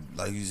 That could,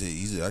 like you said,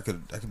 easy. That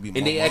could be my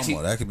And they mama.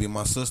 actually- That could be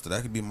my sister.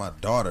 That could be my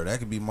daughter. That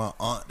could be my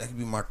aunt. That could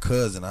be my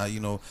cousin.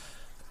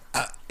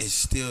 It's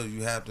still,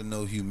 you have to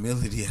know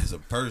humility as a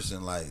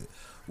person. Like,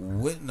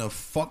 what in the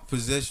fuck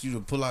possessed you to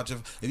pull out your?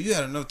 If you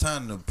had enough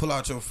time to pull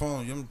out your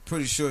phone, I'm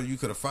pretty sure you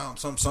could have found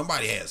something.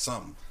 Somebody had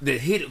something To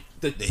hit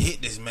to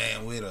hit this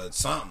man with or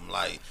something.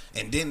 Like,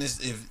 and then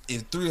if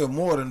three or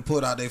more didn't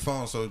put out their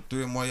phone, so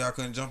three or more y'all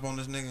couldn't jump on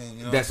this nigga.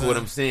 You know, That's what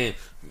I'm saying.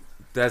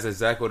 That's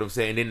exactly what I'm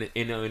saying.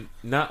 And then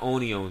not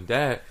only on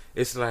that,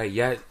 it's like,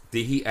 yeah,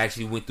 did he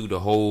actually went through the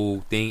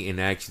whole thing and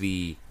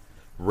actually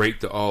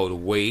raped her all the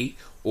way,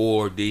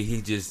 or did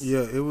he just?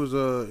 Yeah, it was.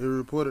 It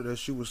reported that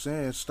she was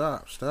saying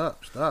stop.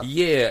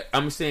 Yeah,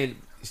 I'm saying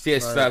she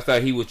had Right.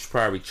 stopped. He was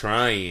probably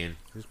trying.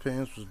 His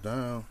pants was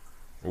down.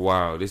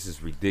 Wow, this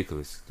is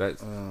ridiculous.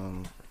 That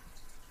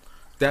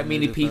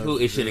many nigga people,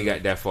 thought it shouldn't have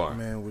got that far.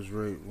 Man was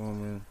raped.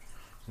 Woman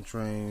on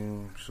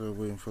train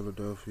subway in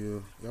Philadelphia.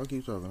 Y'all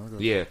keep talking. I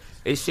got Yeah,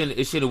 it shouldn't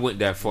have went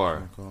that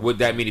far with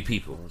that many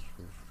people.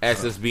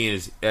 As us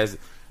being as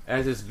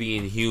us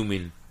being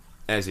human,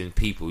 as in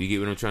people. You get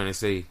what I'm trying to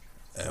say?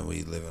 And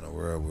we live in a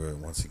world where,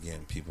 once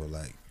again, people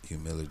lack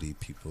humility,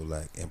 people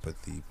lack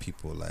empathy,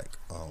 people lack.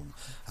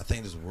 I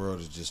think this world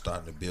is just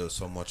starting to build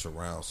so much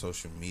around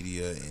social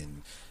media,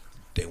 and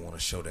they want to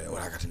show that.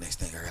 I got the next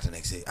thing. I got the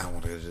next hit. I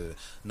want to.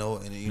 No,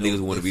 and you know, Niggas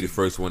want to be the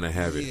first one to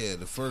have it. Yeah,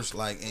 the first,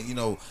 like, and you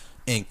know,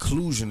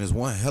 inclusion is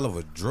one hell of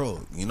a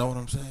drug. You know what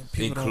I'm saying?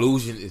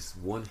 Inclusion is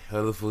one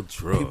hell of a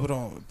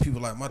drug.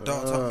 People like my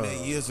dog told me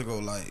that years ago,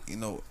 like, you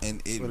know,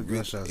 and it Put a really,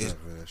 gunshot it's, out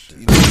for that shit.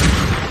 you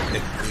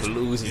know,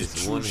 Inclusion it's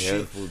is true one shit.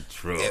 hell of a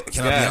drug. Yeah,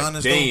 can I be God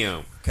honest, though?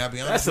 damn. Can I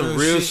be honest? That's some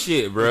real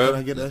shit, Can I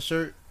bro. get that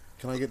shirt?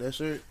 Can I get that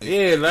shirt?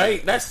 Yeah,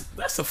 like that's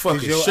a fucking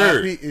It's your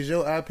shirt. IP. It's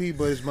your IP,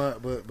 but it's my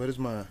but it's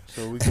mine.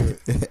 So we good.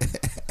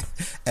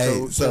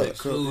 Hey, so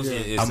Inclusion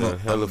is I'm a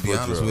hell of be a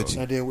honest drug. I with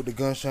you. did with the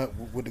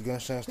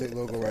gunshot state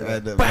logo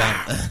right there.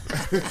 I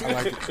I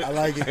like it. I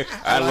like it.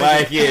 I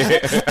like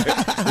it.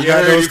 You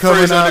got heard those it first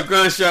coming on out. the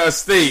gunshot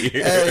state.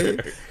 Hey,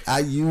 I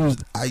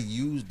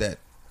used that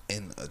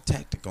in a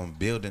tactic on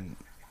building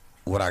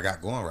what I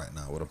got going right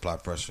now with Apply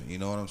Pressure. You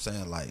know what I'm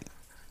saying? Like,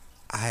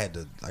 I had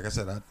to, like I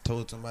said, I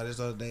told somebody this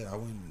other day, I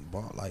went and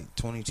bought like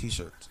 20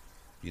 t-shirts.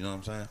 You know what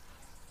I'm saying?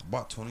 I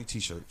bought 20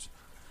 t-shirts,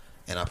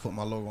 and I put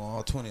my logo on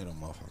all 20 of them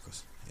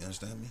motherfuckers. You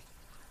understand me?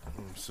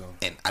 So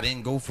And I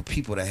didn't go for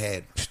people that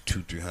had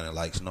 200-300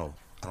 likes. No,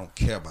 I don't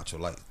care about your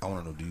likes. I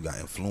want to know, do you got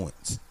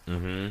influence?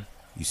 Mm-hmm.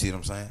 You see what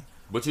I'm saying?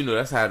 But you know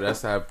that's how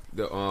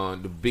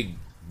the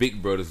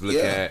big brothers look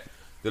Yeah. at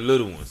the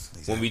little ones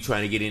Exactly. when we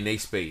trying to get in their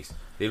space.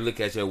 They look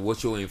at you,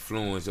 what's your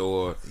influence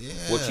or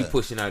what you Yeah.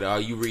 pushing out. Are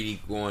you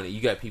really going?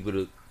 You got people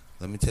to.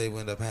 Let me tell you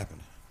what ended up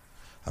happening.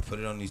 I put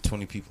it on these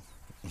 20 people.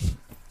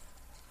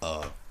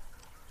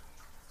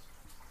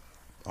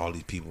 all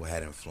these people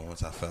had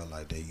influence. I felt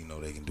like they,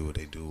 they can do what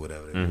they do,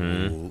 whatever they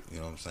do. You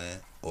know what I'm saying?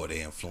 Or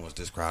they influenced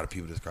this crowd of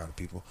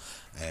people.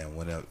 And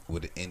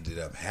what it ended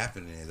up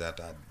happening is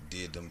after I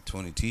did them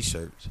 20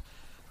 T-shirts,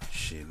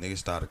 shit, niggas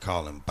started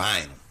calling,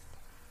 buying them.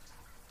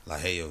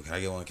 Like, hey, yo, can I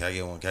get one? Can I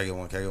get one? Can I get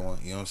one? Can I get one?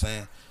 You know what I'm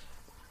saying?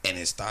 And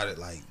it started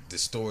like the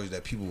stories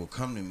that people would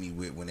come to me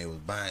with when they was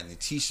buying the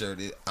T-shirt.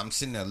 I'm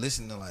sitting there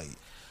listening like,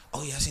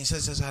 oh yeah, I seen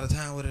such out of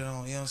town with it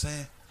on. You know what I'm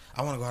saying?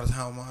 I want to go out of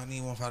town with mine. I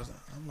need one for out of town.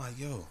 I'm like,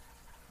 yo,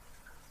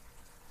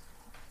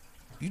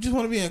 you just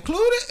want to be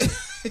included?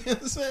 You know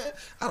what I'm saying?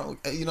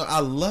 I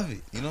love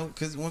it.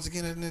 Because once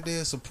again, at the end of the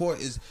day,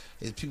 support is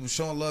people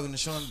showing love and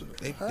showing.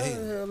 How the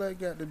hell that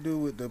got to do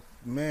with the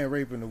man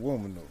raping the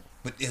woman though?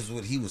 But it's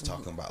what he was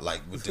talking about,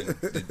 like with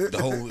the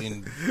whole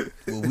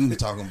what we were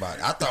talking about.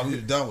 I thought we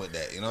were done with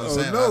that. You know what I'm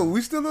saying? No, we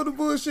still on the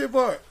bullshit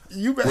part.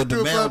 You back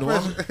to man with the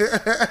woman.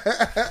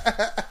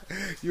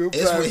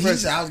 It's what he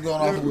said. I was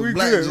going off of what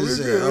Black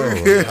just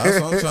said. That's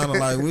what I'm trying to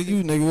like. With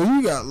you, nigga, where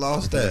you got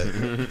lost at?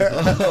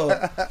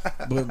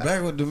 But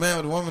back with the man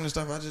with the woman and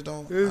stuff, I just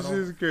don't. This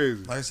is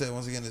crazy. Like I said,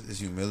 once again, it's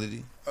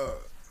humility.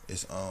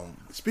 It's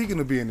Speaking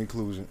of being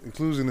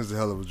inclusion is a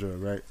hell of a drug,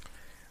 right?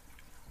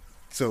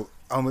 So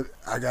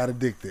I got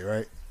addicted,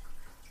 right?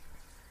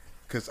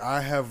 Because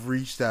I have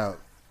reached out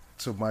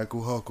to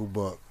Michael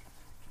Hucklebuck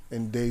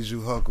and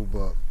Deju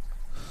Hucklebuck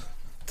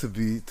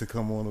to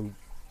come on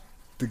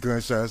the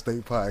Gunshot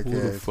State podcast. Who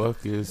the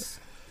fuck is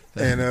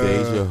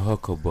Deja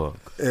Hucklebuck?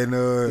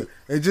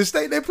 And just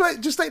state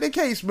their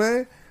case,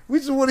 man. We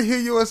just want to hear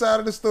your side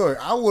of the story.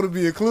 I want to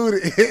be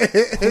included.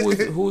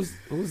 Who's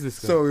this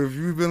guy? So if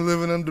you've been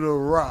living under a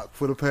rock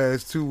for the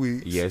past 2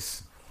 weeks,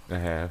 yes, I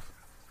have.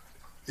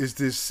 It's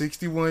this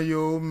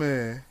 61-year-old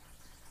man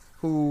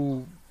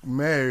who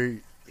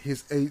married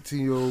his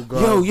 18-year-old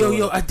goddaughter.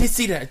 Yo, I did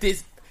see that.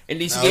 And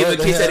then she gave him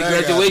a kiss at the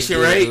graduation,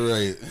 right?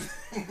 Right.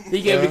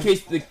 He gave the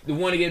kiss, the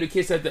one that gave the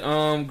kiss at the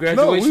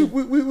graduation.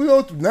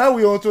 No,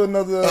 we on to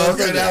another.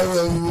 Okay,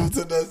 now we move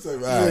to that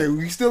segment. Right. Yeah,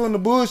 we still in the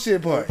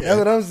bullshit part. Okay. That's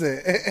what I'm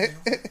saying.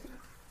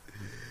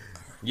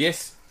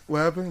 Yes. What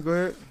happened? Go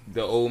ahead.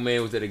 The old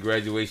man was at the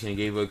graduation and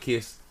gave her a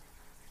kiss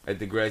at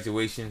the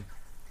graduation.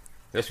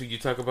 That's what you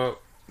talk about?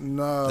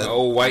 No. The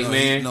old white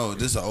man? No,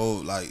 this an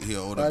old, he an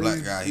older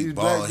black guy. He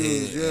bald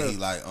head. Yeah.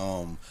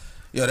 And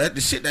he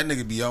the shit that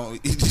nigga be on,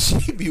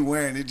 he be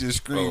wearing, it just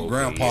scream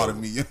grandpa to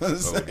me. You know what I'm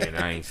saying? Then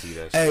I ain't see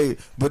that shit. Hey,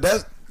 but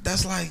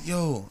that's like,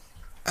 yo,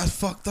 that's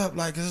fucked up.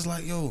 Like, cause it's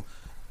like, yo,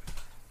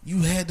 you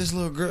had this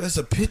little girl. It's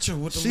a picture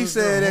with the she little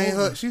said girl. It ain't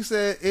her. She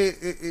said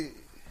it.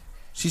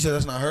 She said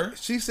that's not her?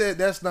 She said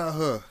that's not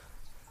her.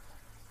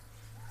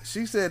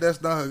 She said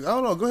that's not her. I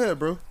don't know. Go ahead,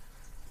 bro.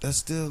 That's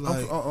still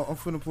like... I'm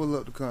finna pull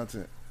up the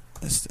content.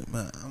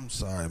 Man, I'm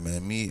sorry,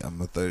 man.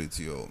 I'm a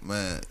 32-year-old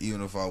man.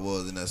 Even if I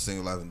was in that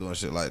single life and doing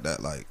shit like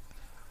that, like,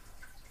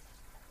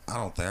 I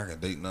don't think I can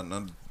date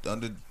nothing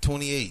under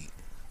 28.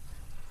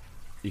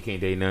 You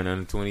can't date nothing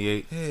under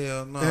 28?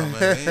 Hell no,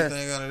 man.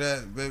 Anything under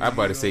that, baby. I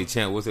about to say,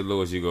 Champ, what's the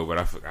lowest you go? But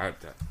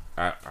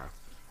I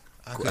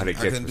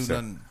couldn't do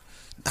nothing.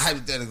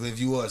 Hypothetically, if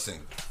you was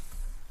single.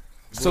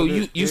 So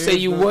you say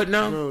you what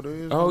now?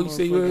 You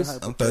say you is?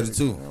 I'm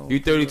 32. You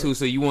 32,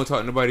 so you won't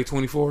talk to nobody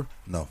 24?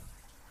 No.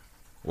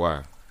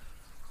 Why?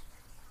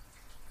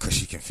 Cause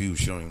she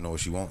confused. She don't even know what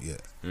she want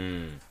yet.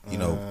 You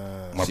know,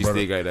 she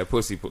still got that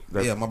pussy.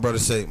 Yeah, my brother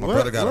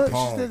got a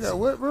palm. She still got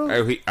what, bro?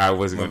 I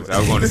was going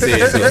to say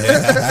it. She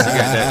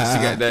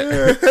got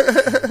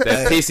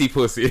that pissy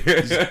pussy.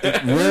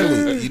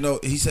 Really? You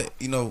know, he said,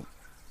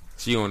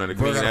 she don't know to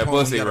clean that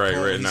pussy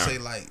right now. He say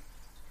like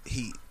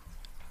he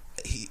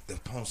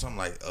poem something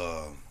like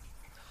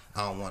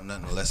I don't want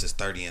nothing unless it's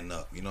 30 and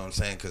up. You know what I'm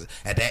saying? Because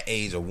at that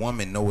age, a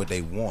woman know what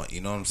they want. You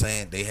know what I'm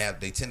saying? They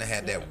tend to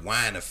have that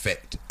wine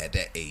effect at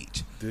that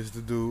age. This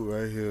the dude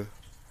right here.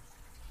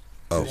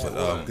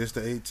 This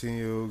the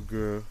 18-year-old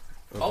girl.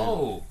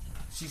 Oh,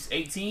 she's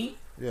 18?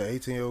 Yeah,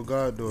 18-year-old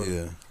goddaughter.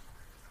 Yeah.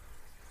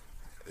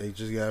 They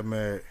just got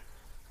married.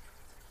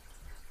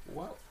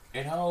 What?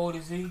 And how old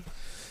is he?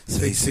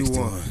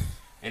 61.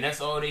 And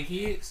that's all they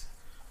kids?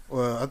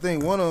 Well, I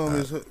think one of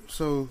them is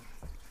so.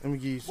 Let me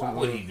give you some.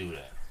 Why would he do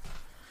that?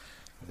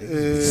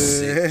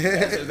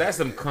 That's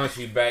some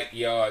country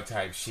backyard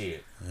type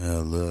shit. Yeah,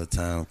 little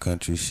town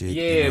country shit.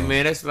 Yeah,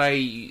 man, that's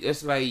like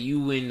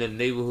you in the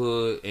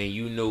neighborhood and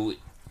you know.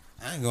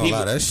 I ain't gonna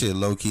lie, that shit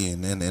low key,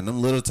 and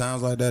them little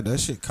towns like that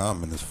shit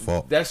common as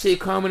fuck. That shit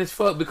common as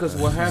fuck because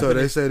what happened? So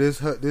they say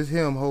this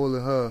him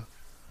holding her.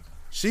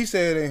 She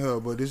said it ain't her,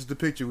 but this is the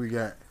picture we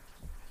got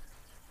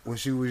when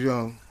she was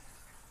young.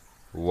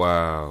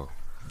 Wow.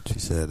 She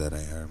said that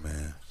ain't her,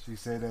 man. She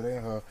said that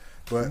ain't her.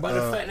 But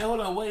the fact, now hold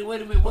on, wait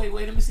a minute, wait,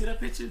 let me see that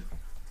picture.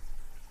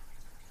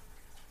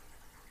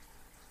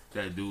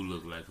 That dude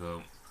look like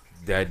her.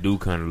 That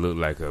dude kind of look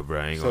like her, bro.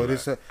 I ain't gonna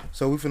lie.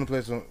 So we finna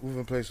play some.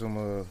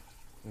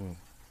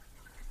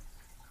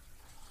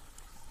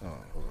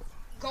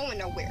 Going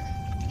nowhere.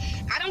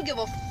 I don't give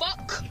a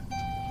fuck.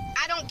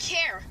 I don't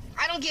care.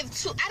 I don't give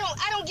two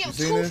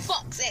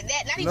fucks at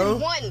that. Not even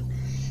one.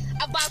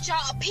 about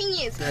y'all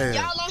opinions. Damn.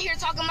 Y'all on here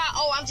talking about,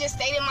 oh, I'm just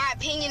stating my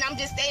opinion. I'm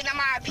just stating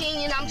my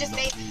opinion. I'm just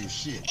stating.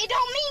 It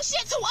don't mean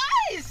shit to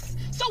us.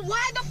 So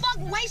why the fuck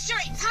waste your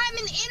time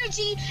and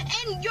energy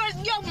and your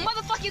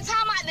motherfucking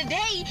time out of the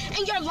day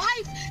and your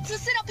life to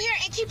sit up here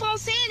and keep on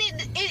saying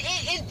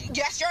it?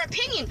 That's your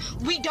opinion.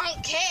 We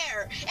don't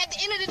care. At the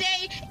end of the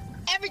day,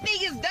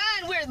 everything is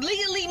done. We're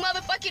legally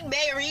motherfucking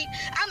married.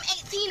 I'm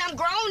 18. I'm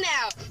grown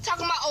now.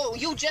 Talking about, oh,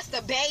 you just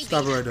a baby.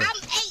 Stop right there.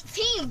 I'm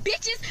 18,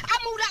 bitches. I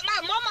moved out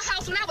my mama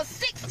house when I was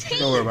 16.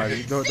 Don't worry about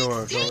it. Don't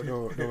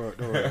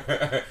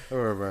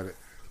worry about it.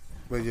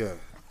 But yeah.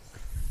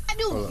 I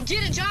do.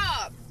 Get a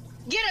job.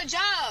 Get a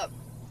job.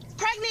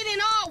 Pregnant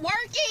and all,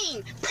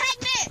 working.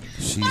 Pregnant.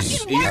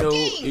 Fucking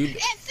working.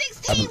 At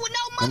 16 with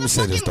no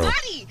motherfucking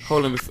body.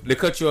 Hold on. They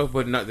cut you off,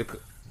 but not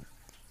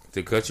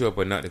to cut you up,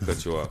 but not to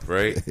cut you off,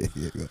 right?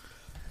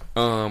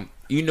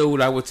 You know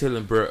what I was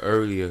telling Bert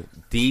earlier?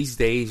 These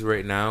days,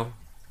 right now,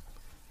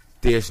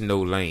 there's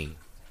no lane.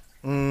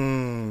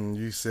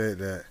 You said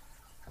that.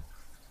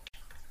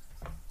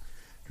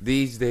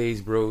 These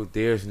days, bro,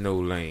 there's no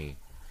lane.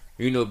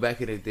 You know, back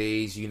in the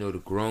days, you know, the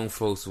grown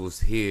folks was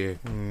here,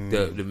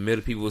 the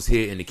middle people was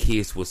here, and the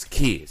kids was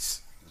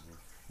kids.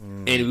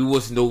 And there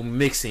was no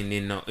mixing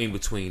in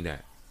between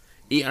that.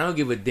 I don't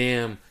give a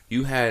damn.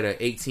 You had an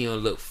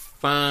 18-year-old look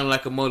fine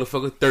like a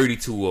motherfucker,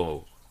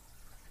 32-year-old.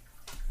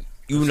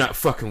 You not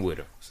fucking with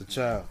her. It's a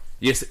child.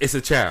 Yes, it's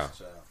a child.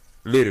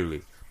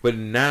 Literally. But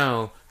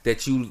now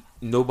that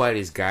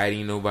nobody's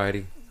guiding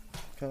nobody.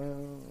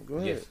 Go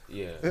ahead. Yes,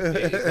 yeah.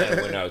 It kind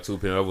of went out too,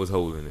 I was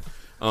holding it.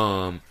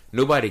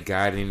 Nobody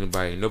guiding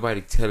nobody.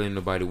 Nobody telling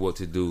nobody what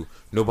to do.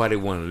 Nobody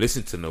want to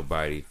listen to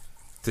nobody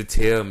to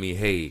tell me,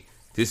 hey,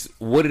 this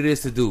what it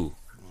is to do.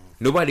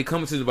 Nobody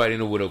coming to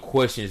nobody with a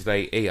questions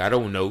like, hey, I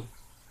don't know.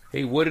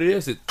 Hey, what it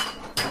is?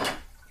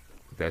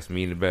 That's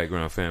me in the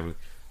background, family.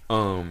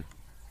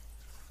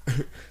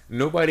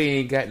 Nobody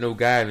ain't got no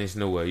guidance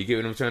nowhere. You get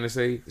what I'm trying to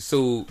say?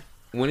 So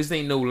when this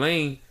ain't no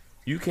lane,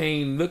 you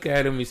can't look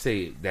at them and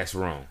say that's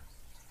wrong.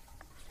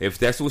 If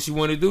that's what you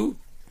want to do,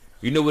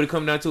 you know what it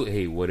come down to?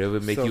 Hey, whatever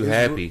make you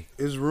happy.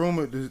 It's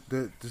rumored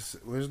that this,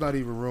 well, it's not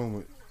even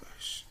rumored.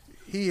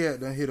 He had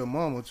done hit a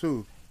mama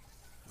too.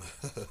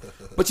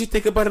 But you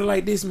think about it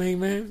like this,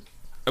 man.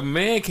 A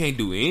man can't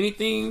do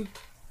anything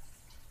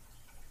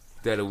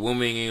that a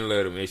woman ain't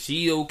let him. Is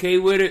she okay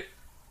with it?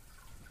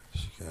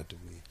 She got to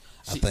be.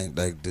 I think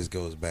like this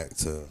goes back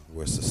to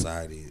where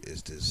society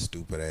is this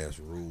stupid ass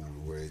rule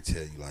where they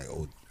tell you like,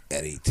 oh,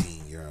 at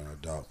 18 you're an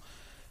adult.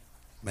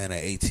 Man,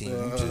 at 18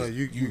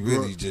 you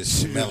really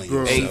just smelling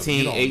yourself.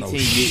 18,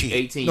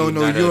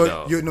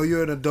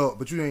 you're an adult,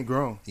 but you ain't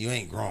grown. You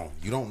ain't grown.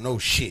 You don't know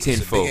shit.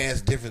 Tenfold. It's a big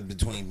ass difference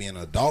between being an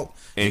adult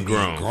and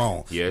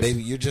grown. Yes.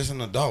 Baby, you're just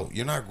an adult.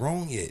 You're not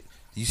grown yet.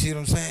 You see what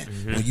I'm saying?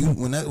 Mm-hmm.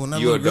 When that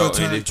little girl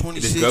turned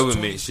 26,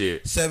 government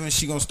shit. 27,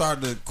 she gonna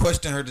start to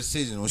question her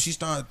decision. When she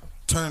start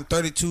turn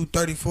 32,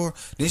 34,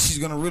 then she's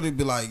gonna really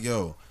be like,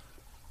 yo,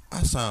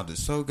 I sounded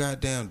so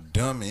goddamn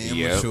dumb and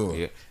immature.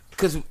 Yeah.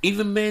 Because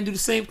even men do the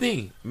same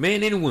thing.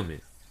 Men and women.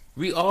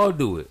 We all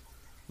do it.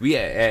 We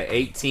at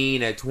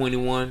 18, at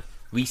 21,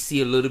 we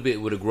see a little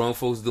bit what the grown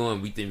folks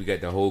doing. We think we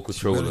got the whole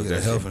control of that.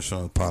 A health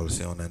insurance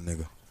policy on that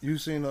nigga. You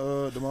seen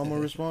the mama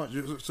response?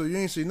 So you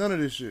ain't seen none of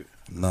this shit?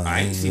 No,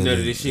 I ain't seen none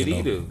of this shit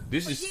either.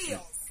 This is. And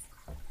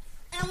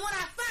when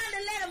I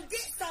finally let him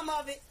get some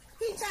of it,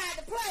 he tried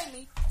to play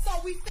me. So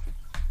we.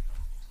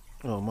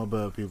 Oh, my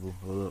bad, people.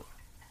 Hold up.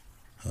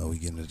 Oh, we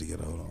getting it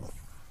together. Hold on.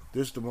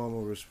 This the mama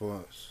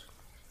response.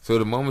 So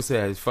the mama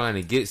said, "I was fine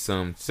to get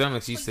some." Sound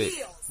like she said.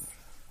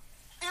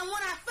 And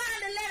when I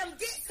finally let him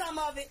get some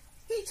of it,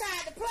 he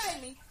tried to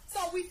play me, so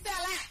we fell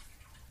out.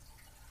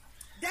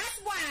 That's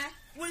why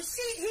when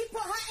he put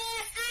her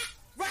ass out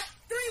right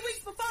 3 weeks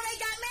before they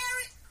got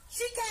married,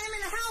 she came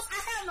in the house. I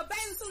had on a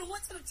bathing suit and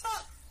went to the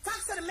truck,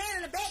 talked to the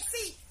man in the back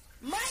seat.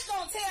 Mike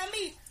gonna tell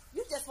me,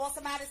 you just want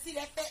somebody to see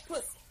that fat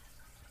pussy.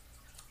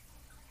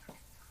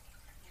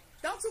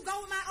 Don't you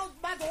go with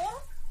my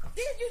daughter?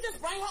 Didn't you just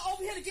bring her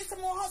over here to get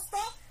some more of her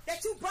stuff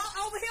that you brought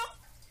over here?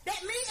 That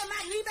me and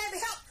my new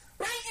baby helped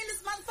bring in this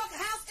motherfucking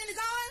house in his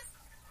arms?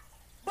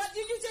 But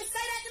did you just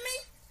say that to me?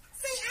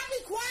 See, I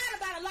be quiet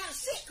about a lot of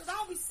shit because I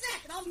don't be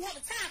snapping, I don't be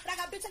having time. But I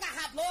got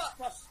high blood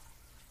pressure.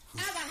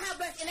 I got high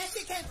blood, and that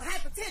shit came from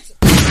hypertension.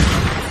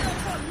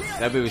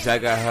 That baby said I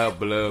got high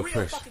blood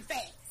pressure. Fucking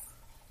fast.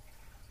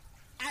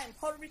 I am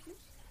Puerto Rican.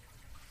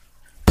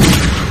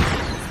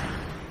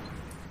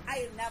 I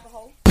am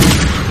Navajo.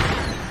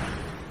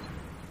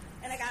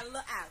 And I got a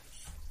little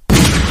Irish.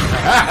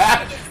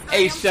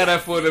 Hey, shout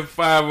out for the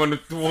 5 on the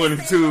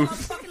 22.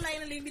 Fucking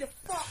lady, leave me the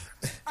fuck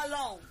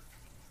alone.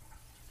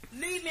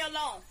 Leave me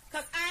alone,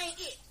 cause I ain't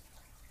it.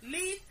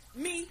 Leave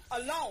me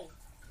alone.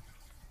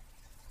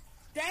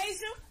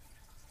 Deja,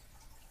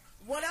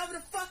 whatever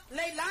the fuck,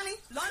 Leilani,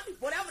 London,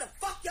 whatever the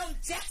fuck, Young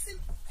Jackson,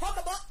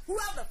 Hucklebuck,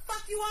 whoever the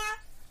fuck you are,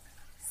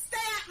 stay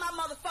out my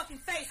motherfucking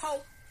face,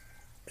 ho.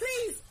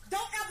 Please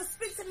don't ever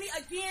speak to me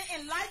again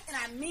in life, and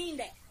I mean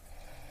that.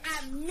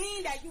 I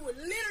mean that. You were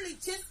literally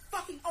just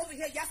fucking over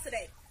here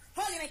yesterday,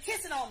 hugging and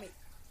kissing on me.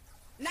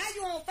 Now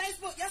you on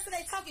Facebook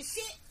yesterday talking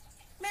shit.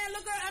 Man,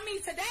 look, girl,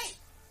 today.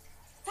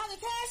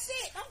 Talking cash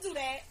shit. Don't do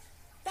that.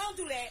 Don't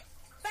do that.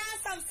 Find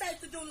something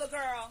safe to do, little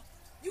girl.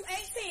 You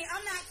 18.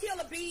 I'm not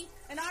Killer B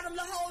and all them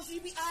little hoes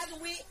you be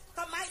arguing with.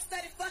 Come might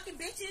study fucking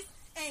bitches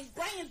and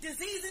bringing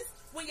diseases.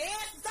 When your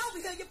ass is over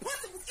here, your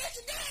pussy was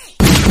itching then.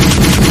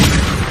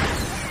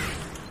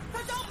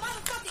 Put your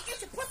motherfucking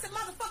itching pussy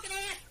motherfucking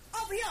ass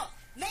over here.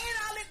 Laying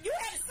all that. You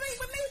had to sleep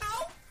with me,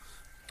 ho.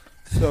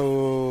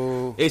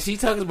 So is she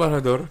talking about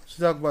her daughter?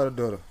 She talking about her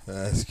daughter.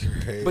 That's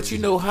crazy. But you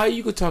know how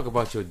you could talk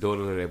about your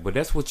daughter like that, but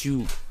that's what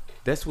you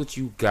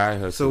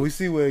guide her. So to. we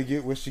see where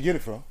she get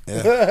it from.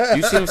 Yeah.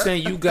 You see what I'm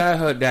saying? You guide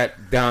her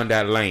down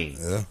that lane.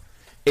 Yeah.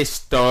 It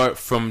start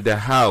from the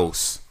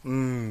house.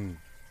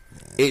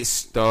 It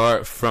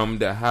start from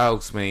the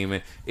house,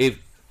 man. If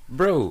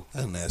bro,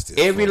 that's nasty.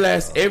 Every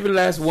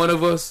last one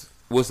of us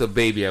was a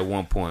baby at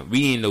one point.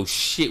 We ain't know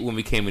shit when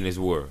we came in this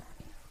world.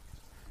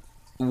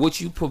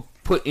 What you put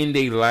in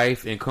their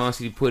life and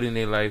constantly put in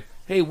their life,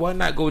 hey, why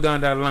not go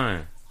down that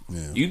line?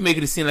 Yeah. You make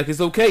it seem like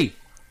it's okay.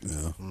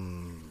 Yeah.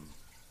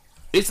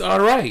 It's all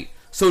right.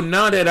 So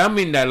now that I'm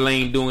in that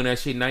lane doing that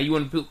shit, now you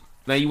want to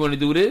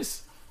do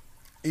this?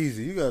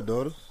 Easy. You got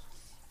daughters.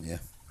 Yeah.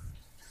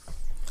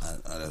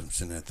 I'm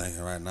sitting there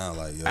thinking right now,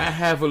 like, yo. I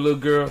have a little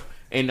girl,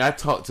 and I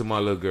talk to my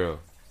little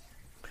girl.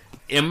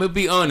 I'm gonna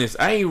be honest,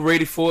 I ain't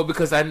ready for it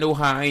because I know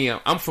how I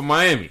am. I'm from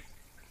Miami.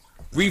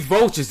 We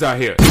vultures out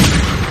here.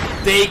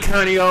 Dade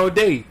County all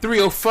day.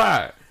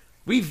 305.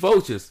 We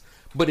vultures.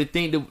 But the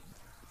thing that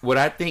what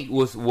I think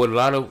was what a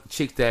lot of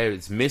chicks that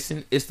is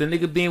missing is the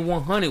nigga being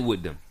 100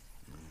 with them.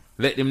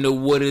 Let them know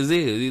what it is.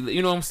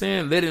 You know what I'm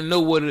saying? Let them know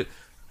what it.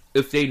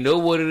 If they know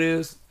what it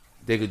is,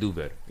 they could do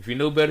better. If you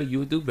know better, you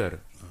would do better.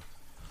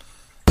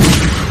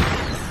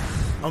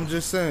 I'm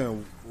just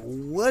saying,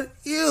 what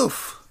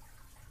if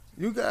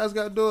you guys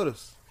got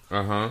daughters? You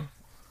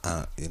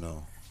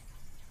know.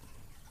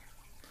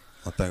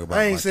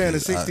 I ain't saying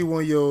kids. A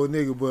 61-year-old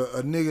nigga, but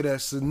a nigga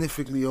that's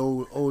significantly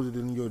older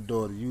than your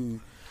daughter.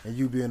 You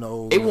being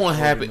old. It won't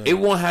happen. Nigga. It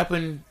won't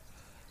happen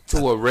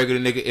to a regular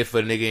nigga if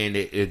a nigga in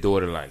their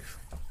daughter life.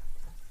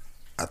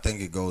 I think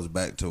it goes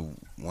back to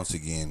once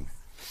again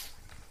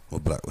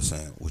what Black was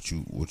saying. What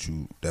you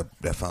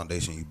that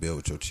foundation you build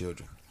with your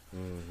children.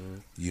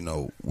 You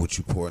know what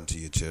you pour into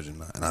your children,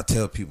 and I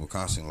tell people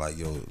constantly, like,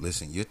 yo,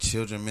 listen, your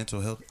children's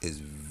mental health is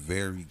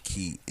very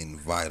key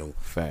and vital.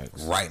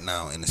 Facts. Right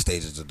now in the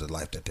stages of the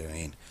life that they're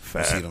in.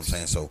 Facts. You see what I'm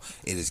saying? So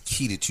it is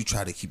key that you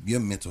try to keep your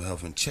mental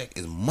health in check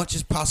as much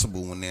as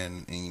possible when they're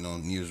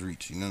in years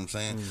reach. You know what I'm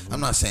saying? I'm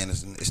not saying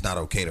it's not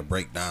okay to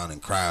break down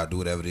and cry or do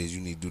whatever it is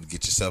you need to do to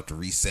get yourself to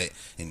reset,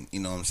 and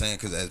you know what I'm saying?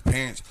 Because as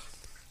parents,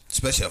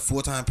 especially a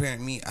full-time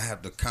parent, I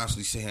have to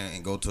constantly sit here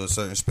and go to a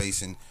certain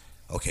space and,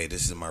 okay,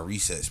 this is my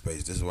reset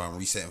space. This is where I'm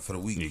resetting for the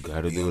week. You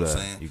gotta do know that. What I'm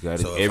saying? You gotta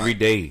so every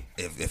day.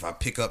 If I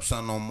pick up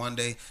something on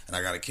Monday and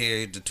I gotta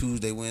carry it to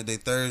Tuesday, Wednesday,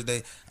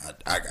 Thursday,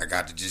 I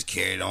got to just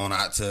carry it on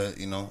out to,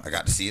 I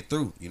got to see it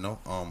through.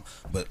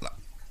 But like,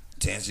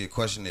 to answer your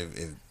question,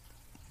 if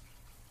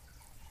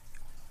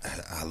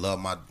I love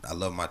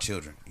my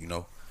children,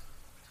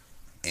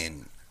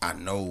 and I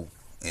know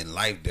in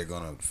life they're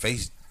gonna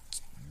face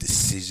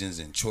decisions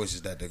and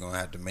choices that they're gonna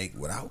have to make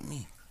without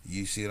me.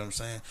 You see what I'm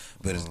saying?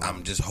 But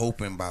I'm just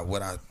hoping by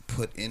what I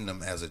put in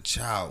them as a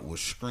child will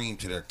scream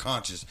to their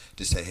conscience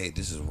to say, hey,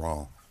 this is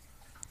wrong.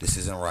 This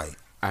isn't right.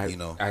 I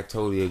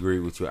totally agree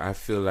with you. I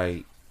feel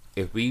like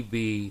if we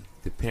be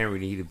the parent we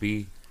need to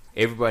be,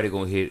 everybody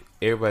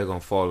gonna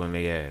fall on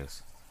their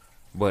ass.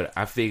 But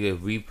I figure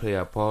if we play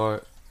our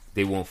part,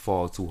 they won't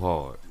fall too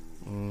hard.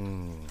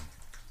 And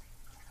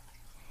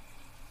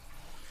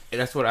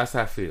that's how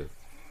I feel.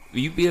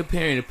 You be a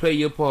parent and play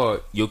your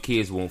part, your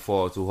kids won't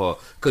fall too hard.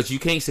 Because you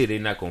can't say they're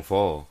not going to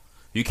fall.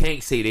 You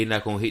can't say they're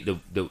not going to hit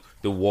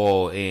the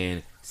wall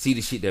and see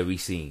the shit that we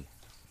seen.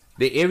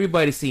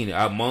 Everybody seen it.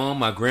 Our mom,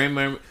 my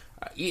grandma,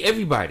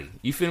 everybody.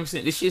 You feel what I'm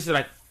saying? This shit's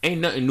like,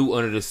 ain't nothing new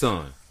under the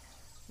sun.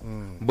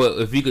 But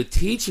if you could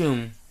teach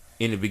them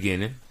in the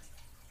beginning,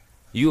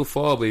 you'll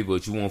fall, baby,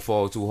 but you won't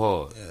fall too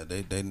hard.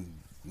 Yeah,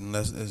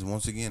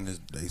 once again,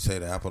 they say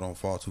the apple don't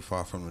fall too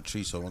far from the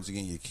tree. So once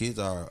again, your kids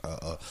are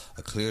a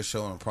clear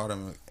show and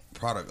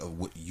product of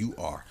what you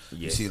are.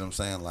 Yes. You see what I'm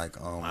saying?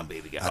 Like, my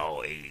baby got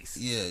all 80s.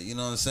 Yeah, you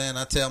know what I'm saying?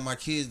 I tell my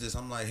kids this.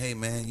 I'm like, hey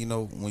man,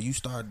 when you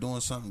start doing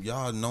something,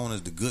 y'all known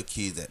as the good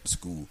kids at the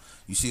school.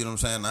 You see what I'm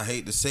saying? I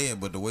hate to say it,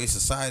 but the way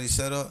society's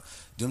set up,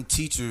 them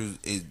teachers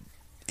is,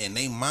 in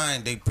their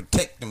mind, they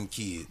protect them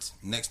kids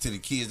next to the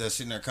kids that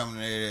sitting there coming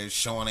there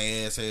showing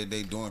their ass, hey,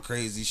 they doing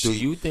crazy shit. Do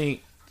you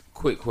think?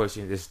 Quick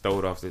question, just throw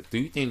it off. Do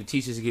you think the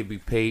teachers get be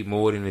paid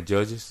more than the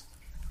judges?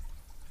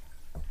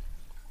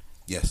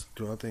 Yes.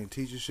 Do I think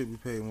teachers should be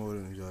paid more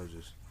than the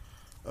judges?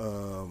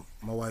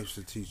 My wife's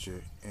a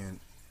teacher, and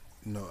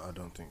no, I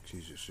don't think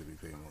teachers should be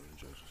paid more than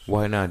judges.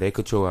 Why not? They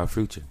control our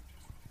future.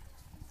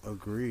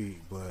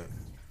 Agreed, but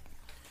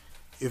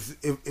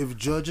if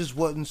judges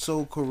wasn't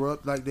so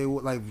corrupt like they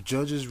would, like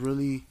judges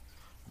really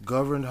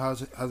governed how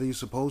they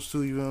supposed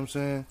to, you know what I'm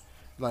saying?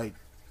 Like,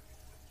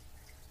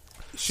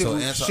 So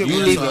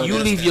you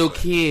leave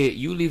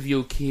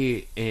your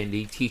kid in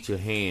the teacher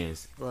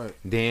hands. Right.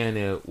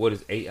 Then what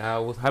is 8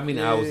 hours? How many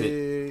hours?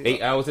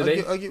 8 hours a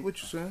day? I get what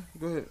you're saying.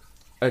 Go ahead.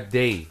 A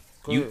day.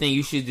 Go you ahead. think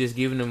you should just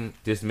give them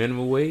this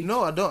minimum wage?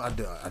 No, I don't.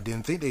 I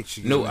didn't think they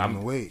should get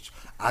minimum wage.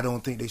 I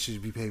don't think they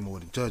should be paid more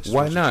than judges.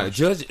 Why not?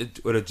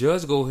 The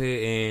judge go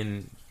ahead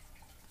and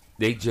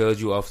they judge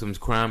you off some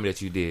crime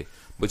that you did.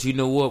 But you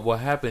know what? What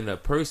happened? A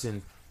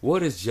person.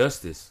 What is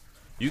justice?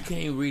 You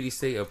can't really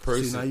say a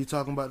person. See, now you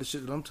talking about the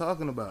shit that I'm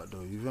talking about,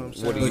 though. You know what I'm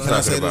saying? What are you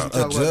talking about?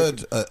 A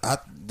judge.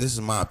 This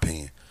is my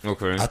opinion.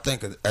 Okay. I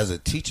think as a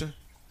teacher,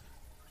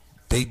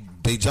 they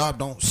job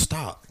don't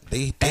stop.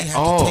 They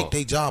have to take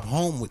their job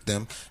home with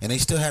them, and they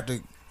still have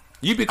to.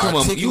 You become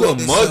a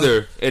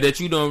mother that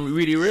you don't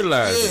really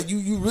realize. Yeah,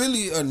 you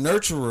really a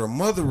nurturer, a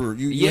motherer.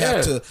 You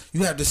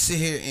have to sit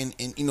here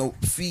and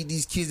feed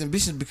these kids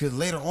ambitions, because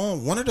later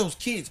on one of those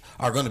kids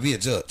are going to be a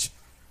judge.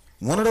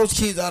 One of those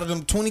kids out of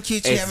them 20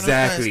 kids you have in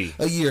class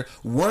a year,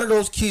 one of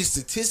those kids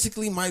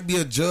statistically might be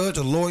a judge,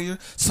 a lawyer,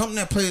 something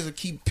that plays a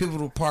key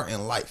pivotal part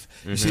in life.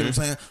 You see what I'm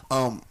saying?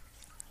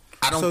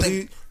 I don't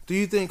think. Do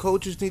you think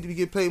coaches need to be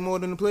get paid more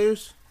than the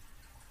players?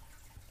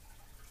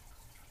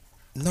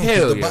 No,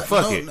 hell yeah,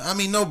 fuck it. I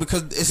mean, no,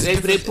 because it's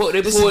they pull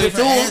it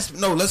through.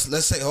 No,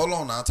 let's say, hold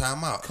on now,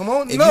 time out. Come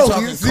on, if you're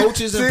talking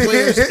coaches and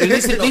players, at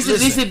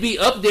least it be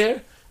up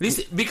there.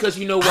 Because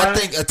you know why? I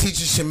think a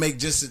teacher should make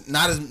just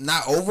not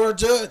over a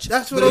judge.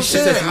 That's what I'm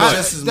saying.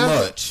 Just as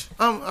much.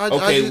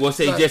 We'll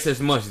say just as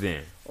much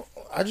then.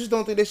 I just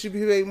don't think they should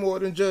be paid more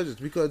than judges,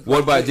 because.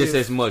 What about just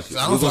as much?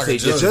 I don't feel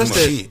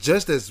like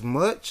just as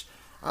much.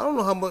 I don't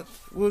know how much.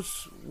 I don't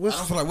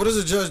feel like, what does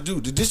a judge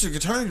do? The district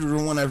attorney is the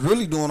one that's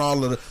really doing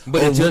all of the.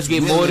 But the judge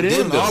get more than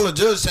them. All the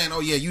judges saying, "Oh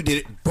yeah, you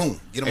did it." Boom,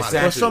 get them out of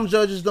there. But some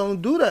judges don't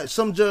do that.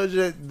 Some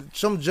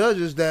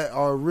judges that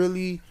are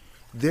really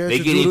there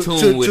to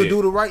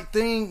do the right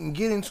thing and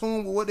get in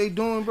tune with what they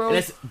doing,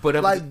 bro.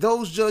 Like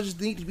those judges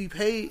need to be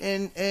paid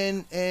and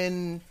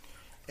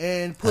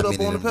put up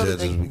on the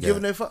pedestal and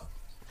giving their fuck.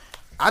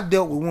 I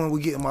dealt with one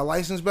with getting my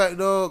license back,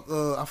 dog.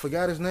 I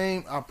forgot his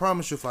name. I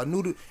promise you, if I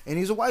knew and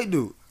he's a white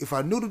dude. If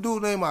I knew the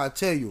dude's name, I'd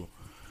tell you.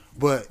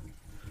 But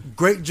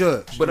great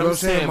judge. But I'm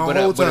saying,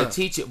 a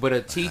teacher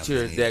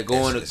that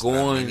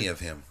going, many of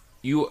him.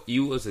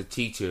 You as a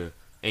teacher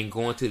and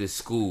going to the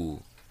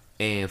school,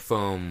 and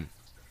from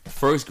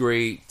 1st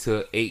grade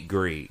to 8th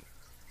grade,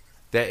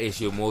 that is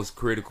your most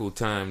critical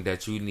time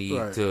that you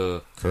need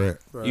to.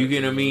 Correct. You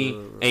get what I mean?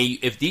 And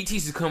if these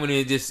teachers coming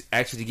in just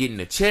actually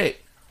getting a check,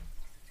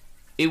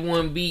 it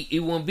won't be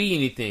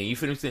anything. You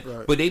feel what I'm saying?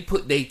 Right. But they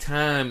put their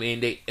time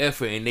and their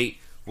effort, and they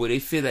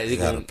feel like they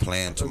got to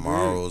plan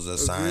tomorrow's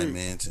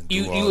assignments and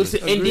do all this.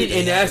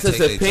 And as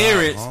a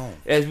parents,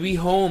 as we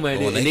home at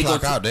it, and they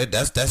clock out.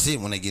 That's it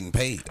when they getting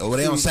paid. Or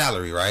they on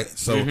salary, right?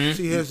 So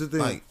see, here's the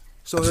thing. I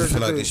just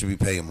feel like they should be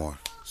paid more.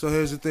 So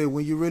here's the thing: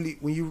 when you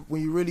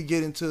really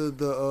get into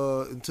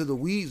the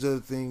weeds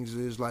of things,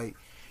 is like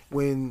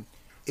when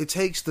it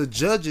takes the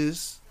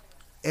judges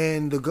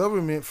and the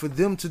government for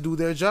them to do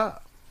their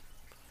job.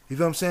 You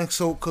know what I'm saying?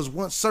 So, because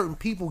once certain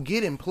people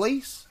get in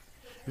place,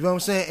 you know what I'm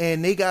saying,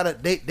 and they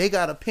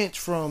gotta pinch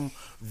from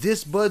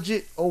this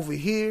budget over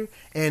here,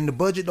 and the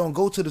budget don't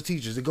go to the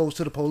teachers; it goes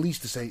to the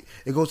police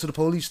it goes to the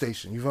police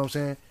station. You know what I'm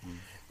saying?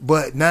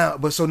 But now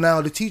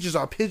the teachers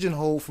are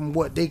pigeonholed from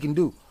what they can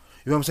do.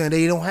 You know what I'm saying?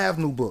 They don't have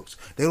new books.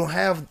 They don't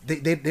have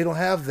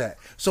that.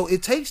 So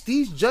it takes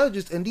these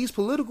judges and these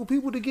political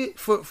people to get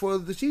for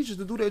the teachers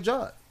to do their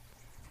job.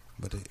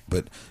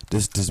 But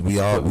this we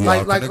all agree.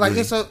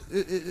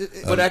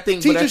 But I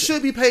think teachers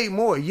should be paid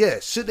more.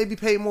 Yes, should they be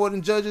paid more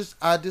than judges?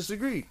 I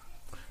disagree.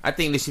 I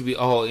think they should be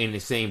all in the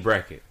same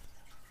bracket,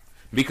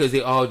 because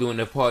they all doing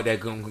the part that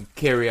gonna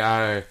carry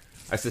our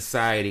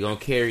society, gonna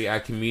carry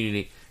our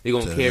community. They're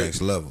gonna carry the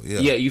next level.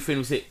 Yeah. You feel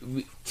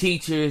me?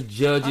 Teachers,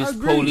 judges,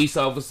 police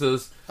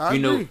officers. I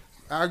agree.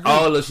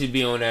 All of us should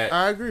be on that.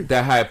 I agree.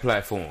 That high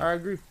platform. I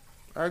agree.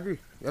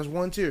 That's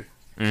one tier.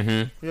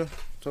 Mm-hmm. Yeah,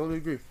 totally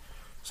agree.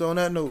 So on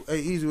that note, hey,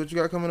 Easy, what you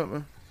got coming up,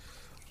 man?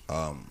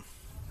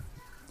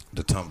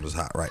 The Tumblr's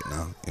hot right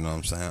now. You know what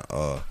I'm saying?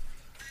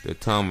 The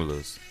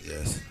Tumblrs.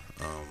 Yes.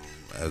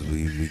 As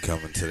we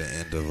coming to the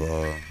end of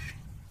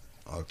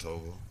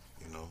October,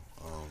 you know.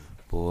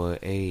 Boy,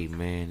 hey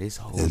man, this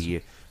whole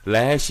year.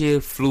 Last year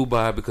flew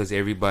by because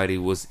everybody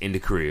was in the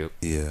crib.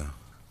 Yeah.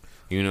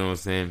 You know what I'm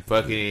saying?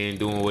 Fucking and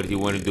doing what you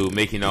want to do,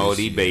 making all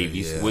these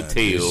babies with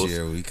tails.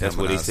 That's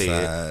what they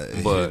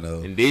say. But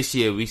and this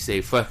year we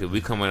say, fuck it,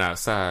 we coming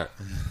outside.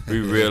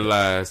 We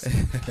realize,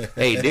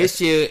 hey, this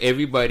year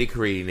everybody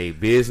creating a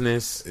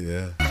business.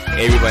 Yeah.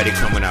 Everybody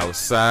coming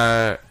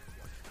outside.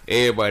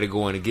 Everybody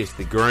going against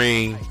the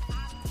grain.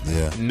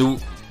 Yeah.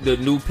 The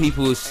new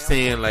people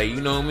saying, like,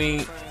 you know what I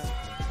mean?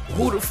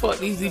 who the fuck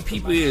these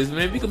people is,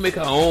 man. We can make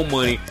our own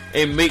money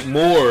and make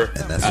more.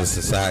 And that's what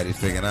society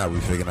figuring out. We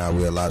figuring out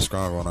we're a lot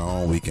stronger on our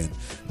own.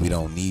 We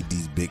don't need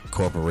these big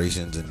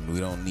corporations, and we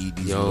don't need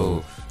these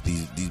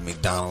these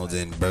McDonald's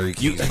and Burger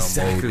King no more.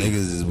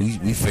 Niggas,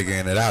 we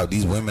figuring it out.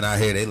 These women out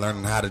here, they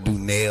learning how to do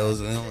nails.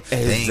 You know?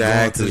 They ain't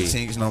going to the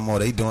chinks no more.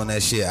 They doing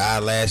that shit,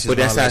 eyelashes. But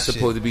that's how it's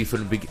supposed to be from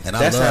the beginning. And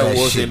that's how it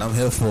was. Shit. I'm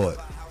here for it.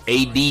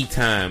 AD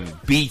time,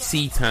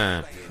 BC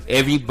time.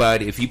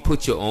 Everybody, if you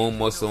put your own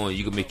muscle on,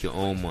 you can make your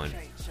own money.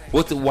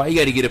 Why you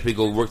got to get up and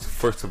go work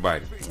for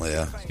somebody?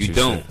 Yeah, you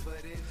don't.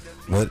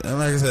 But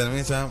like I said, in the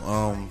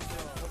meantime,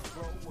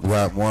 we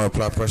got more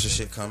Apply Pressure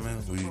shit coming.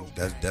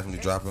 That's definitely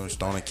dropping.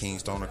 Stoner King,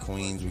 Stoner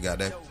Queens. We got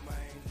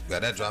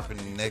that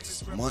dropping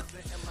next month.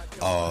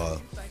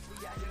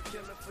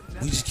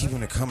 We just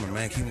keeping it coming,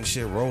 man. Keeping the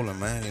shit rolling,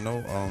 man. You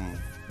know, I'm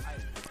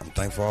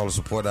thankful for all the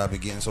support that I've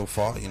been getting so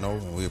far. You know,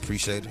 and we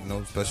appreciate it. You know,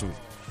 especially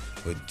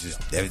with just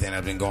everything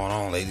that's been going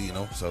on lately. You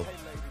know, so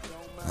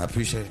I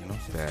appreciate it. You know,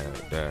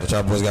 what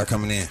y'all boys got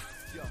coming in?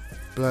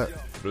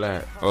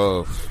 Black.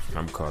 Oh,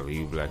 I'm calling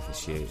you Black for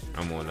shit.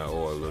 I'm on that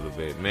oil a little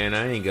bit, man.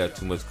 I ain't got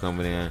too much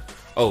coming in.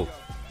 Oh,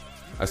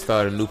 I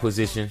started a new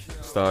position.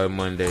 Started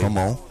Monday. Come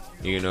on.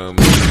 You know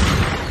what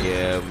I mean?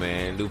 Yeah,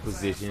 man. New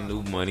position,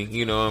 new money.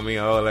 You know what I mean?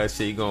 All that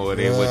shit going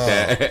in with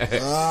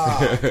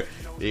that.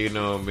 You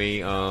know what I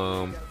mean?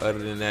 Other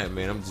than that,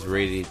 man, I'm just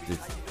ready to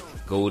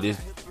go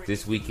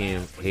this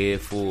weekend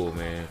head full,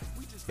 man.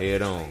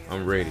 Head on.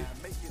 I'm ready.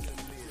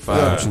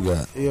 What you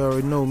got? You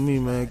already know me,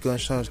 man.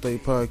 Gunshot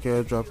State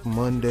Podcast dropping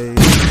Monday.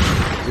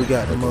 We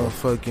got the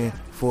motherfucking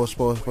Four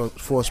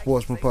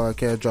Sportsman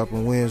Podcast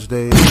dropping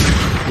Wednesday.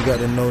 We got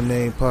the No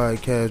Name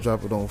Podcast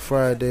dropping on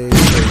Friday.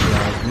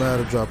 Lives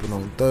Matter dropping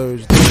on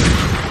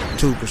Thursday.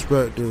 Two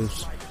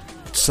Perspectives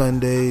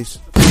Sundays.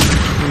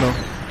 You know.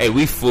 Hey,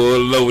 we full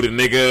loaded,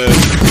 nigga.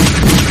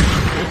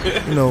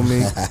 You know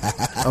me.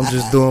 I'm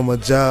just doing my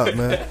job,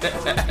 man.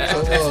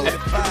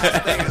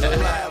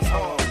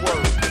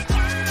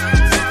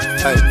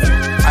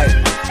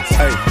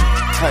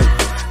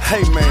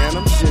 Hey, man,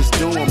 I'm just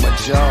doing my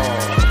job.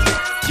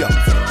 Yo.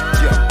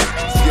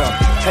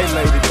 Hey,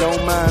 lady,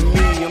 don't mind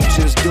me, I'm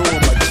just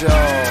doing my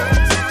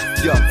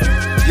job. Yo.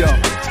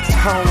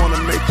 I don't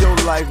wanna make your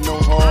life no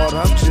hard,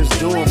 I'm just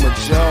doing my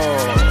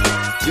job.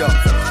 Yo.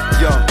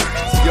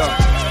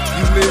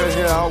 You live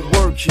here, I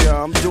work here,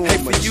 I'm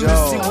doing my job. Hey, for you to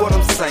see what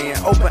I'm saying,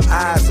 open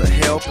eyes will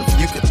help. If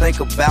you can think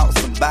about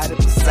somebody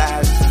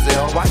besides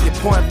yourself. Why you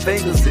point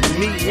fingers at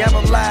me,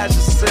 analyze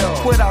yourself.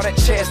 Quit all that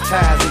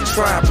chastising,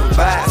 try and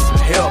provide some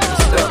help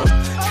instead of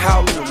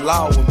calling the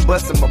law and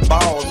busting my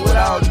balls. With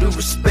all due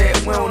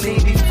respect, we don't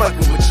even be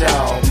fucking with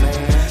y'all,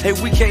 man. Hey,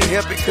 we can't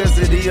help it cause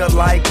it is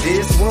like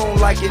this. We don't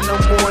like it no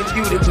more than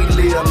you that we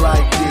live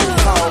like this.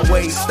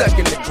 Always stuck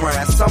in the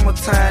grind,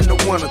 summertime to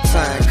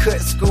wintertime.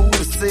 Cut school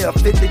to sell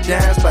 50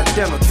 dimes by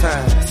dinner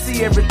time.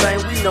 See everything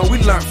we know,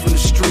 we learned from the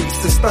streets.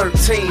 Since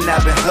 13,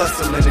 I've been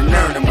hustling and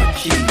earning my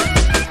keys.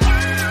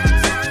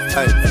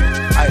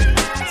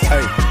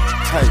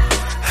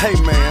 Hey,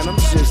 man, I'm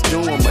just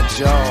doing my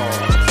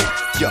job.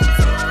 Yo.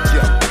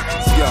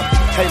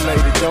 Hey,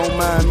 lady, don't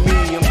mind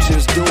me, I'm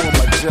just doing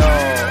my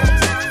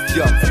job.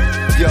 Yo.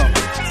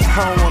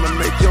 I don't wanna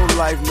make your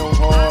life no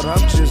hard,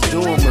 I'm just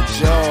doing my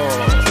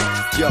job.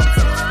 Yo.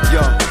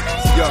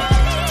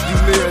 You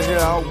live here,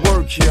 I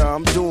work here,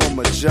 I'm doing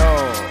my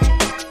job.